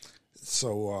 Yeah.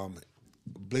 So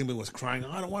Bling Bling was crying,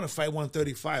 I don't want to fight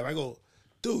 135. I go,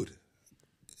 dude,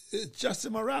 it's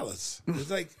Justin Morales.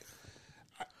 It's like,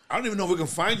 I don't even know if we can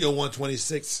find you a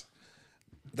 126.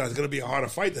 That's going to be a harder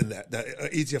fight than that,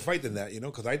 easier fight than that,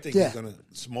 because I think Yeah. he's going to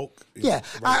smoke. Yeah.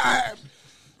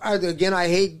 I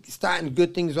hate starting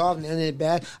good things off and ending it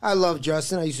bad. I love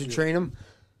Justin. I used to train him.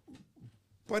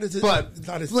 But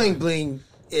not his Bling time. Bling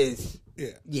is,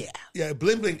 Yeah. Yeah,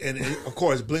 Bling Bling, and of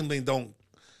course, Bling Bling don't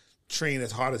train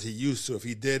as hard as he used to. If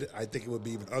he did, I think it would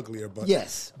be even uglier. But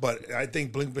Yes. But I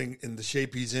think Bling Bling, in the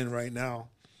shape he's in right now,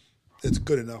 it's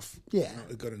good enough. Yeah.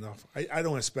 It's good enough. I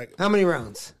don't expect how many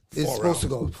rounds? It's 4 supposed to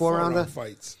rounds. go. Four rounder?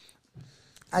 fights.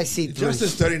 I see three.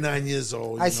 Justin's 39 years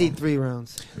old. I see 3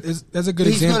 rounds. That's a good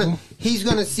example. He's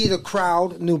gonna see the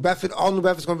crowd. New Bedford, all New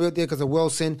Bedford's gonna be out there because of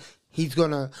Wilson. He's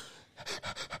gonna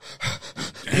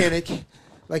panic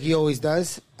like he always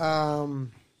does.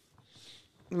 I'm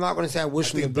not gonna say I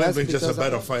wish I him the think Bling best. Bling's just a because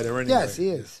better of- fighter anyway. Yes, he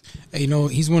is. Hey,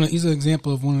 he's an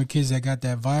example of one of the kids that got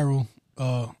that viral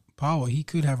power. He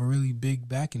could have a really big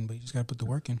backing, but you just got to put the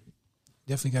work in.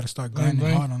 Definitely got to start grinding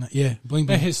Bling. hard on that. Yeah, Bling And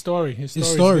Bling. his story. His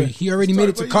story. He already made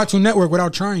it to Cartoon Network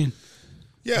without trying.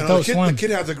 Yeah, Adult the Swim. kid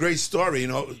has a great story.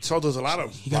 So does a lot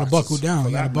of. He gotta boxers, buckle down. for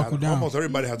He gotta that buckle matter. down. Almost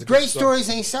everybody has a Great good story. stories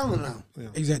ain't selling now.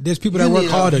 Exactly. There's people You that work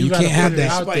need harder. you You gotta can't have put it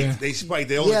that. out there. They spike.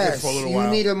 They only good Yes, for a little you while.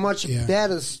 need a much Yeah.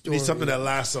 better You story. need something that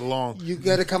lasts a long. You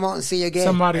gotta come out and say you're gay.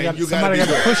 Somebody And got you gotta to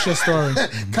be- push your story.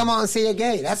 Come out and say you're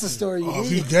gay. That's a story you Oh, if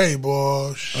you need. gay, boy,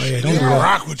 Oh, yeah, don't they do that.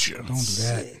 rock with you. Don't do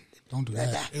that. Don't do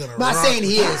that. I'm not saying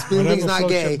he is. Bling Bling's not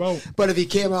floats your gay. boat. But if he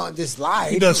came out and just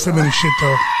lied, He does feminine shit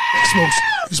though.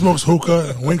 He smokes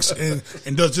hookah and winks and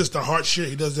does just the heart shit.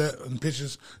 He does that in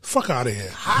pictures. Fuck out of here.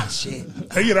 hot shit.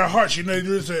 Hey, yeah, that heart shit. You know, you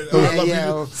just say, Yeah, I love yeah.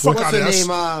 you. Fuck What's out her of here.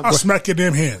 name? I'll smack your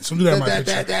damn hands. Don't do that in my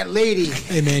picture. That lady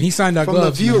Hey man, he signed our from The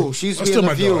gloves. View. Man. She used to That's be still in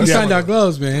my The View. dog. He Yeah, signed my our dog.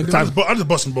 gloves, man. I'm just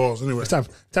busting balls anyway. It's time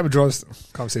to draw this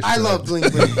conversation. I to love an Bling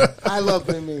Bling. I love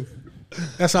Bling Bling.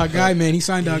 That's our guy, man. He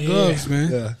signed our gloves, man.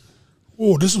 end. Yeah.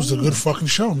 Oh, this was a good fucking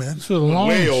show, man. It's a long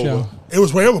Way show. over. It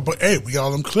was way over, but hey, we got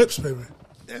all them clips, baby.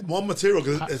 Yeah, more material,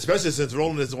 'cause especially since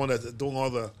Roland is the one that's doing all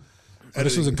the. Oh,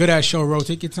 this was a good ass show, Ro.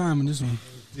 Take your time on this one.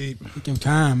 Take your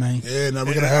time, man. Yeah, now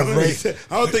we're gonna have Ray.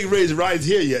 I don't think Ray's ride's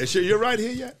here yet. Is your ride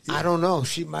here yet? I don't know.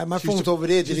 My phone's over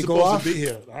there. Did She's it go supposed off? to be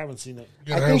here. I haven't seen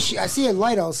it. I see a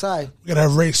light outside. We gotta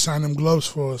have Ray sign them gloves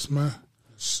for us, man.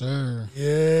 Sir.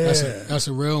 Yeah. That's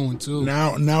a real one too.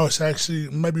 Now it's actually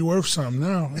might be worth something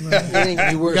now. You know? It ain't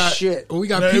gonna be worth got, shit. We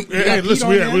got Hey, Pete. We got listen,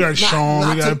 Pete we on got there? Sean, we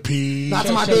not got to- P. Not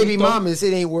to my baby mamas.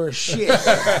 It ain't worth shit.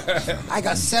 I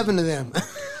got 7 of them.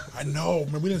 I know,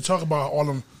 man. We didn't talk about all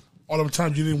them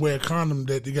times you didn't wear a condom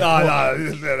that you No, got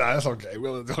that's okay.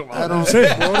 We'll talk I about don't. Say.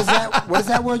 What is that? What is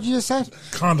that word you just said?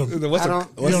 condom. What's I a- don't.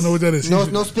 You don't know what that is.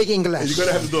 No speak English. You're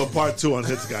gonna have to do a part 2 on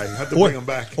his guy. You have to What- bring him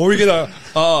back. Or we get a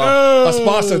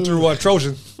sponsor through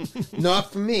Trojan.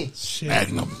 Not for me.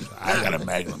 Magnum. I got a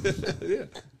Magnum.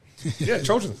 Yeah,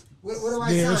 Trojan. What do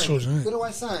I Yeah, that's sign? what I'm saying. What do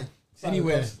I sign?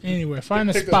 Anyway, find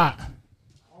a spot.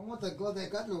 I want the glove that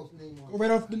got no name on.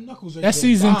 Right off the knuckles. Right That's there.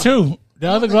 season 2. The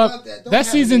other glove. That's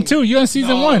season 2. You're in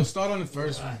season 1. Start on the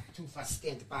first one. Too fast.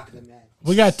 Stand the back of the man.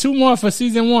 We got 2 more for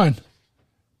season 1.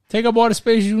 Take up all the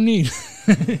space you need.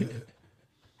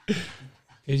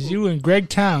 It's you and Greg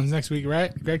Towns next week,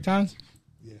 right? Greg Towns?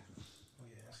 Yeah.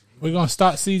 We're going to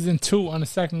start season 2 on the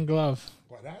second glove.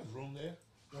 Boy, that room there.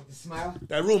 Want to smile?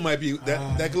 That room might be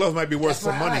that glove might be worth That's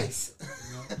some my money. eyes.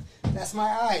 That's my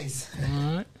eyes.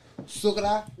 All right.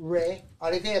 Sucra Ray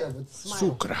Oliveira with a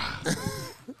smile.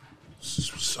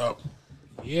 What's up?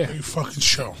 Yeah. You fucking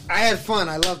show. I had fun.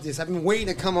 I love this. I've been waiting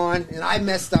to come on, and I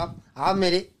messed up. I'll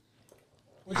admit it.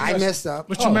 I messed up.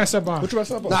 What you mess up on? What you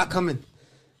mess up on? Not coming.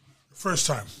 First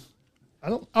time. I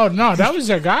don't. Oh, no. That was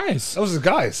your guys. That was the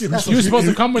guys. You were supposed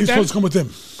to come with You're them? supposed to come with them.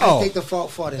 Oh. Take the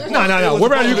fault for that. No. It was We're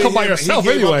ready. You probably come by him. yourself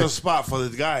He gave anyway. up the spot for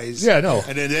the guys. Yeah, no.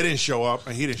 And then they didn't show up,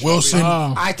 and he didn't show Wilson.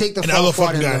 up. I take the and the other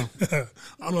fault for fucking that. guy.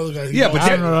 I don't know the guy. Yeah, but I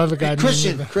don't know the other guy.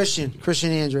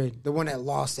 Christian Andrade, the one that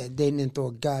lost that day and didn't throw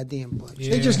a goddamn punch.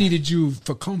 They just needed you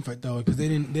for comfort though, because they're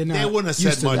not. They wouldn't have used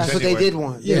said to much. that. That's what anyway. they did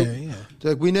want. Yeah, They're yeah.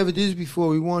 like, we never did this before.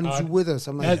 We wanted you with us.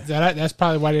 I'm like, That's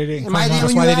probably why they didn't am come I there on.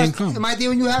 That's when why you they have, didn't come. Am I there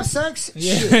when you have sex?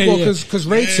 Yeah, Shit. Well, yeah. because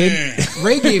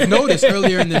Ray gave notice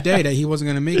earlier in the day that he wasn't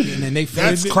going to make it, and then they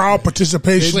That's flipped. crowd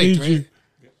participation. They need right? you.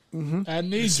 I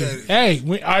need you. Hey,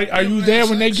 are you there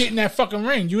when they get in that fucking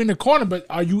ring? You in the corner, but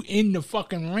are you in the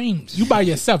fucking ring? You by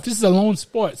yourself. This is a lone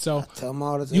sport, so Tell them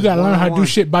all the time. you got to learn how to do One-on-one.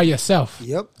 shit by yourself.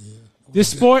 Yep. This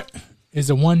sport is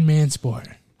a one-man sport.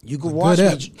 You can watch Good me.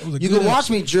 app. It was a You good can app. watch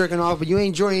me jerking off, but you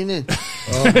ain't joining in.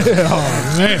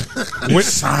 Oh, man.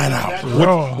 Sign out.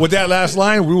 Bro, With that last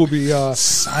line, we will be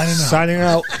signing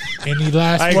out. any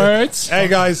last Hey, words? Hey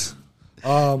guys,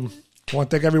 I want to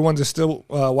thank everyone that's still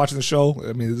watching the show.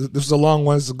 I mean, this is a long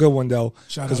one. It's a good one though.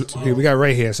 Shout out to we got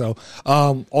Ray here. So,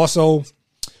 also,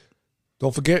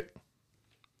 don't forget,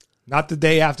 not the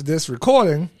day after this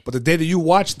recording, but the day that you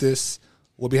watch this,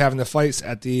 we'll be having the fights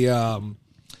at the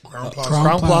Crown Plaza.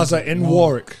 Crown Plaza in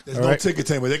Warwick. There's all no right? ticket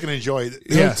time, but they can enjoy it.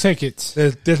 No Yeah. tickets.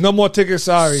 There's no more tickets.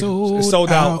 Sorry, Sold it's sold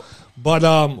out. out.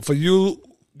 But for you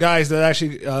guys that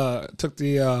actually took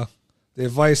the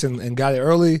advice and got it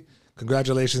early,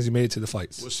 congratulations, you made it to the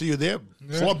fights. We'll see you there.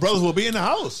 4 brothers will be in the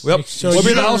house. Yep, sure we'll be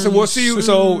in the you- house and we'll see you.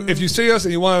 So if you see us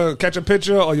and you want to catch a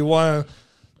picture or you want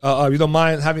to, you don't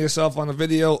mind having yourself on a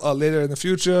video later in the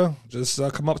future, just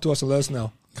come up to us and let us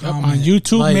know. Yep, on Comment,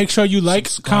 YouTube, like, make sure you like,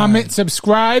 subscribe. comment,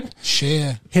 subscribe.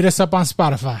 Share, Hit us up on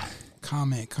Spotify.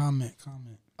 comment.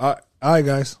 All right,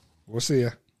 guys, we'll see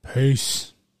you.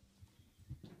 Peace.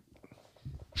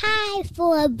 Hi,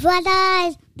 Four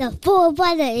Brothers. The Four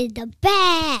Brother is the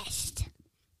best.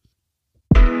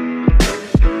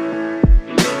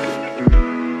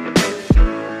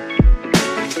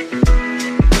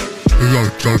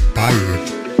 Like a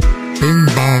pirate. Bing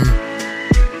bong.